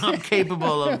I'm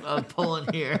capable of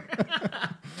pulling here.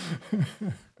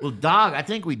 Well, dog, I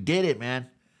think we did it, man.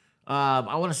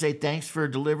 I want to say thanks for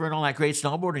delivering all that great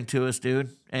snowboarding to us, dude.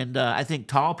 And I think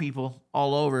tall people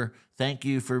all over, thank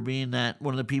you for being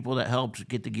one of the people that helped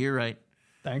get the gear right.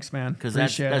 Thanks, man. Because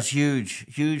Appreciate that's it.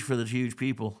 huge for the huge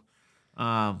people.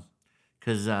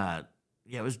 Because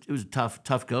it was a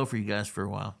tough go for you guys for a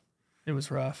while. It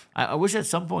was rough. I wish at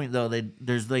some point though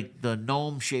there's like the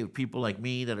gnome shaped people like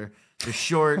me that are they're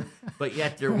short but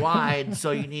yet they're wide,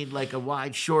 so you need like a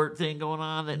wide short thing going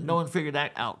on that no one figured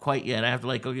that out quite yet. I have to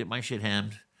like go get my shit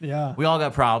hemmed. Yeah. We all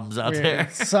got problems out there.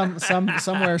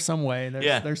 Somewhere, some way.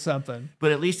 There's something.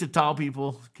 But at least the tall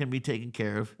people can be taken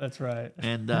care of. That's right.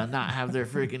 And not have their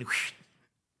freaking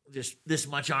just this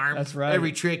much arm. That's right.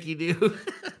 Every trick you do.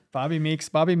 Bobby Meeks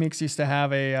used to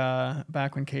have a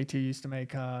back when KT used to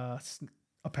make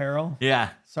apparel. Yeah.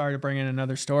 Sorry to bring in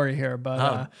another story here,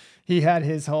 but he had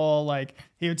his whole like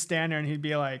he would stand there and he'd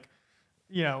be like,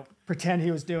 pretend he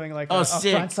was doing like a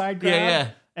front side grab. Yeah.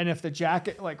 And if the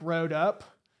jacket like rode up,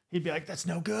 he'd be like, "That's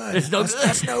no good. It's no good.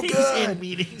 That's no He's good." in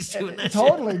meetings doing that.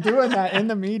 Totally doing that in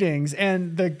the meetings.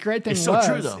 And the great thing It's so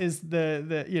true, though. is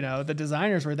the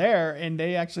designers were there and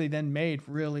they actually then made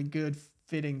really good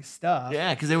fitting stuff.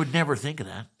 Yeah, because they would never think of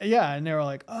that. Yeah, and they were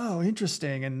like, "Oh,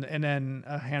 interesting." And then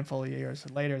a handful of years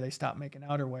later, they stopped making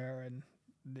outerwear, and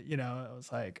it was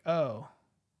like, "Oh,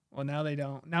 well now they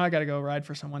don't. Now I got to go ride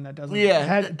for someone that doesn't.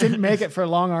 Didn't make it for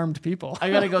long-armed people. I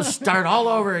got to go start all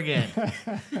over again."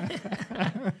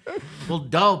 Well,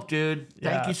 dope, dude.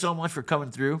 Thank you so much for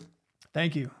coming through.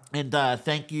 Thank you. And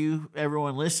thank you,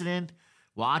 everyone listening,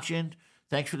 watching.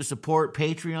 Thanks for the support,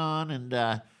 Patreon, and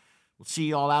we'll see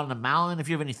you all out on the mountain. If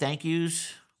you have any thank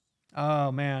yous.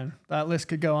 Oh, man. That list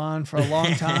could go on for a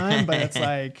long time, but it's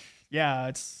like,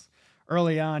 it's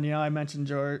early on. I mentioned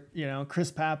George,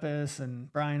 Chris Pappas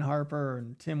and Brian Harper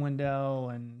and Tim Wendell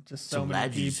and just so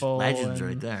many people. Legends and,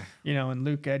 right there. And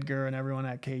Luke Edgar and everyone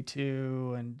at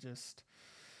K2 and just,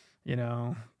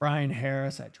 Brian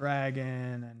Harris at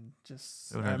Dragon and just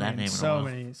so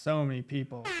many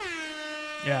people.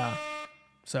 Yeah.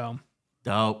 So.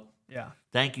 Dope. Yeah.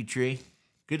 Thank you, Tree.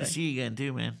 Good to see you again,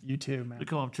 too, man. You too, man. We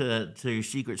come up to your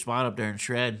secret spot up there and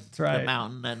shred. That's right. The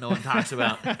mountain that no one talks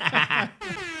about.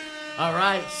 All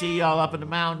right. See y'all up in the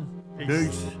mountain.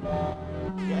 Peace.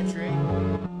 Yeah, Tree.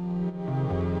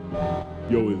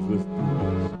 Yo, is this